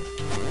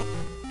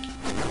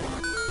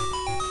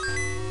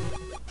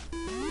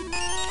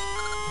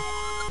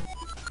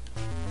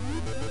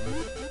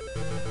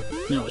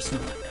 No, it's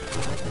not.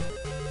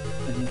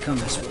 I didn't come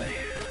this way.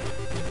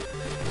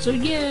 So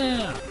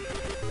yeah!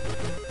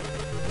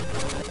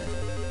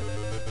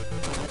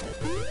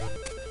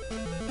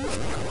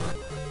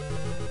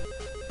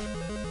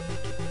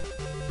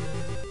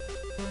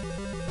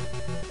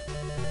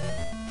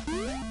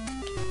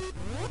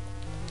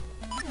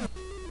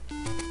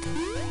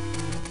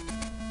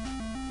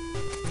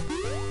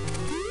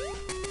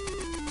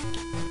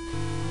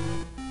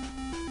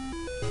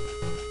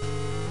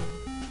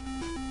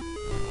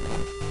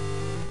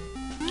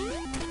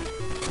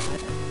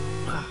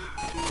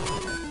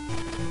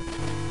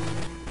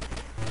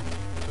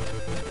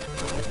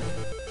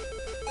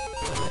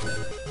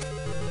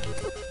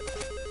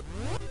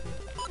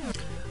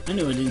 I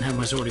knew I didn't have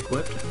my sword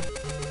equipped.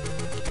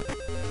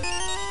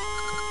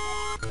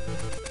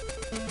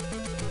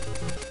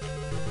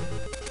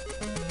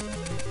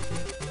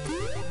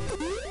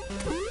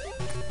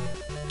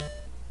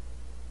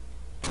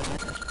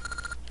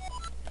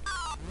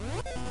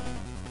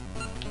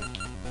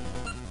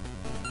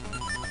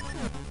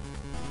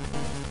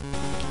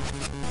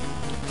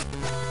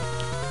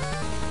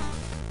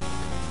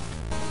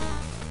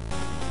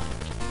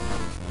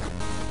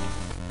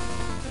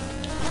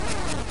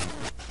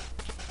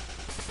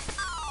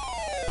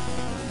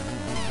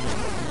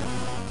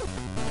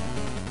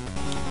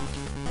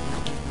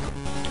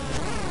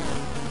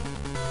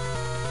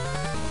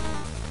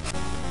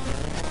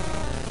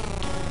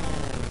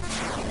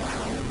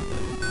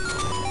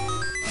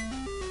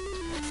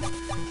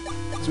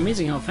 It's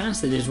amazing how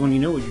fast it is when you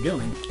know what you're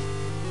doing.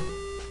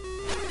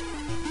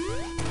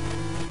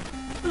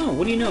 Oh,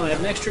 what do you know? I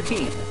have an extra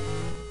key.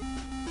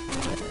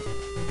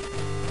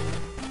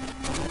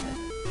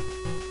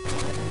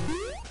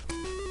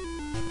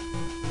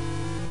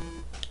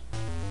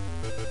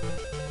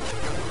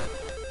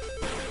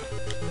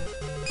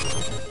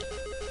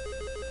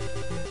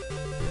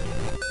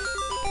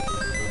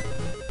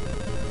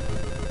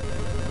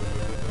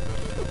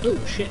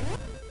 Oh, shit.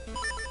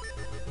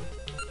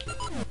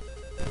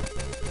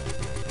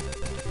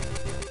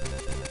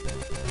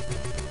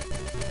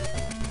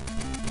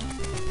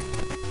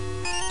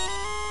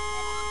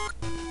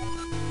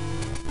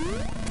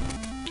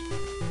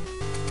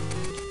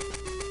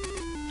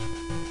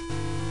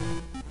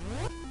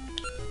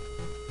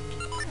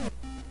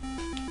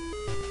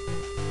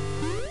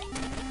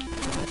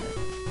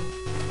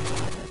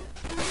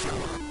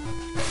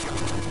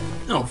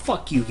 Oh,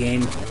 fuck you,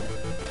 game.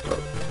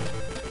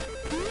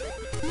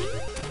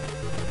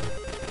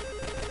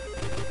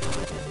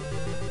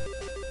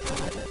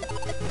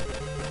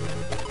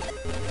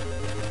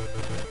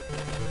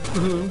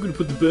 I'm gonna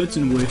put the birds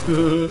in away.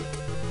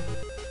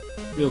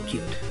 Real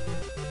cute.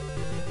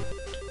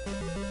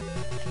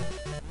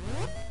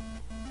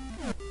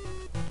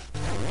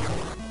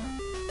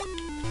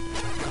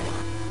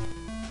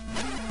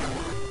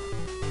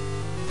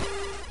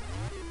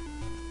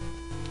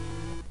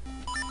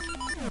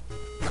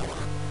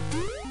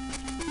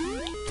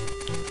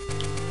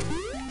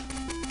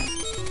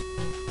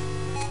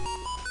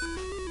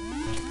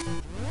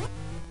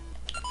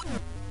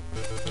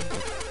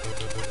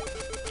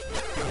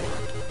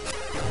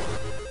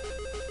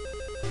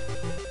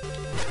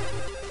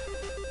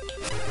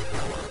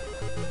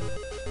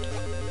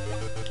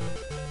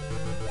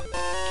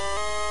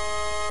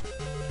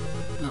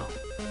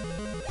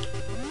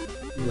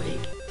 Wait.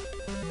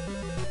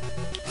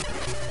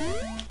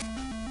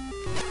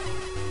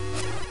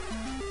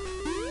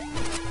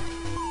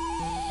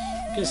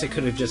 Guess I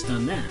could have just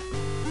done that.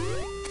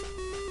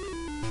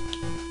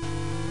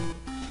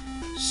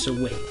 So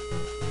wait.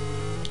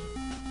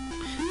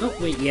 Oh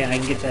wait, yeah, I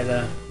can get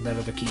that that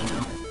other key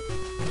now.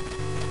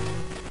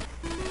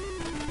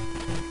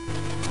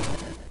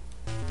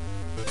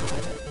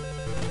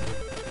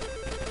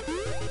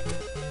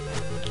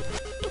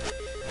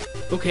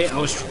 Okay, I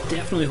was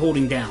definitely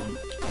holding down.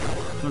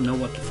 I don't know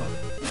what the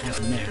fuck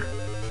happened there.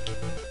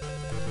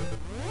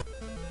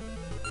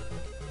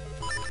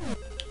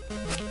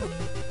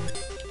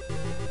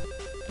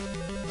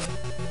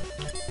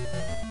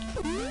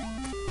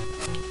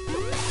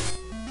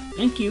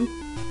 Thank you.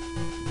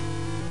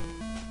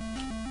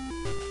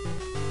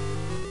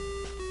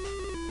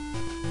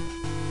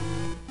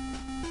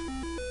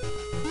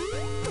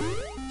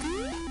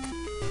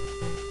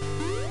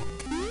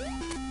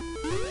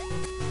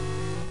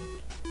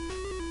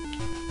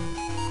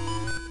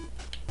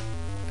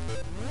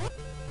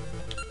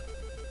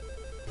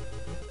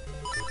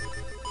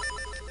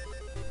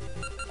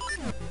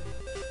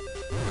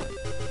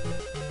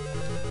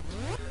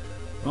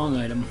 Wrong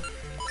item.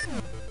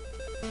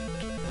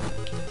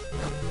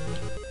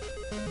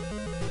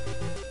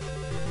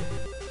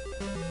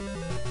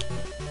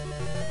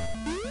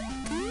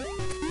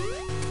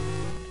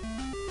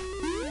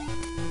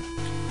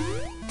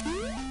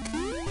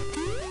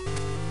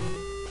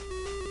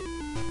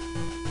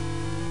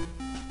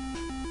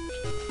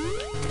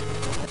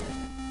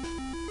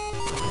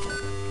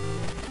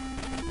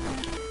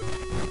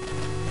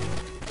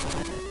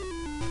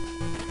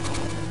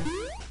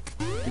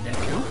 Did that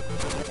count?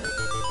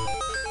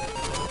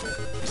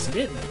 Yes, it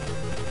did.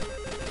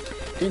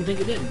 Didn't think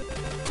it did.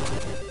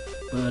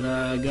 But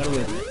I got away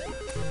with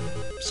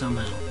it.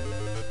 Somehow.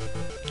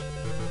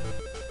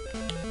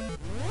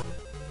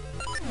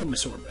 Put my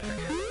sword back.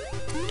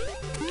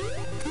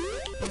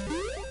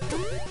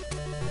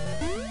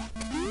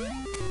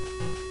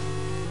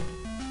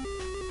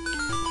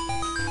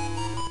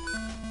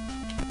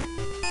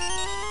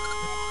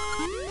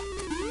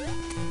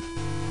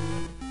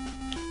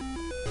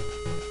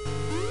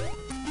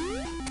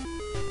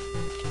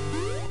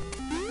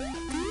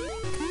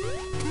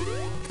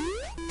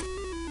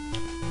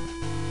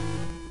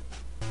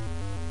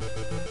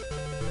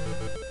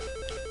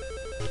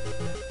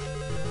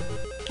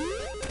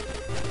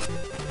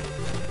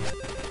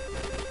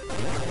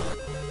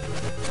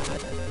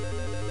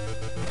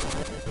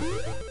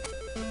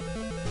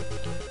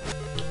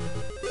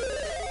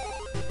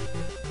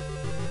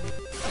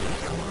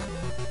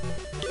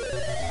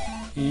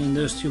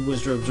 those two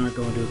wizards aren't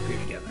going to appear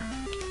together.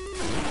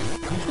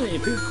 Hopefully they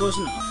appear close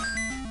enough.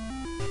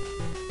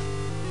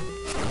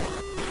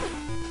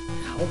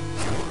 Ow.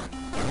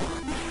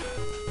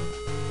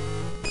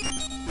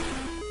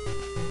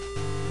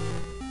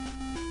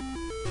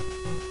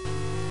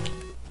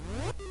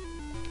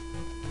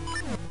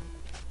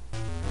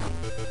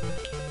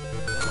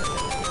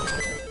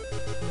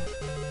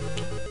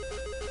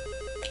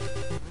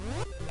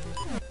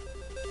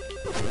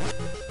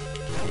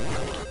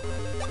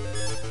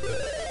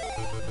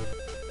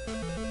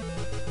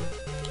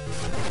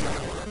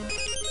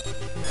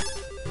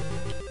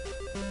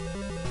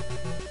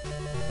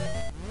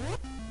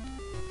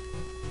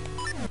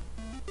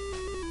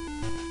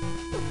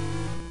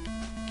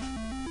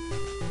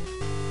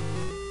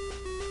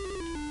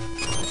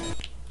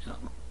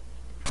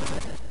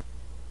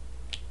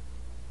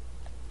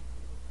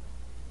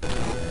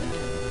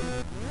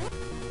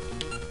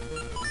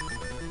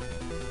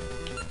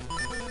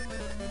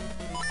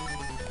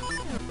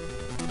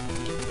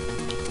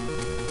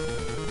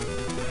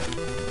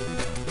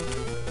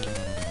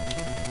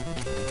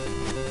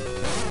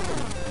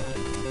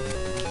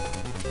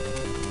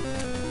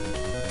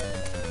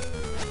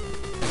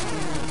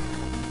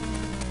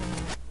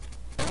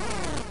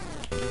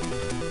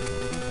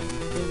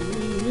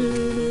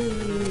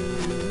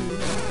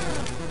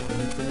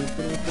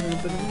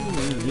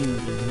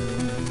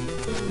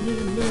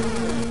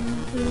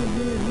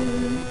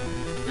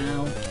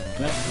 Ow,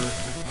 that hurt.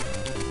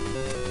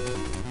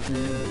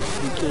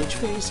 Glitch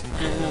face,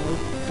 ow,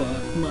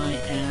 fuck my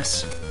ass.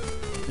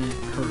 That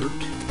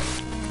hurt.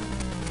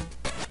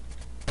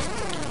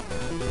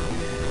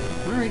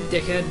 Alright,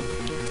 dickhead.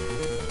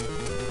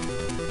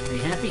 Are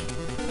you happy?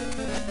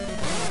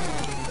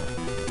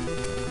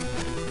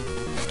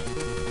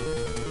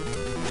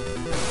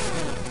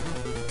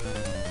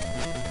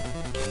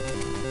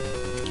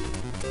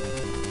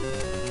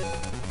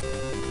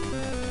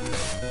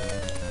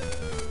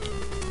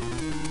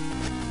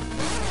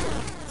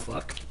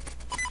 Fuck.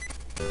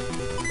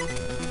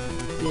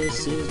 This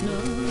is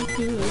not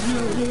good,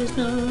 no it is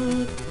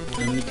not. I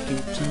need to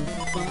keep some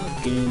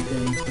fucking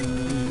things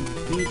done.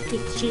 Need to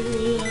get the shit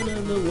out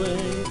of the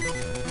way.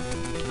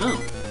 Oh.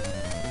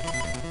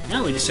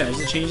 Now he decides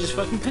to change his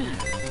fucking path.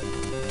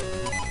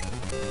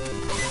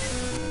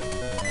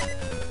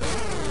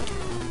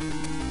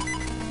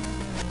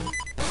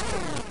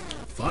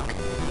 Fuck.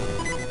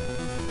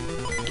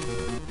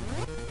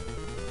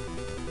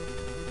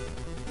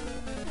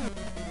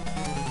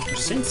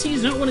 Sensei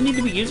is not what I need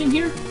to be using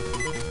here?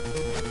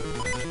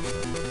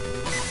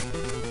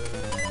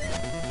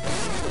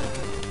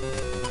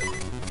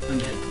 I'm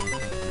dead.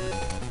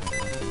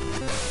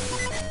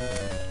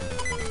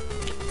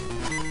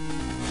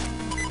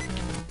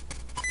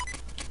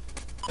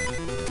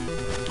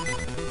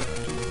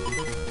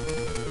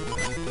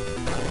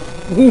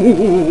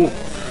 Ooh.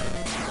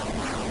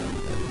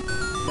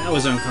 That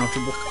was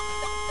uncomfortable.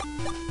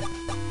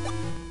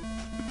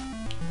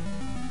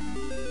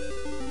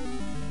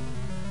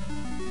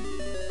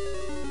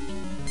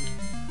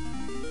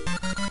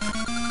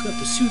 Got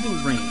the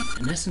soothing rain,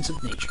 an essence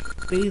of nature.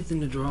 Bathed in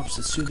the drops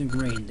of soothing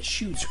rain, the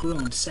shoots grow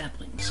into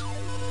saplings.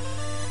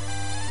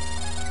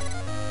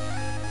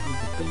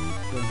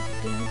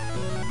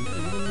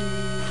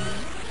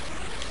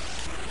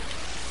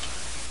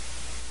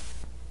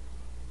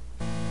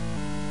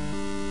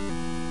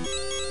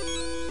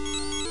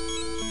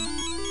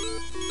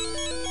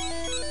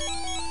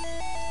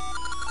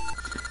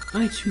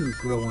 I too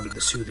grow under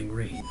the soothing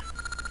rain.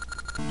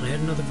 I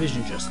had another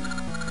vision just now.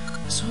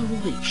 I saw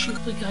the lake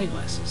shaped like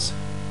eyeglasses.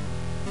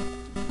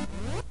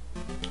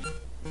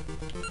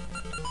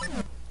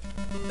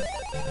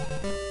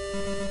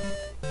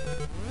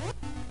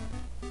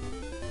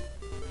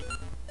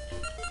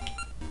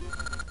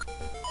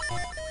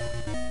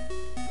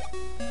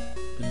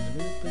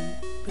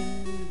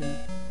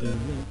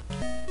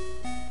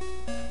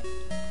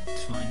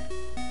 It's fine.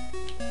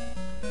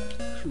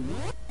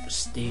 What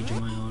stage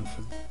am I on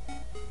for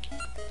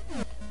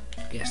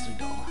Ghastly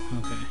Doll?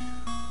 Okay.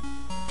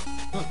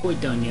 Not quite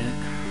done yet.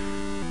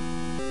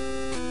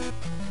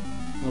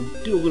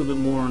 I'll do a little bit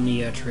more on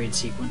the trade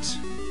sequence.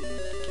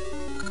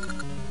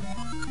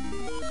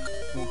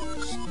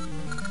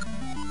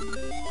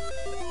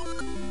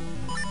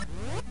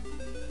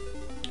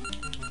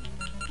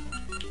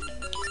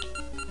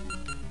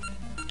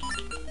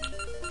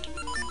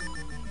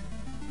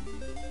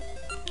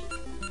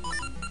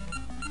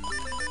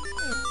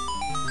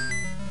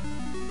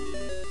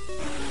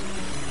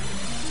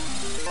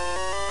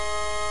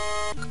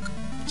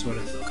 That's what I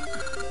thought.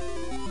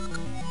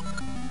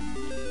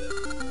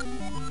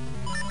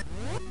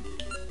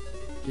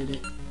 Did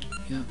it?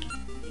 Yep.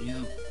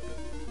 Yep.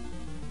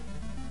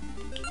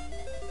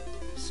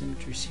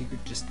 Symmetry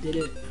secret just did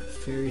it.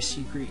 Fairy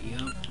secret,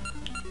 yep.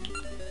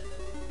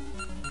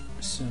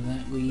 So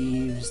that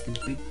leaves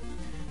the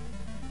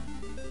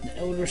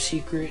Elder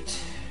secret,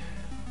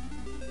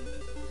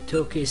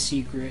 Toke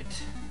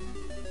secret,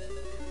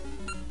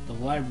 the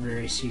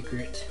library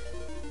secret,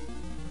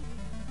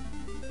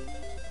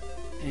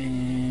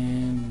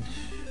 and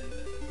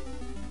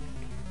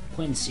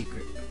Plain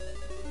secret.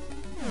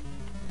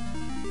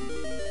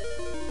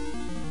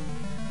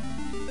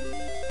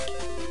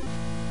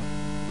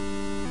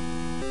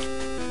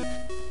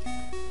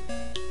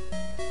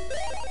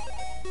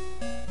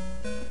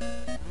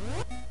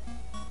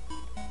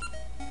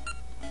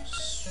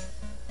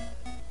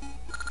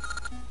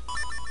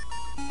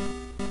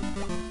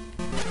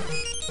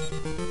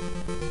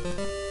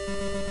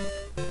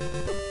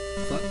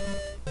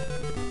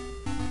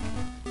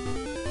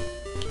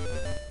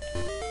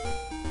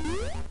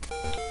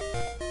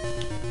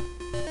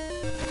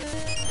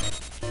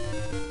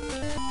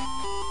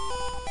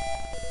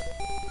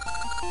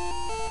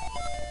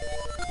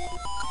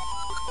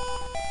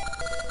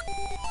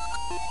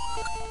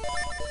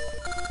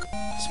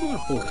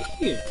 Smart boy,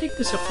 here, take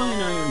this a fine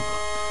iron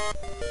pot.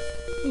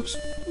 Looks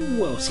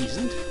well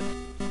seasoned.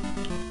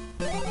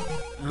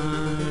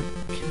 Can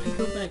I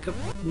go back up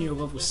near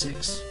level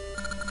 6?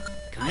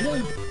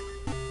 Kinda?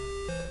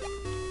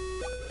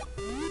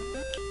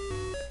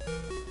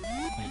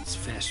 It's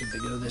faster to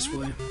go this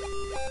way.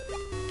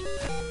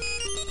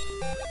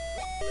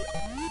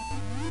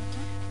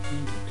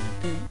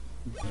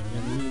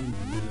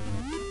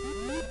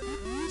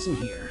 What's in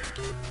here?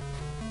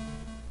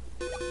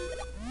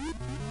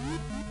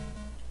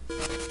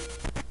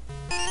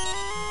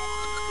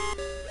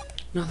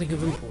 Nothing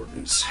of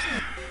importance.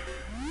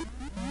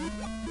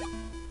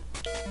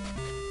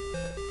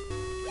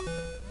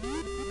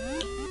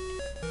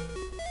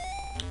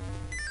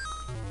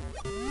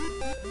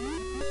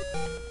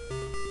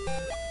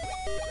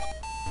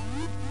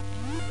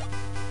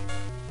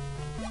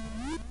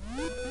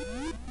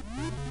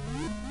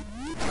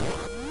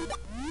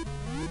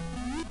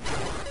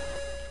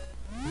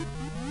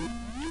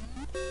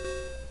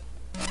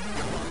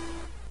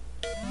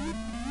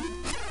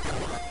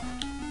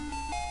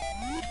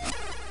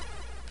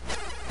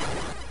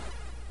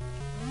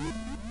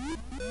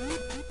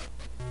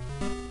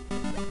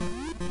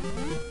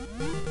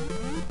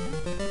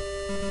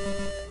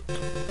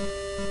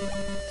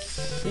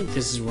 I think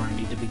this is where I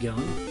need to be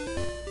going.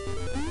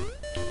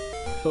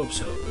 Hope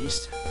so, at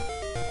least.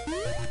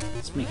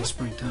 Let's make it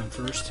springtime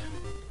first.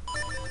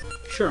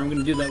 Sure, I'm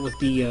gonna do that with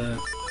the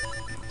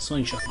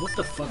slingshot. What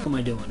the fuck am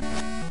I doing?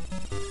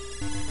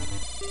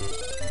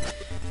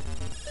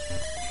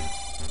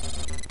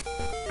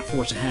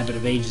 Force a habit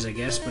of ages, I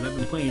guess, but I've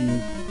been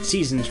playing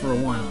Seasons for a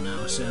while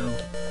now, so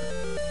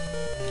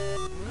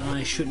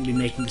I shouldn't be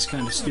making this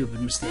kind of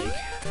stupid mistake.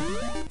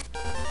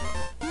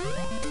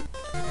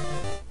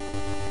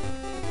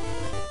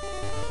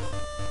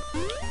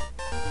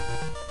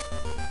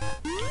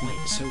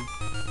 So,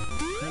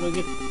 how do I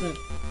get that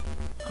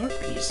art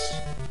piece?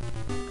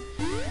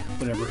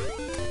 Whatever.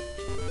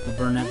 I'll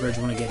burn that bridge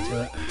when I get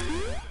to it.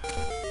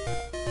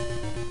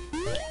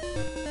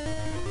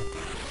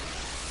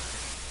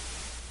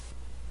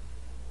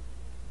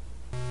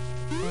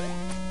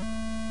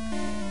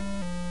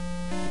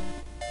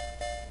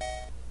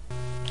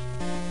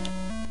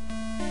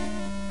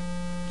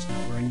 It's not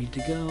where I need to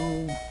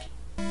go.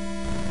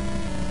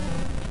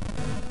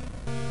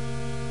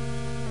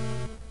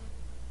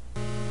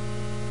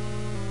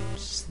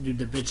 Dude,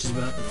 the bitch is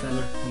about the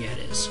feather? Yeah,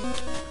 it is.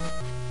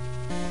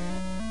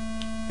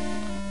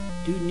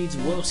 Dude needs a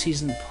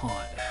well-seasoned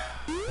pot.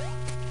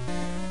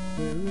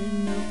 Where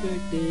in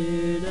Norfolk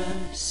did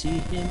I see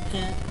him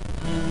at?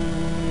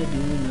 I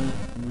do not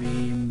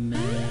remember.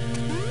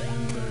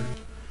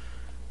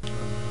 But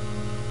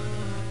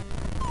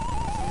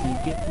I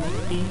think it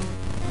might be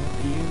up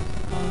here.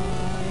 I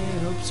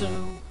hope so.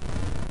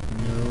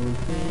 No,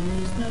 it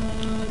is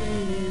not.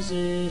 It is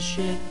a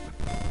shit.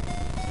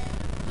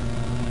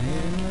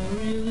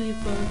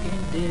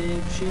 Fucking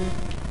dipshit.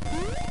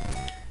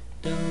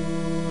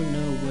 Don't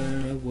know where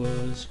I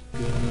was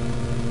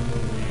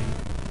going.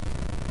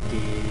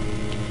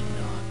 Did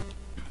not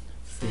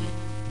fit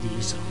the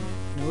song.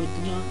 No, it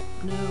did not.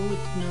 No,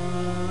 it did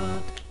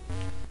not.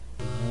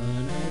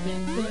 But I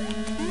think that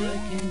I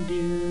can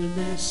do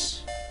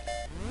this.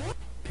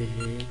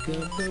 Pick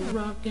up the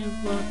rock and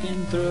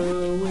fucking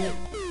throw it.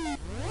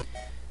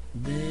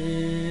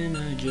 Then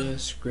I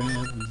just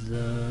grab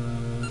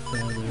the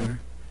feather.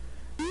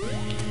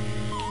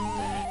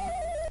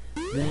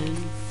 Then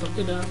fuck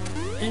it up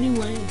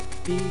anyway,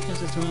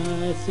 because it's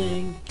my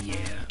thing,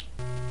 yeah.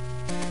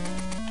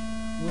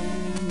 Where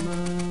am I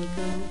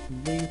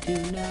going to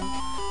now?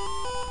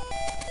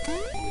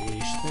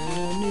 Wish that I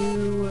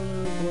knew where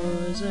I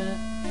was at.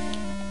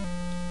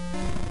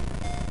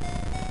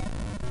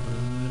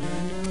 But I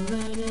know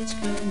that it's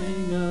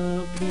coming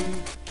up here.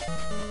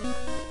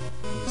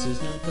 This is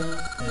not the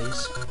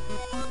place.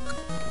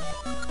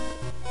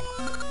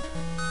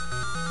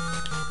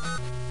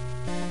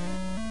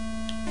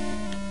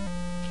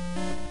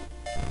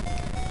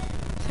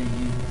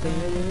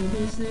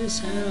 There is this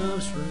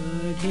house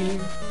right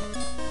here.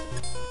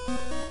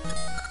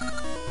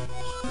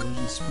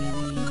 Explosion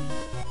Smithy.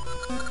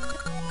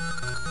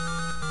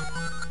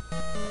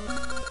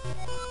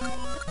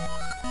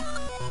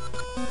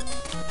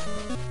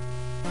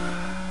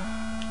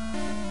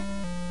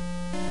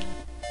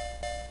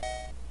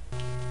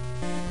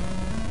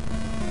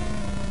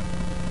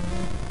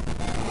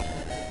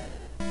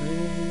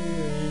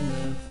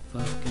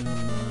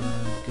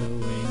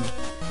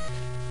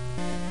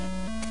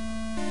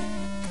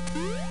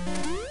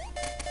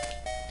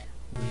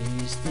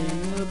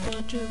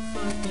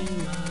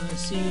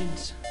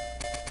 seeds.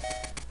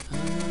 I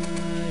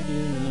do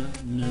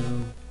not know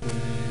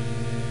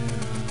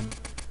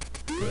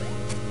where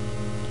I'm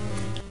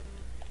going.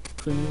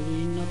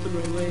 Clearly not the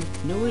right way.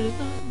 No, it is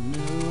not.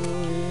 No,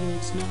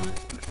 it's not.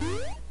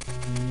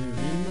 Where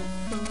in the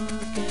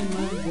fuck am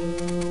I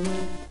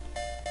going?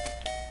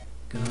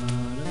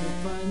 Gotta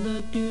find the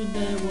dude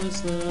that wants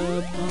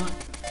the pot.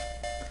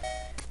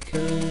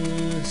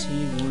 'Cause he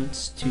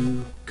wants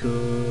to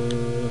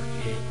cook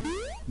it,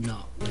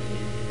 not with it.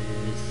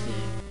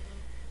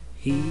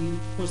 He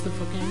wants the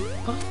fucking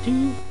pot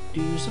to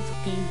do some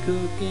fucking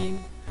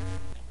cooking.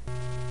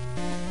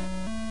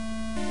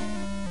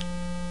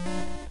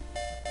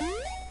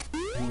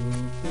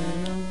 Hoping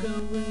I'm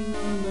going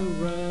on the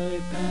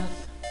right path.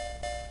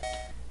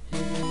 Hey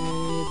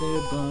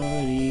there,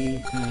 buddy,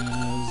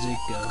 how's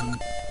it going?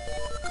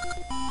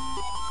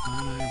 I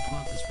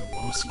bought this for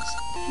Lossies.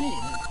 Hey,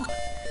 that pot.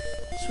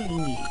 That's what I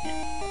need.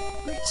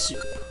 Great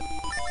soup.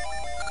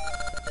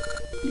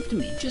 Leave it to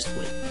me, just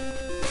wait.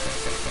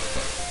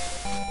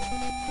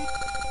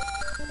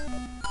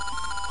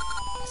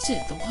 That's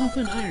it, the lava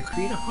and iron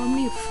create a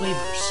harmony of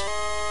flavors.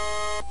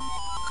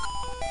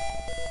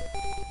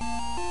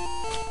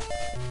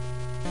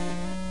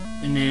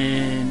 And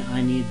then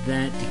I need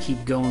that to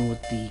keep going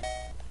with the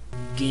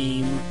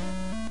game,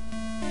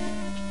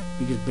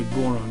 because Big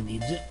Goron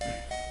needs it.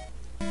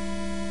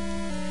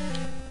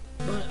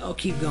 But I'll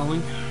keep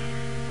going.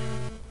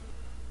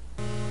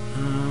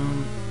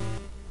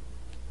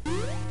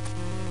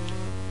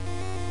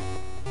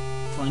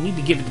 Well, I need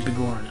to give it to Big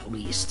Goron at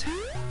least.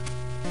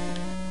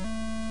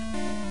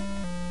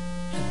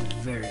 At the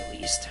very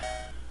least.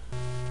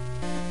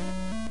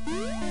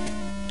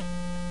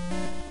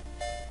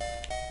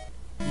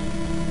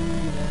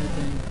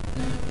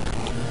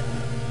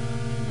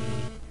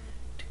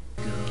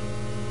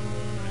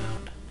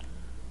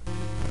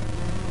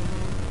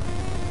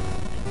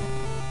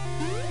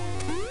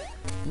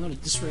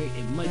 At this rate,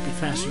 it might be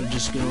faster to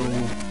just go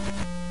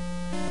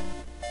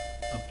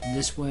up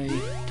this way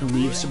to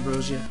leave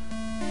Subrosia.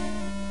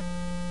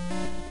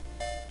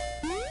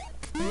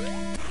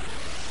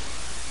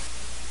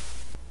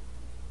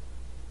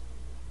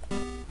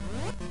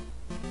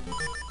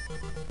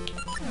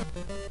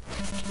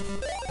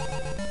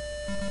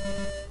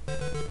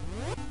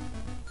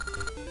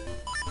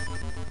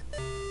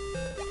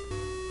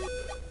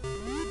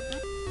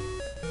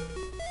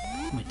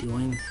 What am I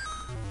doing?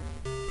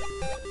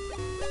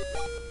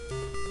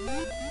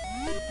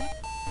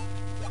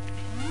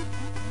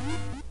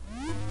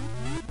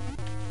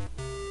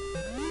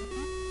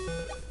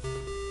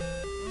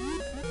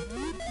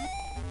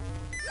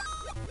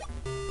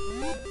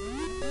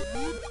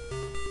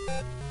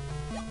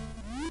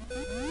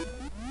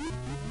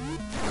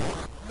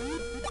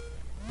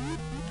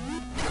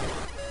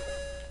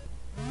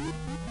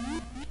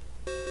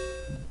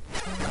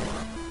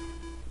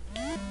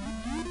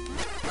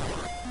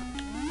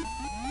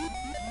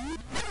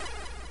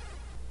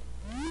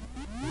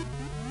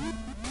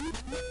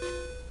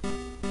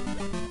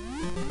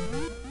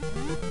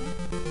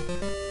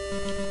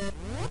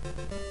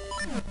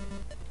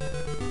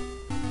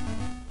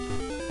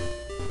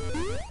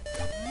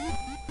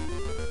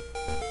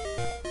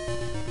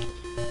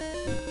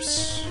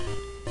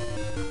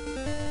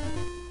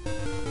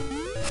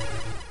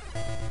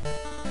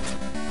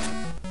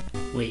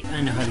 Wait,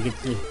 I know how to get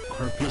the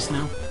heart piece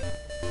now.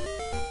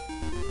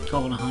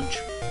 Call it a hunch.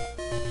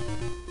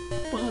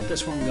 Well,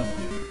 that's where I'm going.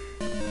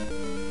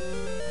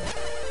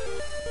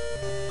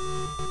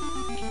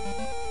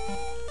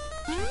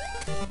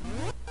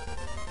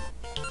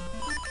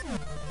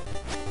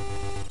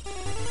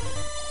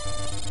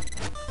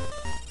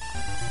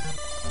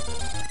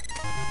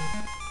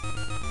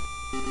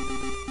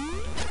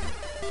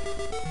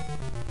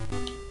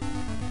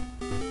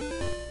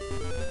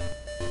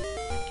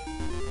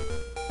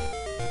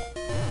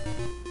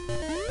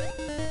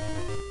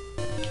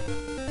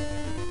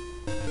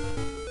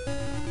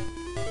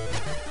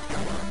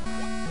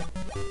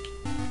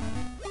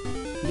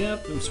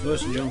 Yep, I'm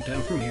supposed to jump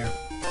down from here.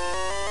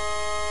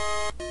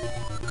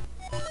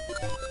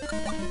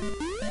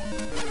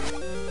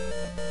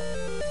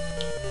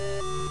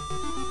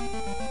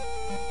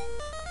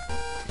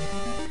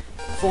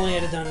 If only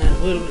I'd have done that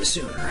a little bit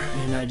sooner,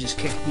 and I just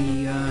kicked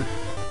the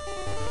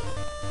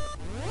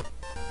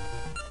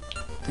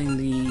thing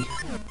the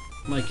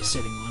mic is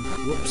sitting on.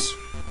 Whoops.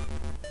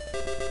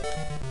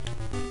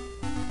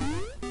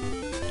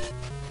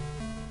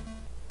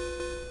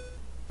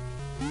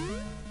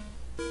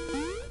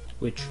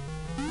 Which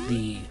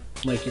the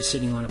mic is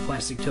sitting on a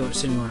plastic tote,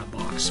 sitting on a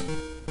box.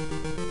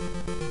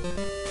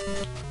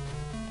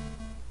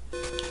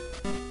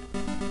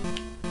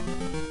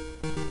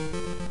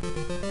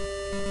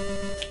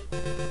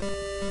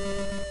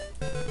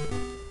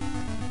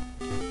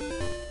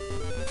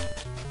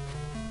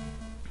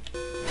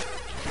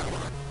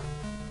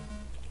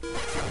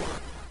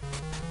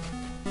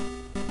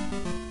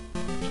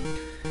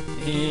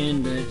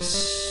 And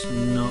that's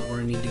not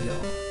where I need to go.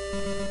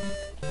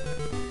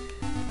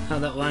 How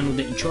that Lionel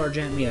didn't charge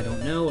at me, I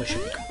don't know. I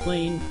shouldn't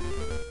complain.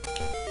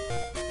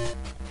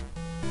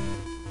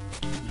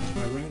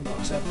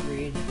 box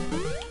upgrade,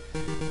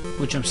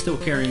 which I'm still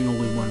carrying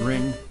only 1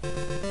 ring.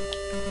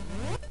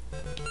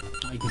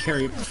 I can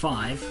carry up to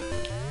 5.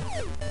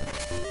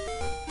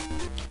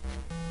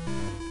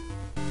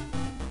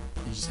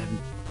 I just haven't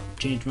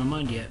changed my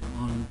mind yet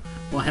on...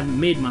 Well, I haven't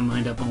made my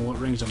mind up on what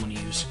rings I'm going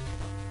to use.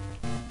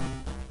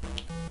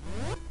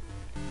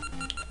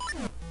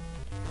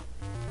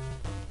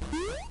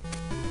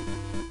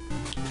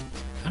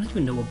 I don't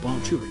even know what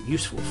bombs you are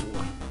useful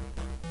for.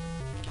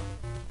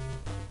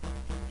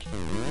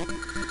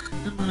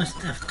 I'm all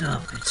stuffed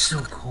up. It's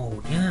so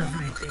cold. You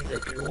have anything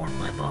that can warm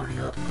my body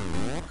up?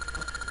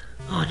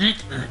 Oh,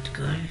 that's not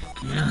good.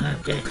 Can I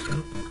have that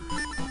too?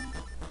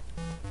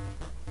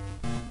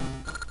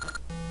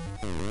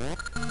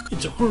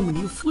 It's a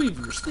harmony of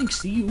flavors. Thanks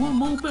to you,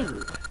 I'm all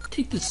better.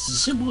 Take this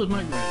as simple as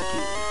my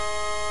gratitude.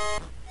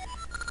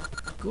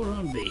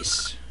 Goron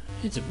vase.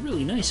 It's a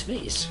really nice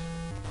vase.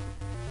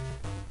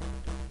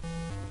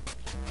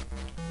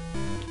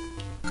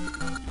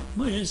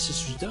 My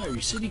ancestor's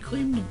diary said he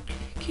came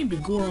to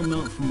Goron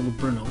Mountain from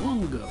Holodrum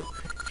long ago.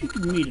 If you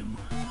could meet him,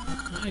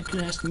 I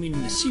could ask the meaning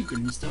of the secret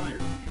in his diary.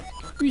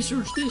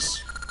 Research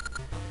this.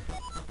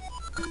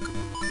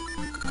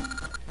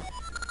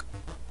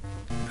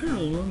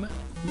 Apparently,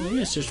 my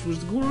ancestor was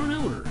the Goron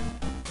Elder.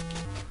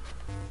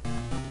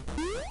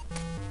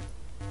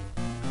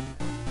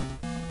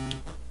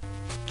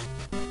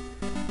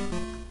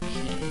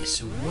 Okay,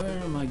 so where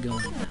am I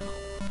going now?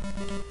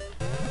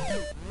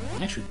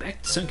 Actually,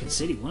 back to Sunken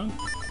City. Why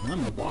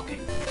am I walking?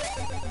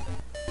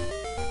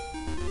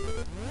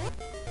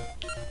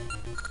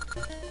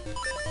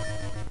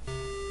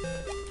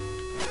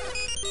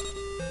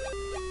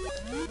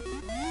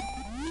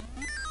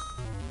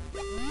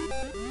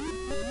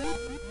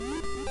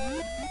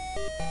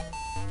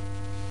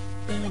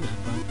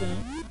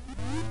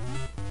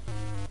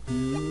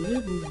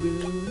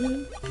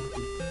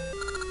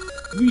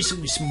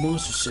 Recently, some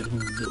monsters settled in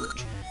the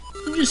village.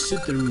 They just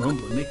sit there and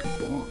mumble and make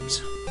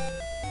bombs.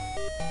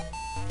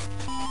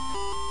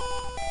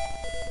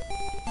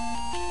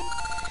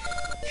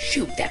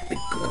 Shoot that big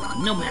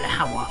Goron. No matter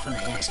how often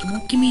I ask, he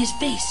won't give me his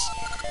face.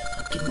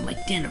 I'll give him my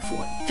dinner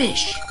for it.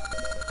 Fish.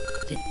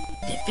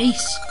 That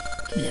face.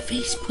 Give me that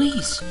face,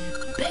 please.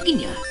 I'm begging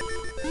you.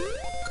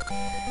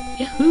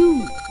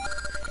 Yahoo!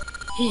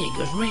 Here, it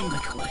goes right in my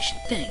collection.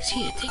 Thanks.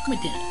 Here, take my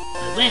dinner.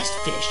 My last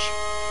fish.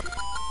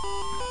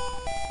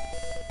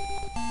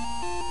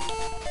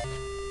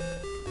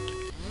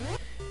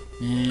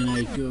 And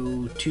I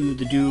go to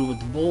the dude with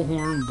the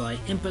bullhorn by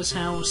Impa's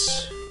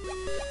house.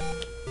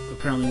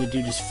 Apparently the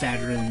dude is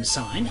fatter than the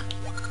sign.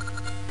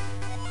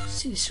 This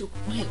city's so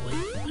quiet.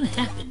 What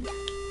happened?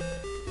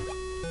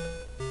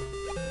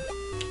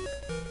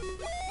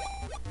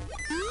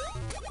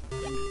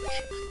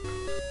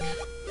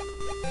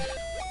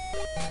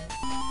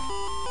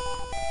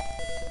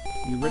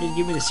 You ready to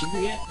give me the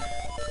secret yet?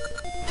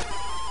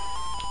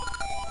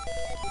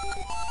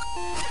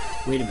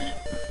 Wait a minute.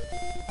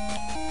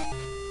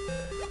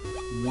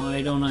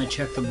 Why don't I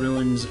check the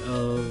ruins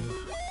of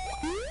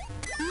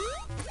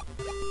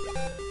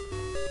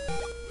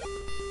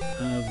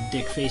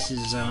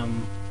Dickface's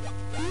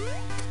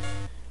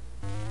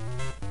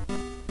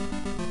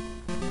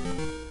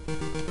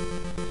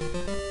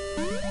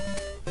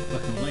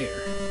fucking lair?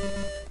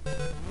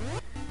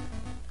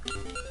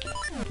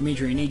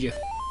 Dimitri, I need you.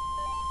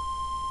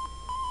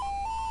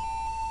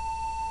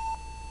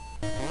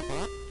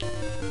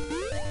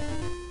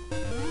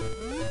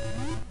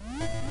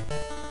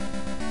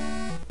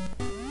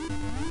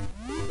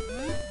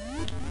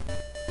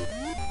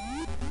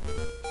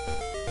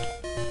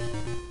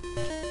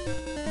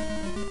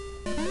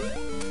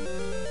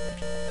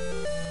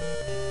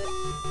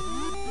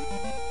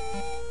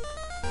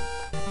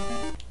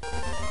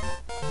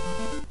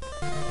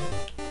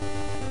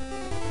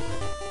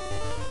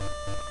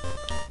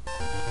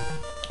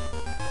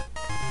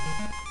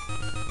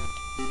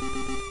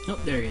 Oh,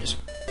 there he is.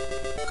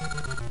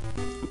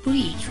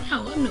 Please,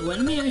 wow, I'm no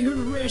enemy. I heard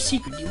a rare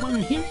secret. Do you want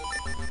to hear it?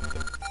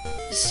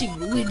 The secret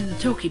related to the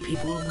Toki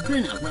people of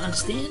Grinout,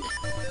 understand?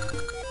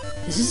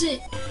 This is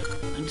it.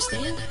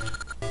 Understand?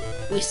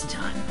 Waste of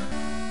time.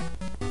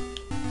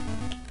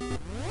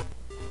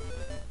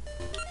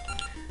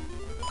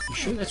 You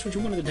sure that's what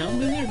you wanted to tell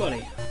me there,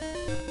 buddy?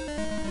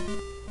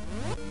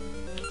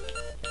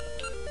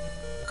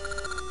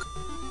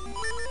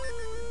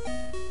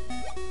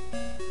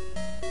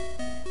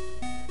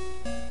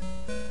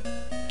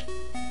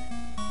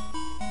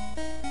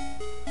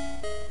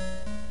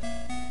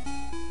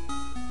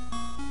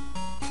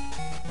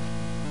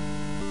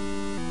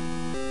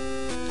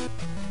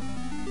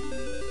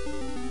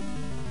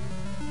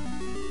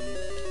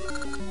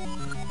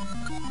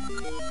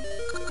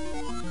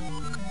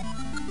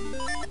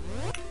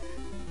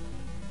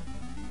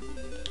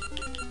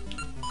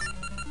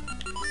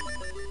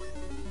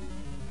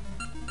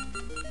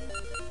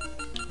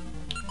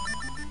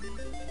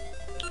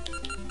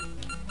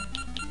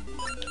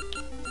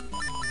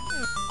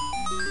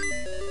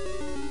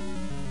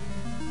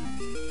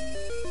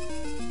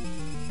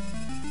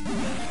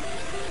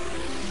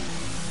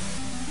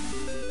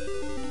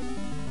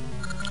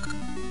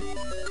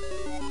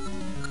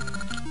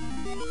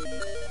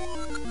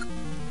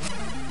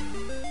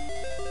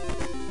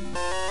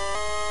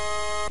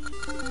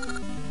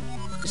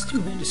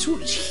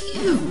 sword is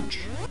huge!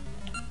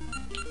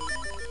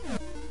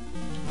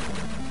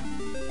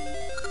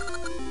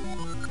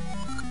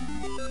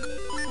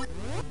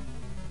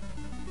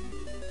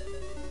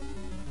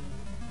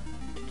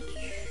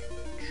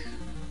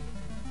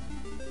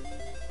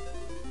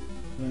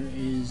 Where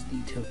is the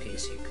Tokay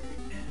secret?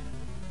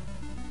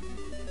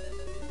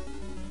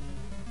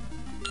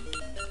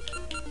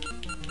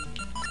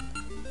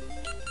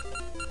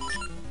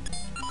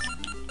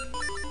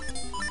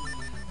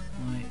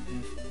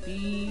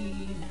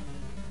 YFB.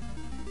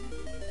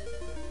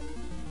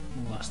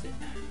 Lost it.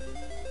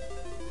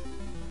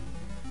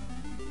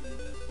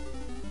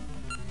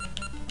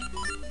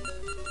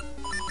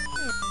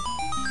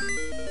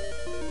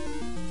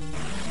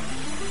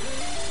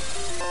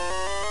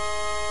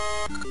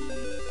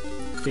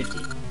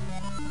 $50.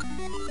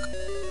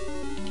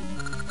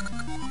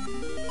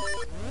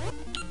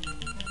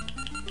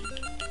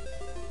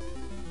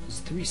 There's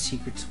 3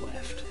 secrets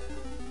left.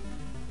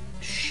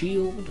 The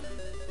shield,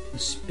 the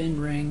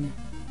spin ring,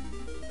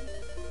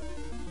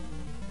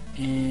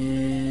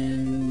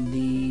 and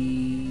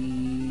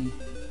the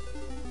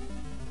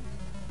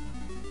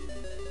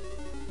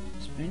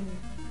spin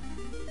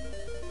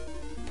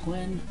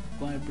Plen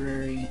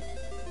library.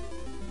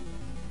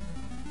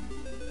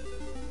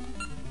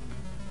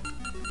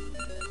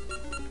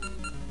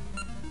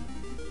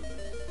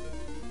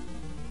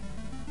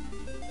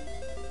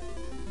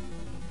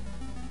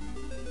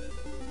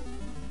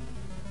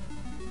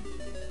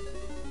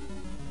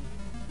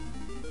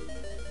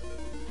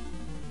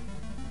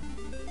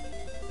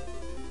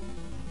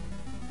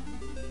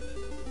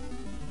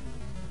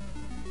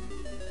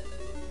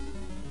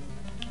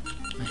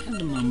 I have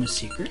the Mama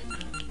secret.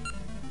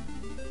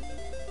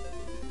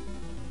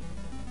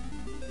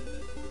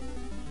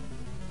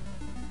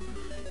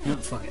 No,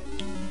 fuck it.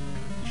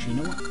 Actually,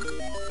 you know what?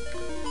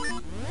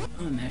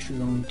 I'm actually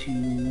going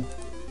to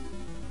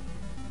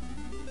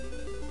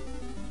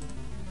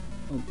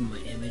open my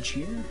image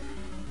here.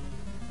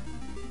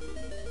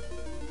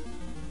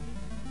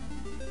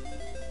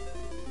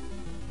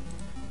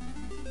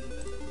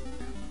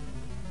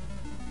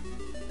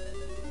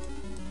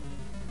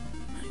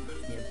 I'm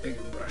gonna need a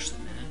bigger brush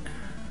than that.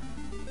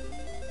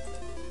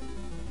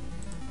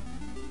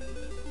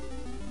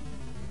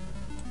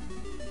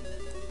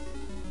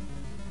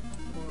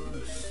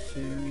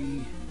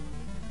 Fairy,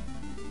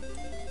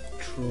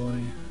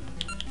 Troy,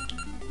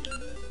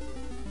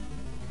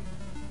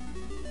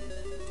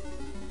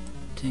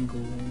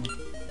 Tingle,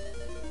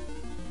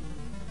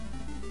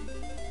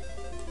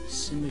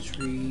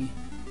 Symmetry,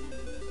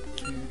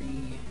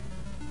 Fairy,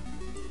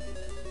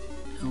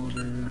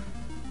 Elder,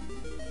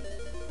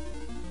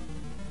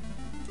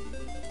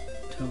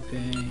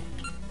 Tokay,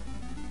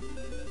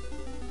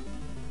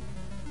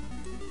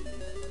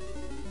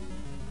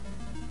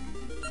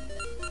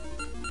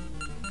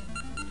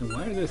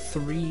 why are there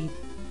 3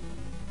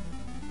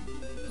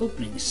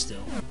 openings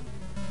still?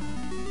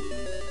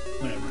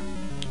 Whatever.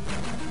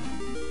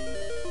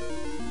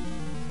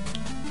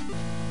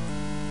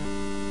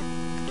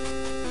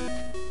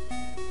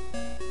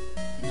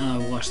 I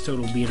lost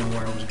total beat on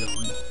where I was going.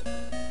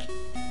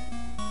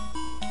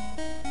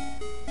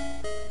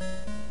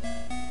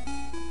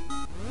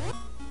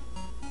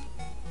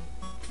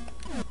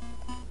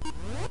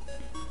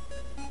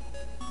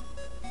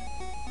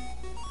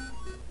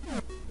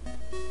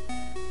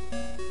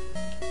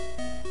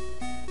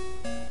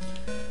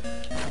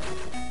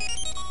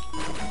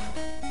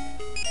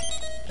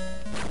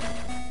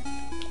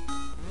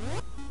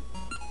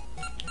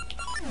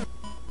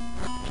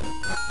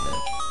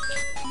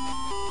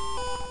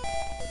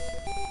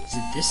 Is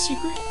it this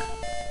secret?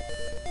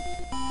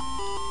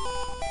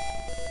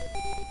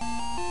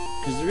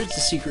 Because there is a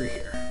secret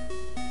here.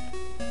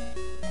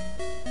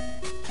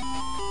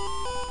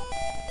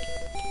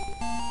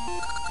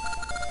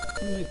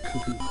 Like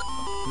cuckoo.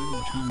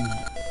 What time is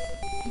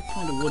it?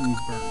 Find a wooden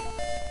burn.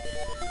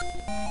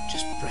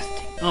 Just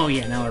breathtaking. Oh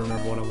yeah, now I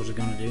remember what I was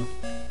gonna do.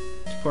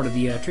 It's part of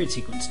the trade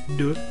sequence.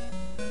 Duh.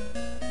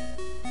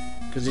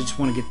 Because I just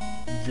want to get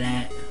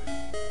that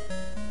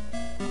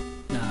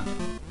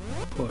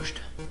pushed.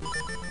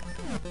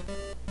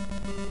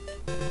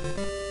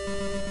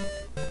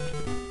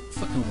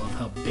 Fucking love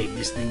how big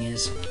this thing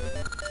is.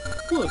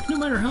 Look, no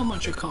matter how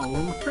much I call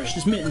her, my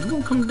precious mittens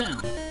won't come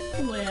down.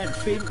 Only I had her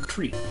favorite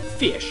treat,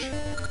 fish.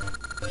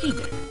 Hey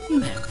there, you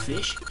have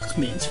fish. It's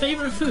Mittens'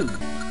 favorite food.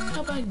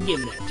 How about I give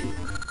that to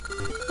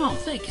her? Oh,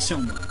 thank you so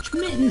much.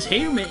 Mittens,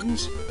 here,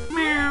 Mittens.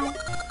 Meow.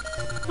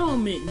 Oh,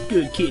 Mittens,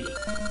 good kitty.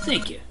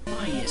 Thank you.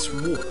 Ah, yes,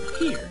 reward.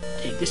 Here,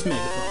 take this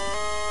megaphone.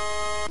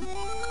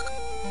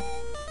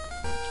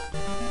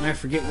 I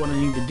forget what I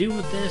need to do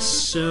with this,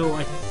 so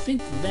I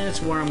think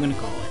that's where I'm going to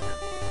call it.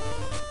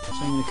 So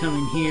I'm going to come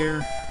in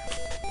here.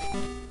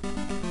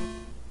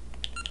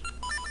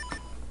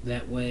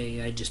 That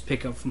way I just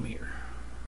pick up from here.